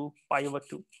 0 to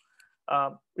pi/2.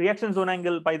 Reaction zone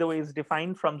angle, by the way, is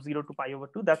defined from 0 to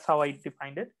pi/2. That's how I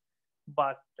defined it.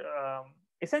 But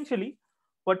essentially,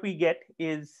 what we get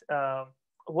is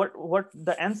what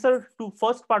the answer to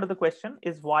first part of the question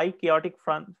is why chaotic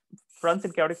fronts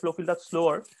in chaotic flow field are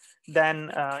slower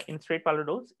than in straight parallel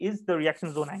rolls is the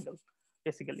reaction zone angle,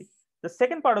 basically. The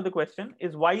second part of the question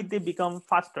is why they become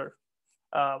faster.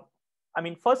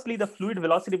 Firstly, the fluid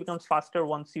velocity becomes faster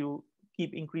once you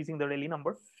keep increasing the Rayleigh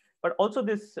number, but also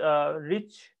this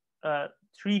rich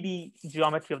 3D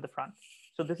geometry of the front.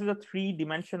 So this is a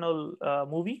 3-dimensional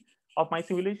movie of my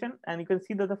simulation, and you can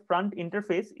see that the front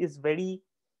interface is very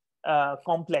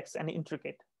complex and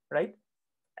intricate, right?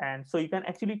 And so you can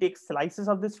actually take slices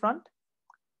of this front,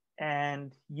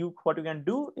 and what you can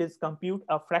do is compute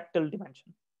a fractal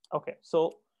dimension. Okay,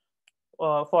 so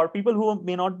for people who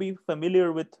may not be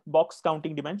familiar with box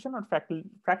counting dimension or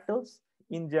fractals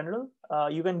in general,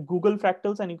 you can Google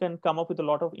fractals and you can come up with a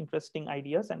lot of interesting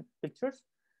ideas and pictures.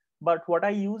 But what I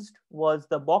used was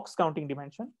the box counting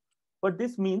dimension. What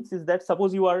this means is that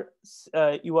suppose you are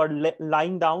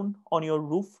lying down on your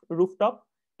rooftop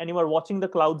and you are watching the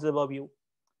clouds above you,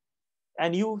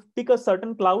 and you pick a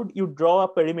certain cloud, you draw a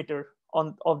perimeter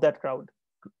of that cloud,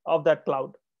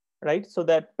 right? So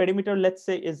that perimeter, let's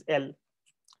say, is L.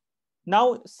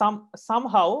 Now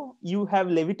somehow you have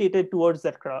levitated towards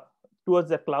that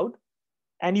cloud,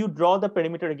 and you draw the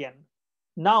perimeter again.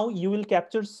 Now you will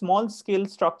capture small scale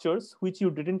structures which you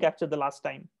didn't capture the last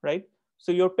time, right?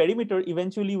 So your perimeter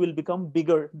eventually will become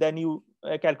bigger than you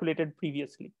calculated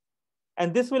previously.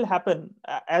 And this will happen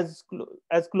as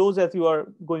close as you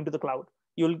are going to the cloud.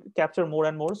 You'll capture more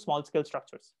and more small scale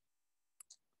structures.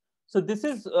 So this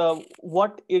is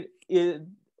what is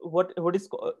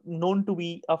known to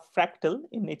be a fractal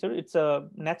in nature. It's a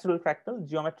natural fractal,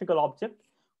 geometrical object,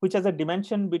 which has a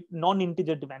dimension with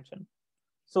non-integer dimension.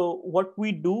 So what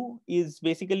we do is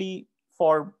basically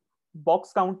for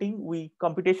box counting, we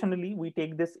computationally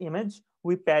take this image,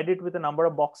 we pad it with a number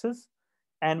of boxes,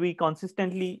 and we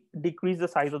consistently decrease the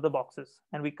size of the boxes,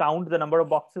 and we count the number of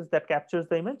boxes that captures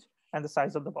the image and the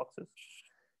size of the boxes,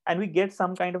 and we get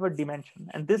some kind of a dimension.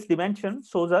 And this dimension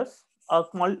shows us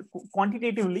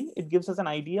quantitatively, it gives us an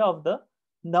idea of the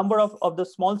number of the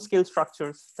small scale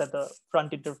structures that the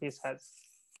front interface has.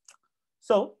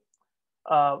 So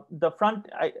the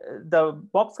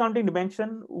box counting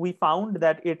dimension, we found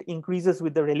that it increases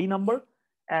with the Rayleigh number,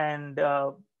 and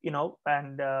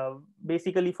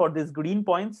basically for these green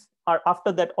points are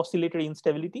after that oscillatory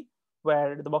instability,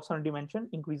 where the box counting dimension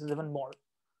increases even more.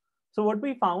 So what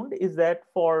we found is that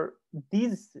for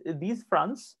these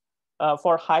fronts,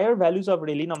 for higher values of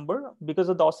Rayleigh number, because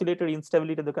of the oscillatory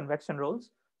instability of the convection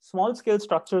rolls, small scale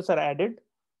structures are added,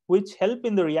 which help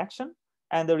in the reaction,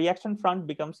 and the reaction front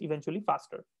becomes eventually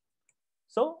faster.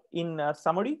 So in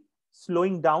summary,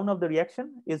 slowing down of the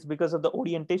reaction is because of the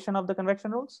orientation of the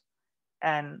convection rolls,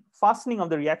 and fastening of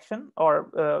the reaction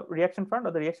or reaction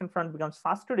front becomes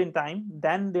faster in time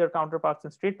than their counterparts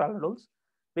in straight parallels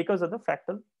because of the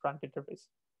fractal front interface.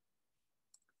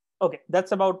 Okay,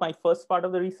 that's about my first part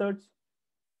of the research.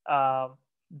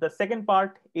 The second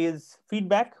part is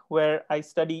feedback, where I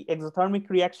study exothermic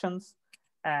reactions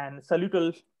and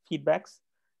solutal feedbacks.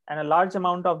 And a large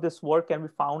amount of this work can be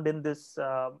found in this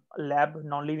lab,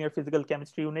 nonlinear physical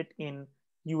chemistry unit in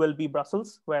ULB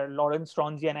Brussels, where Lawrence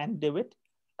Ronji and Anne Dewitt,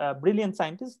 brilliant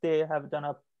scientists, they have done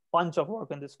a bunch of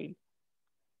work in this field.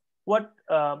 What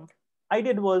I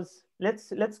did was, let's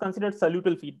consider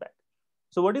solutal feedback.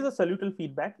 So what is a solutal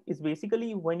feedback? Is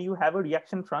basically when you have a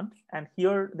reaction front and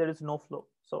here there is no flow,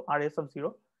 so RS of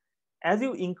 0. As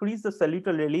you increase the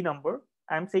solutal Rayleigh number,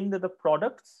 I'm saying that the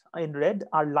products in red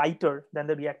are lighter than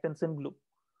the reactants in blue.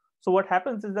 So what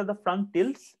happens is that the front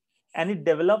tilts and it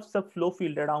develops a flow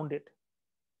field around it.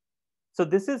 So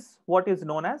this is what is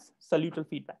known as solutal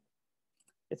feedback,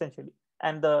 essentially.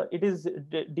 And it is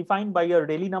defined by a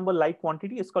Rayleigh number like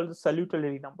quantity. It's called the solutal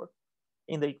Rayleigh number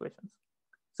in the equations.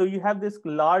 So you have this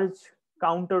large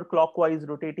counterclockwise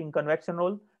rotating convection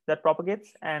roll that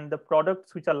propagates, and the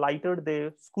products which are lighter,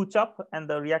 they scooch up and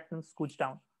the reactants scooch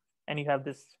down. And you have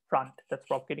this front that's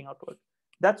propagating outward.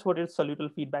 That's what its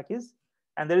solutal feedback is.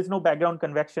 And there is no background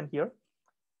convection here.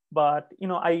 But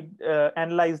I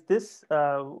analyzed this,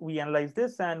 we analyzed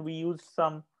this, and we used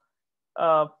some,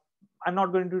 I'm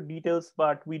not going into details,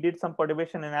 but we did some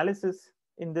perturbation analysis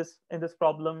in this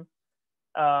problem.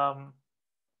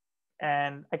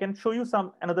 And I can show you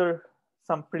some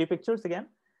pretty pictures again.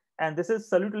 And this is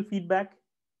solutal feedback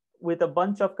with a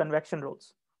bunch of convection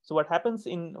rolls. So what happens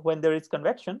when there is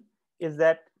convection is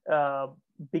that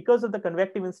because of the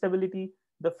convective instability,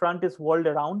 the front is whirled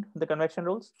around the convection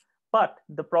rolls, but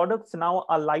the products now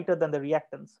are lighter than the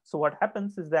reactants. So what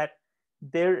happens is that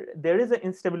there is an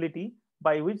instability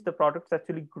by which the products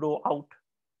actually grow out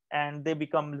and they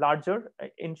become larger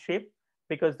in shape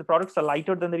because the products are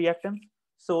lighter than the reactants.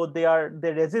 So they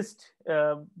resist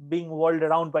being whirled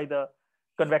around by the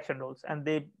convection rolls, and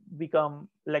they become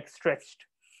like stretched.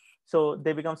 So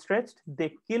they become stretched,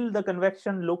 they kill the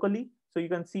convection locally. So you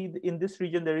can see in this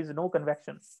region, there is no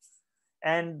convection,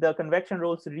 and the convection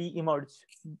rolls re-emerge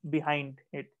behind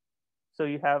it. So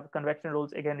you have convection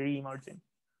rolls again re-emerging.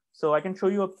 So I can show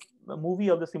you a movie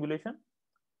of the simulation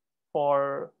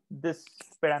for this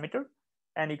parameter.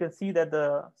 And you can see that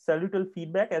the salutal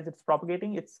feedback, as it's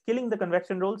propagating, it's killing the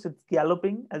convection rolls, it's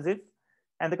galloping as if,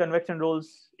 and the convection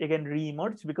rolls again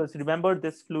re-emerge, because remember,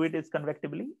 this fluid is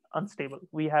convectively unstable.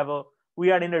 We are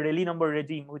in a Rayleigh number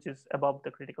regime, which is above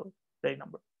the critical Rayleigh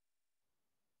number.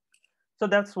 So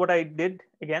that's what I did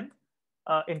again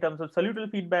in terms of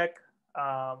salutal feedback.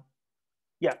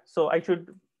 Yeah, so I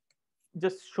should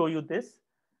just show you this.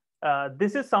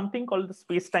 This is something called the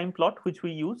space-time plot, which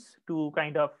we use to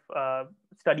kind of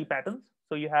study patterns.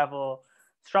 So you have a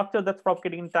structure that's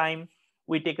propagating in time.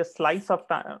 We take a slice of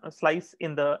time, a slice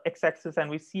in the x-axis, and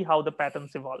we see how the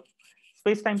patterns evolve.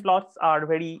 Space-time plots are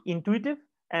very intuitive,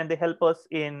 and they help us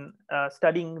in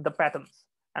studying the patterns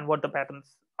and what the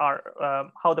patterns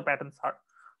are, how the patterns are.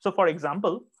 So for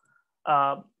example,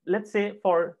 let's say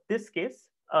for this case,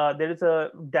 there is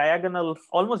a diagonal,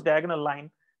 almost diagonal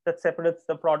line that separates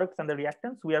the products and the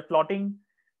reactants. We are plotting.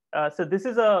 So this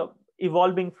is a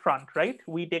evolving front, right?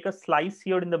 We take a slice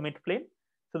here in the midplane.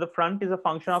 So the front is a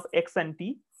function of x and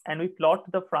t, and we plot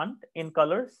the front in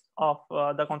colors of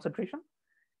the concentration.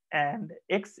 And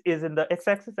x is in the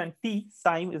x-axis and t,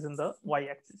 time, is in the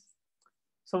y-axis.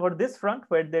 So for this front,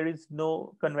 where there is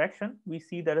no convection, we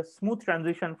see there is smooth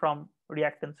transition from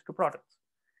reactants to products.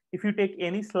 If you take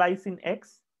any slice in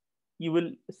x, you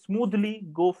will smoothly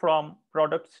go from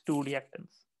products to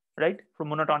reactants, right? From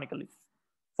monotonically.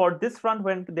 For this front,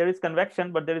 when there is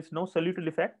convection, but there is no salutal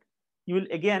effect, you will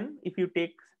again, if you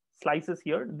take slices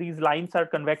here, these lines are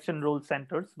convection roll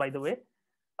centers, by the way,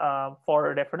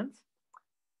 for reference.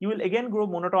 You will again grow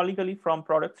monotonically from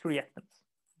products to reactants.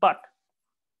 But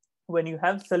when you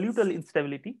have salutal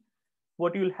instability,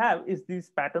 what you will have is these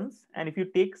patterns. And if you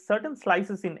take certain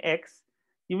slices in x,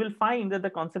 you will find that the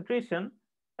concentration,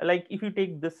 like if you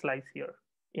take this slice here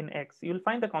in x, you will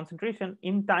find the concentration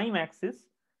in time axis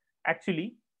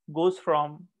actually goes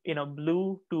from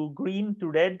blue to green to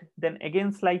red, then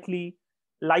again slightly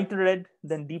lighter red,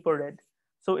 then deeper red.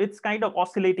 So it's kind of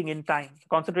oscillating in time.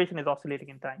 Concentration is oscillating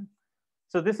in time.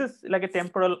 So this is like a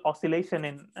temporal oscillation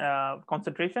in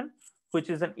concentration, which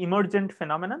is an emergent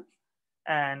phenomenon.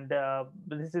 And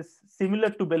this is similar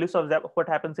to what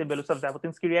happens in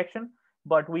Belousov-Zhabotinsky reaction,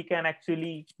 but we can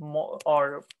actually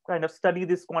kind of study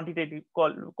this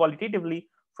qualitatively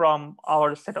from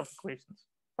our set of equations,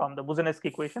 from the Buzanevsky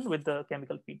equation with the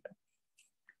chemical feedback.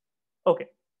 Okay,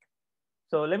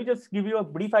 so let me just give you a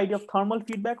brief idea of thermal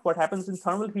feedback. What happens in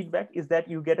thermal feedback is that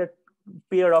you get a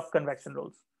pair of convection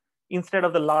rolls. Instead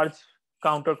of the large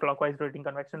counterclockwise rotating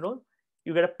convection roll,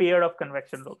 you get a pair of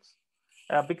convection rolls.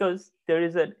 Because there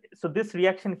is so this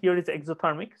reaction here is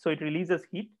exothermic, so it releases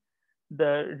heat.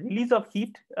 The release of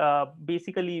heat,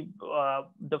 basically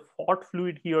the hot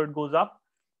fluid here goes up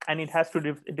and it has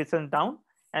to descend down.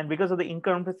 And because of the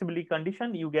incompressibility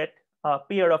condition, you get a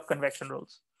pair of convection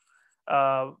rolls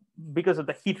because of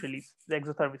the heat release, the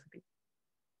exothermicity.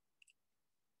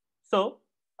 So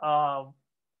I'll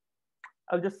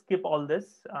just skip all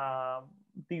this.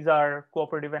 These are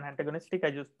cooperative and antagonistic.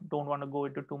 I just don't want to go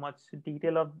into too much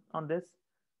detail on this.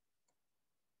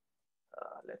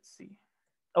 Let's see.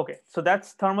 Okay, so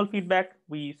that's thermal feedback.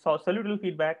 We saw salutal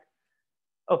feedback.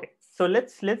 Okay, so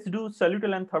let's do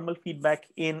salutal and thermal feedback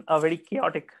in a very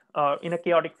chaotic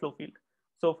flow field.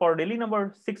 So for Rayleigh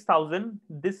number 6000,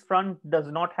 this front does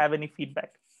not have any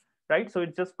feedback, right? So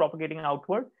it's just propagating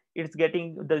outward. It's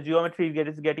getting, the geometry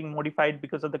is getting modified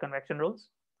because of the convection rolls.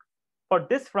 For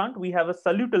this front, we have a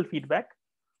salutal feedback.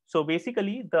 So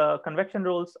basically the convection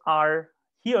rolls are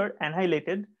here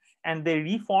annihilated and they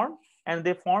reform, and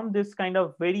they form this kind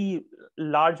of very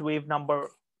large wave number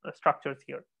structures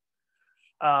here.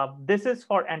 This is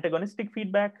for antagonistic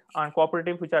feedback and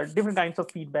cooperative, which are different kinds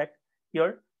of feedback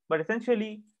here. But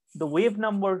essentially, the wave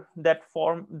number that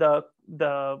form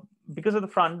because of the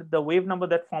front, the wave number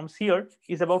that forms here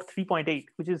is about 3.8,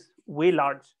 which is way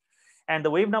large. And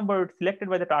the wave number selected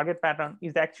by the target pattern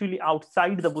is actually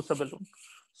outside the booster balloon.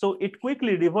 So it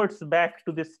quickly reverts back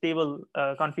to this stable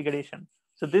configuration.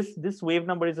 So this wave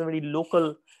number is a very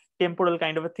local temporal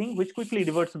kind of a thing, which quickly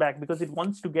reverts back because it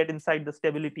wants to get inside the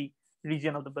stability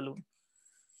region of the balloon.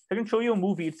 I can show you a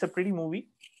movie. It's a pretty movie.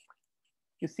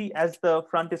 You see, as the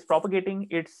front is propagating,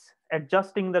 it's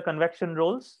adjusting the convection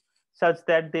rolls such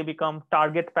that they become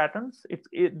target patterns.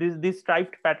 This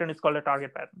striped pattern is called a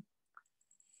target pattern.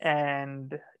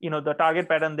 And the target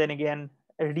pattern then again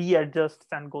readjusts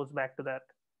and goes back to that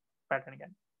pattern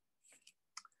again.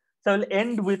 So I'll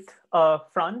end with a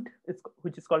front,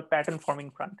 which is called pattern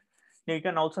forming front. Now you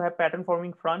can also have pattern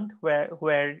forming front where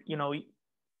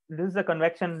this is a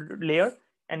convection layer,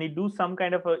 and you do some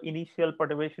kind of a initial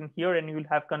perturbation here, and you will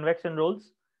have convection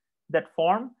rolls that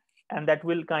form, and that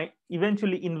will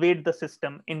eventually invade the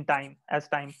system in time as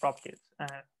time propagates,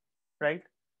 right?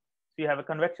 So you have a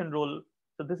convection role.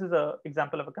 So this is an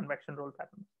example of a convection role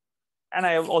pattern. And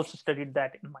I have also studied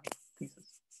that in my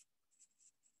thesis.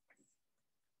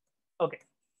 Okay,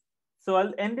 so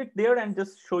I'll end it there and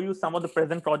just show you some of the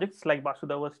present projects like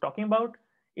Vasudha was talking about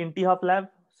in THUF lab.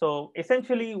 So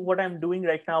essentially what I'm doing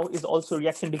right now is also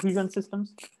reaction diffusion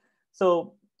systems.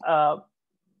 So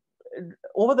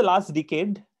over the last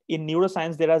decade in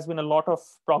neuroscience, there has been a lot of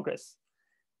progress.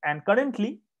 And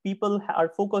currently people are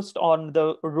focused on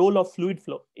the role of fluid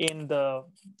flow in the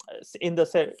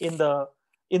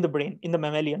brain, in the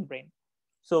mammalian brain.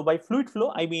 So by fluid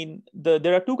flow, I mean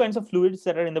there are two kinds of fluids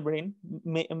that are in the brain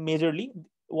majorly.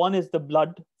 One is the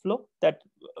blood flow that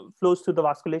flows through the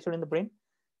vasculature in the brain.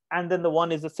 And then the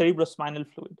one is the cerebrospinal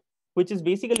fluid, which is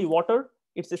basically water.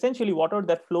 It's essentially water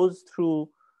that flows through,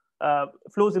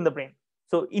 flows in the brain.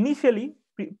 So initially,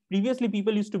 previously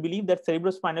people used to believe that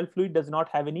cerebrospinal fluid does not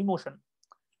have any motion.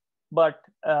 But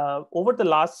over the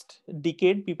last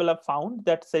decade, people have found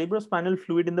that cerebrospinal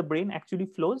fluid in the brain actually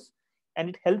flows, and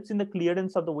it helps in the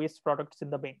clearance of the waste products in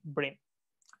the brain.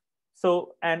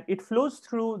 So, and it flows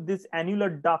through these annular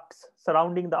ducts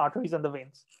surrounding the arteries and the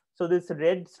veins. So this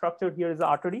red structure here is the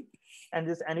artery, and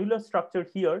this annular structure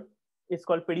here is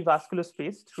called perivascular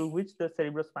space through which the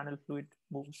cerebrospinal fluid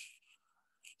moves.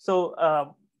 So,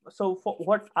 so for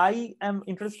what I am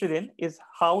interested in is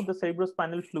how the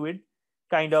cerebrospinal fluid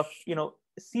kind of,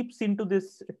 seeps into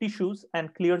these tissues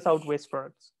and clears out waste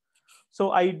products.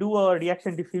 So I do a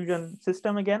reaction diffusion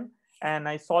system again, and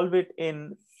I solve it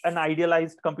in an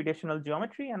idealized computational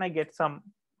geometry, and I get some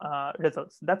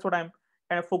results. That's what I'm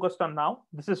kind of focused on now.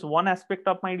 This is one aspect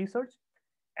of my research.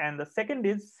 And the second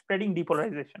is spreading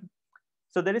depolarization.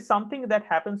 So there is something that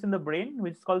happens in the brain,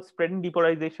 which is called spreading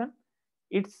depolarization.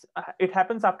 It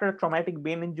happens after a traumatic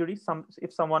brain injury.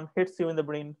 If someone hits you in the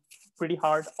brain pretty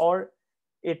hard, or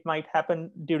it might happen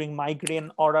during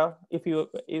migraine aura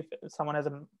if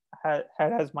someone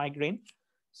has migraine.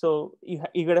 So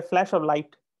you get a flash of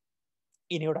light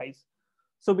in your eyes.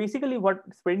 So basically what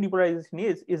spreading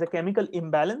depolarization is a chemical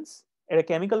imbalance at a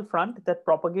chemical front that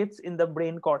propagates in the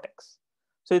brain cortex.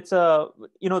 So it's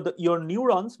your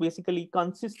neurons basically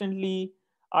consistently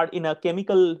are in a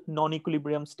chemical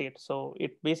non-equilibrium state. So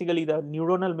it basically the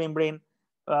neuronal membrane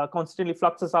constantly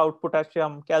fluxes out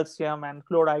potassium, calcium, and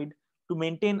chloride to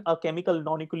maintain a chemical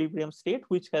non-equilibrium state,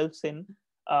 which helps in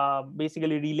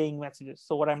basically relaying messages.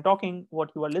 So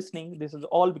what you are listening, this is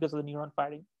all because of the neuron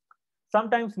firing.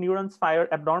 Sometimes neurons fire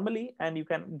abnormally, and you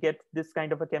can get this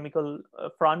kind of a chemical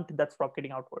front that's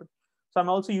propagating outward. So I'm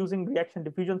also using reaction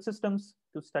diffusion systems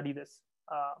to study this.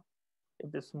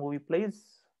 If this movie plays,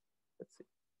 let's see.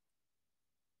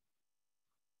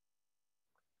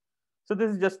 So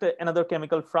this is just another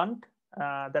chemical front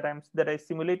that I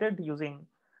simulated using.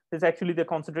 This is actually the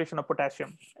concentration of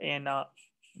potassium in a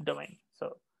domain.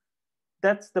 So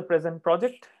that's the present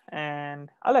project, and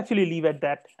I'll actually leave at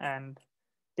that and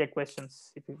take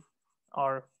questions if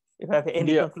I have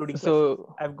any concluding questions.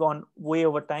 I've gone way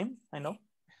over time, I know,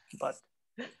 but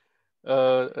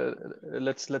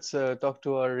let's talk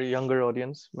to our younger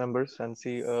audience members and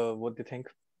see what they think.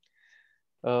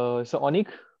 So Onik,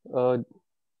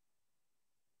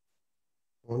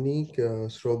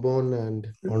 Shrobon, and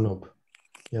Arnob.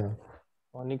 Yeah.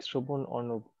 Onik, Shrobon,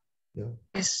 Arnob. Yeah.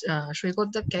 Yes,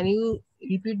 Saikat, can you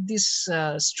repeat this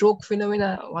stroke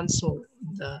phenomena once more?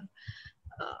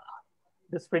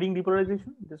 The spreading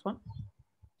depolarization, this one?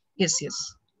 Yes.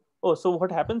 Oh, so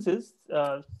what happens is,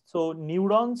 so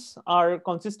neurons are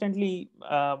consistently,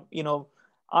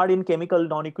 are in chemical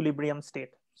non-equilibrium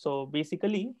state. So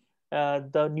basically,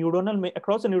 across the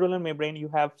neuronal membrane, you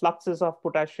have fluxes of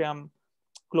potassium,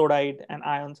 chloride, and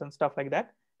ions and stuff like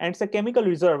that. And it's a chemical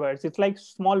reservoir. It's like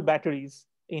small batteries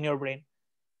in your brain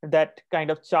that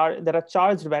kind of there are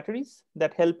charged batteries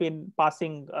that help in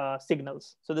passing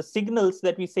signals. So the signals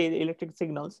that we say, the electric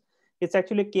signals, it's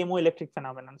actually a chemoelectric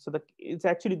phenomenon. So it's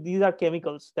actually, these are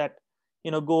chemicals that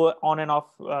go on and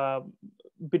off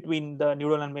between the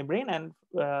neuronal membrane and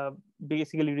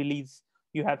basically release.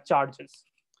 You have charges.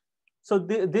 So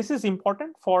this is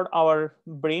important for our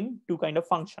brain to kind of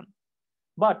function.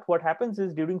 But what happens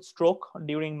is during stroke,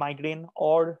 during migraine,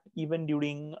 or even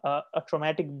during a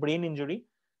traumatic brain injury,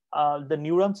 the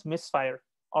neurons misfire,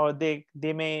 or they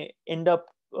may end up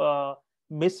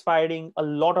misfiring a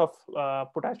lot of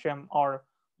potassium or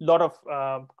a lot of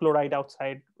chloride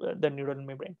outside the neuronal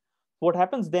membrane. What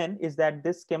happens then is that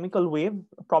this chemical wave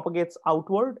propagates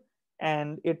outward,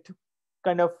 and it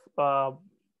kind of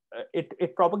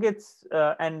it propagates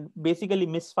and basically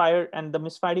misfire, and the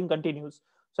misfiring continues.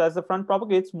 So as the front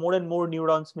propagates, more and more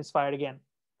neurons misfire again.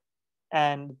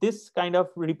 And this kind of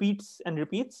repeats and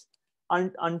repeats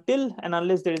until and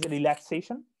unless there is a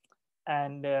relaxation.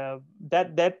 And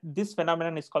this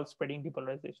phenomenon is called spreading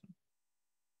depolarization.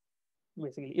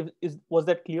 Basically, was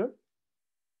that clear?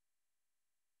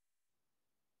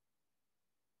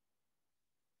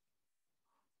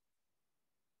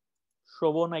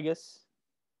 Shobon, I guess,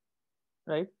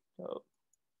 right?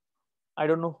 I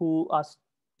don't know who asked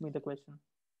me the question.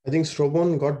 I think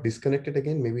Shobon got disconnected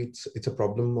again. Maybe it's a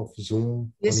problem of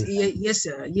Zoom. Yes, yes,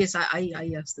 yes.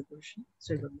 I asked the question.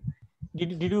 Sorry.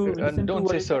 Did you listen don't to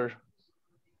say sir?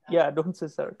 Yeah, don't say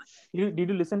sir. Did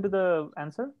you listen to the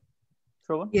answer,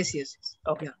 Shobon? Yes, yes.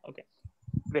 Okay, yeah. Okay,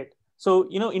 great. So,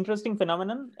 interesting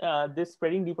phenomenon, this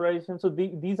spreading depolarization. So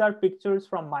these are pictures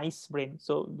from mice brain.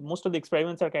 So most of the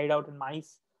experiments are carried out in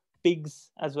mice,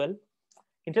 pigs as well.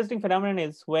 Interesting phenomenon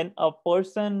is when a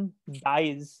person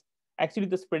dies, actually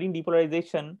the spreading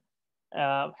depolarization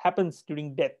happens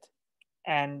during death.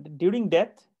 And during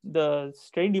death, the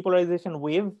spreading depolarization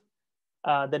wave,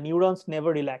 the neurons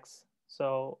never relax.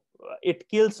 So it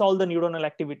kills all the neuronal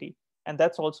activity. And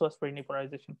that's also a spreading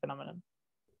depolarization phenomenon.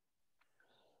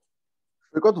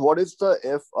 Because what is the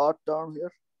FR term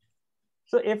here?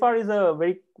 So FR is a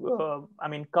very,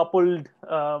 coupled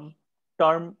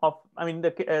term of,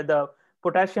 the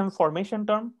potassium formation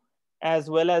term, as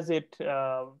well as it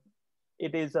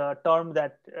is a term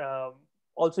that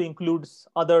also includes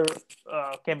other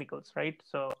chemicals, right?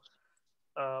 So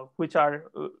which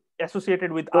are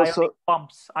associated with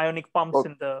ionic pumps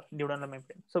in the neuronal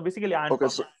membrane. So basically ion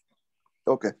pumps.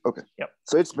 Okay. Yep.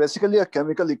 So it's basically a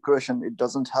chemical equation. It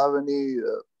doesn't have any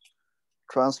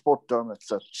transport term as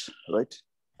such, right?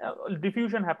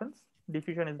 Diffusion happens.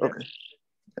 Diffusion is there. Okay.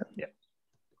 Yeah.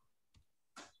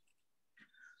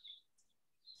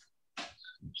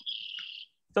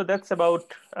 So that's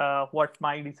about what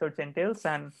my research entails,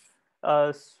 and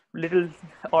a little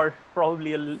or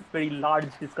probably a very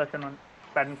large discussion on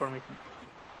pattern formation.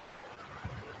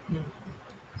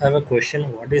 I have a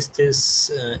question. What is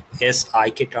this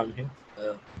SIK term here?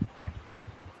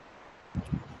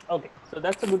 Okay, so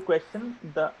that's a good question.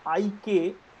 The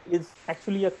IK is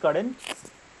actually a current.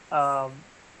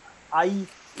 I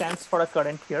stands for a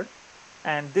current here,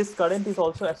 and this current is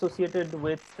also associated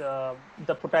with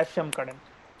the potassium current.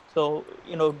 So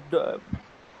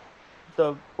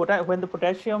when the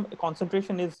potassium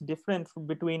concentration is different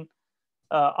between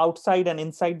outside and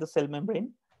inside the cell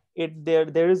membrane,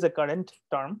 there is a current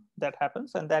term that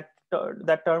happens, and that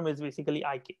term is basically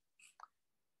IK.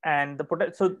 And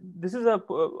so this is a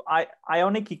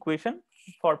ionic equation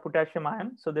for potassium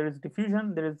ion. So there is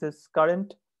diffusion, there is this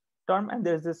current term, and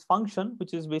there is this function,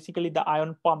 which is basically the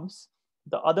ion pumps,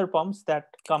 the other pumps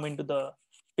that come into the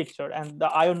picture, and the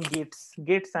ion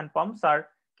gates and pumps are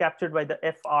captured by the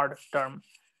FR term.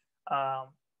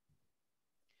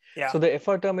 So the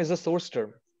FR term is a source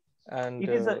term, and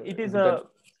so there's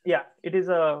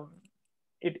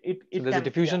a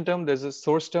diffusion term, there's a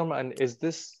source term, and is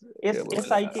this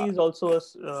SIK is also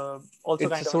it's kind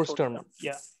of a source term.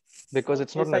 Yeah, because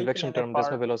it's not an advection term. There's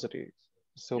no FR. velocity.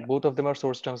 So both of them are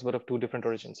source terms, but of two different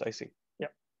origins. I see. Yeah.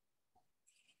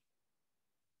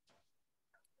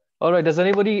 All right. Does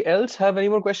anybody else have any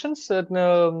more questions? I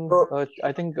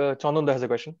think Chandanda has a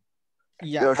question.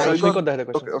 Yeah, Saikat has a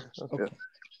question. Okay.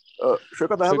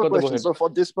 Saikat, I have a question. So for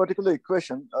this particular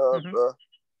equation,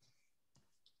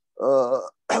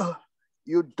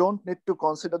 you don't need to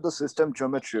consider the system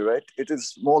geometry, right? It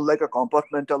is more like a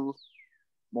compartmental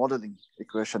modeling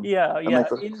equation. Yeah.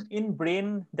 In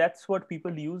brain, that's what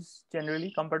people use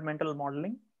generally, compartmental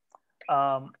modeling.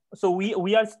 So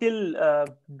we are still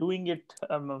doing it.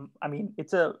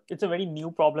 It's a very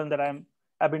new problem that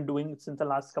I've been doing since the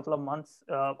last couple of months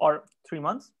or 3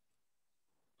 months.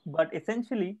 But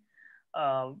essentially,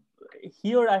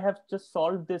 here I have just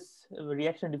solved this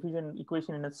reaction diffusion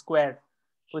equation in a square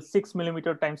with 6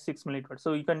 millimeter times 6 millimeter.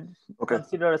 So you can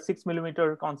consider a 6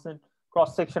 millimeter constant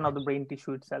cross section of the brain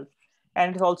tissue itself.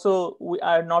 And it's also, we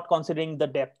are not considering the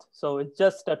depth. So it's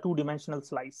just a 2-dimensional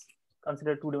slice.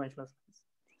 Consider 2-dimensional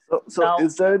slice. So now,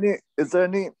 is there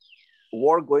any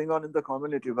work going on in the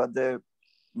community where they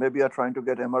maybe are trying to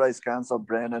get MRI scans of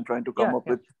brain and trying to come up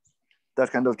with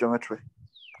that kind of geometry?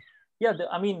 Yeah,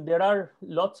 there are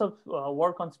lots of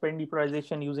work on spreading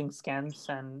depolarization using scans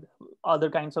and other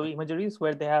kinds of imageries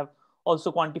where they have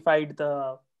also quantified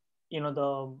the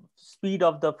speed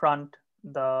of the front,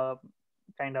 the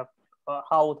kind of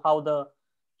how the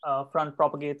front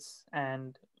propagates,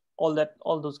 and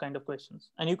all those kind of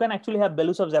questions. And you can actually have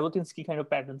Belousov-Zhabotinsky kind of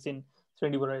patterns in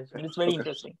spreading depolarization. It's very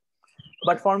interesting.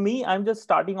 But for me, I'm just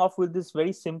starting off with this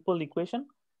very simple equation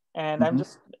And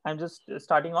I'm just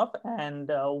starting off. And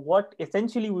what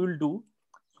essentially we will do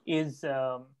is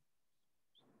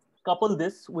couple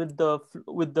this with the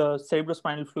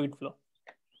cerebrospinal fluid flow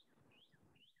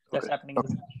that's happening.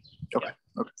 Okay.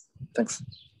 Thanks.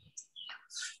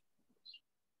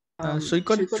 So you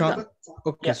could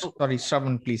okay, sorry,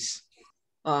 Shravan, please.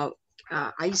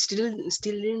 I still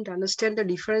didn't understand the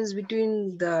difference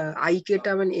between the IK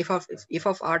term and F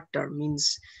of R term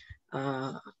means.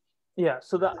 Yeah,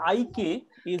 so the IK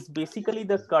is basically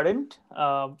the current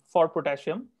for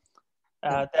potassium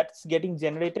that's getting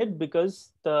generated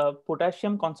because the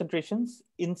potassium concentrations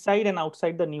inside and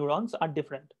outside the neurons are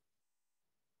different.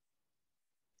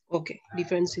 Okay, due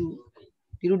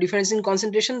to difference in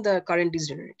concentration, the current is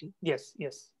generating. Yes.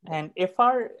 And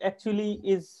FR actually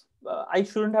is, I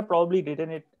shouldn't have probably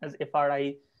written it as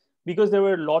FRI because there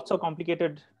were lots of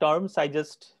complicated terms. I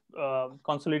just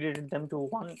consolidated them to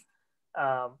one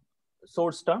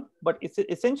source term, but it's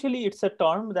a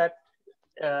term that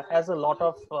has a lot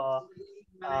of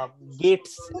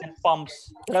gates and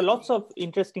pumps. There are lots of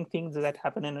interesting things that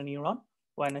happen in a neuron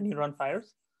when a neuron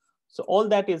fires. So all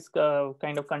that is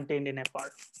kind of contained in FR.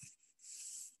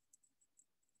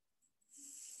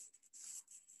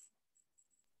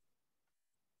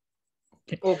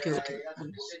 Okay.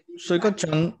 So you got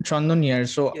Chandan here.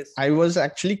 So yes. I was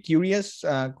actually curious.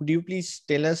 Could you please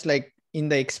tell us, like, in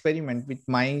the experiment with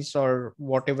mice or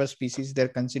whatever species they're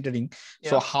considering,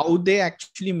 so how they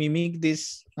actually mimic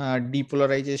this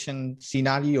depolarization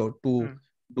scenario to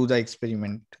do the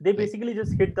experiment? They basically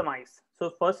just hit the mice.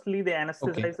 So firstly, they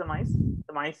anesthetize the mice.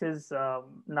 The mice is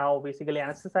now basically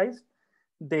anesthetized.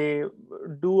 They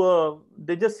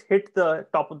just hit the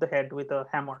top of the head with a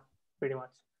hammer, pretty much.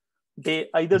 They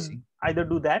either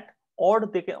do that, or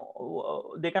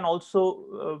they can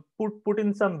also put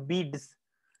in some beads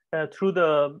through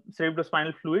the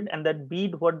cerebrospinal fluid, and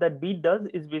what that bead does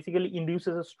is basically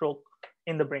induces a stroke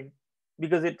in the brain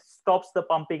because it stops the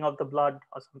pumping of the blood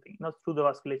or something, through the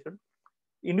vasculature,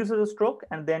 induces a stroke,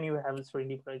 and then you have this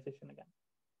redepolarization again.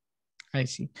 I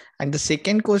see. And the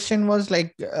second question was,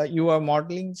 like, you are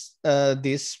modeling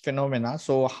this phenomena.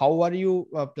 So how are you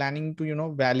planning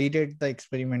to, validate the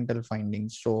experimental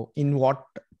findings? So in what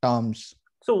terms?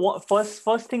 So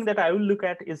first thing that I will look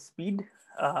at is speed.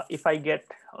 If I get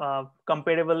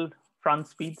comparable front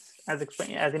speeds as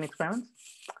in experiments.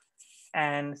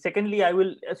 And secondly,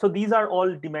 so these are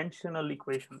all dimensional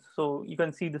equations. So you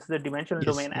can see this is a dimensional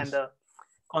domain, and the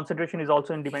concentration is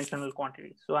also in dimensional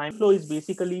quantity. So flow is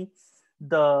basically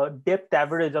the depth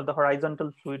average of the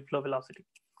horizontal fluid flow velocity.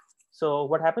 So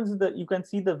what happens is that you can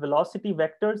see the velocity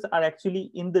vectors are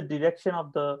actually in the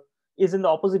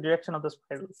opposite direction of the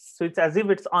spiral. So it's as if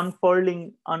it's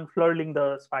unfurling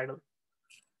the spiral.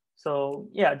 So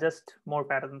yeah, just more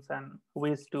patterns and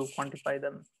ways to quantify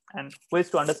them and ways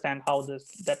to understand how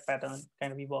that pattern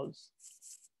kind of evolves.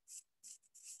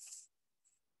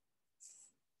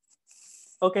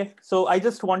 Okay, so I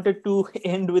just wanted to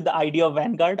end with the idea of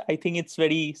vanguard. I think it's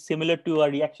very similar to a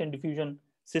reaction diffusion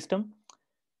system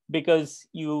because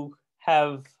you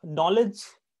have knowledge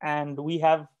and we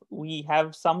have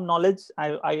some knowledge.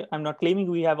 I'm not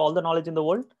claiming we have all the knowledge in the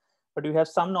world, but we have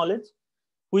some knowledge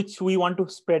which we want to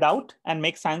spread out and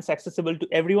make science accessible to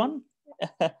everyone.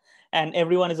 And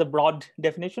everyone is a broad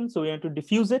definition. So we want to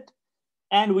diffuse it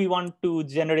and we want to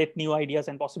generate new ideas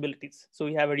and possibilities. So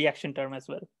we have a reaction term as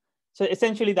well. So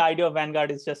essentially the idea of vanguard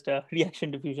is just a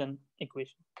reaction diffusion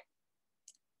equation.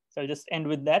 So I'll just end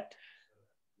with that.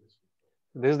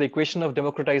 There's the equation of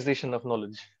democratization of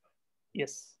knowledge.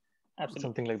 Yes, absolutely.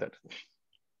 Something like that.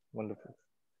 Wonderful.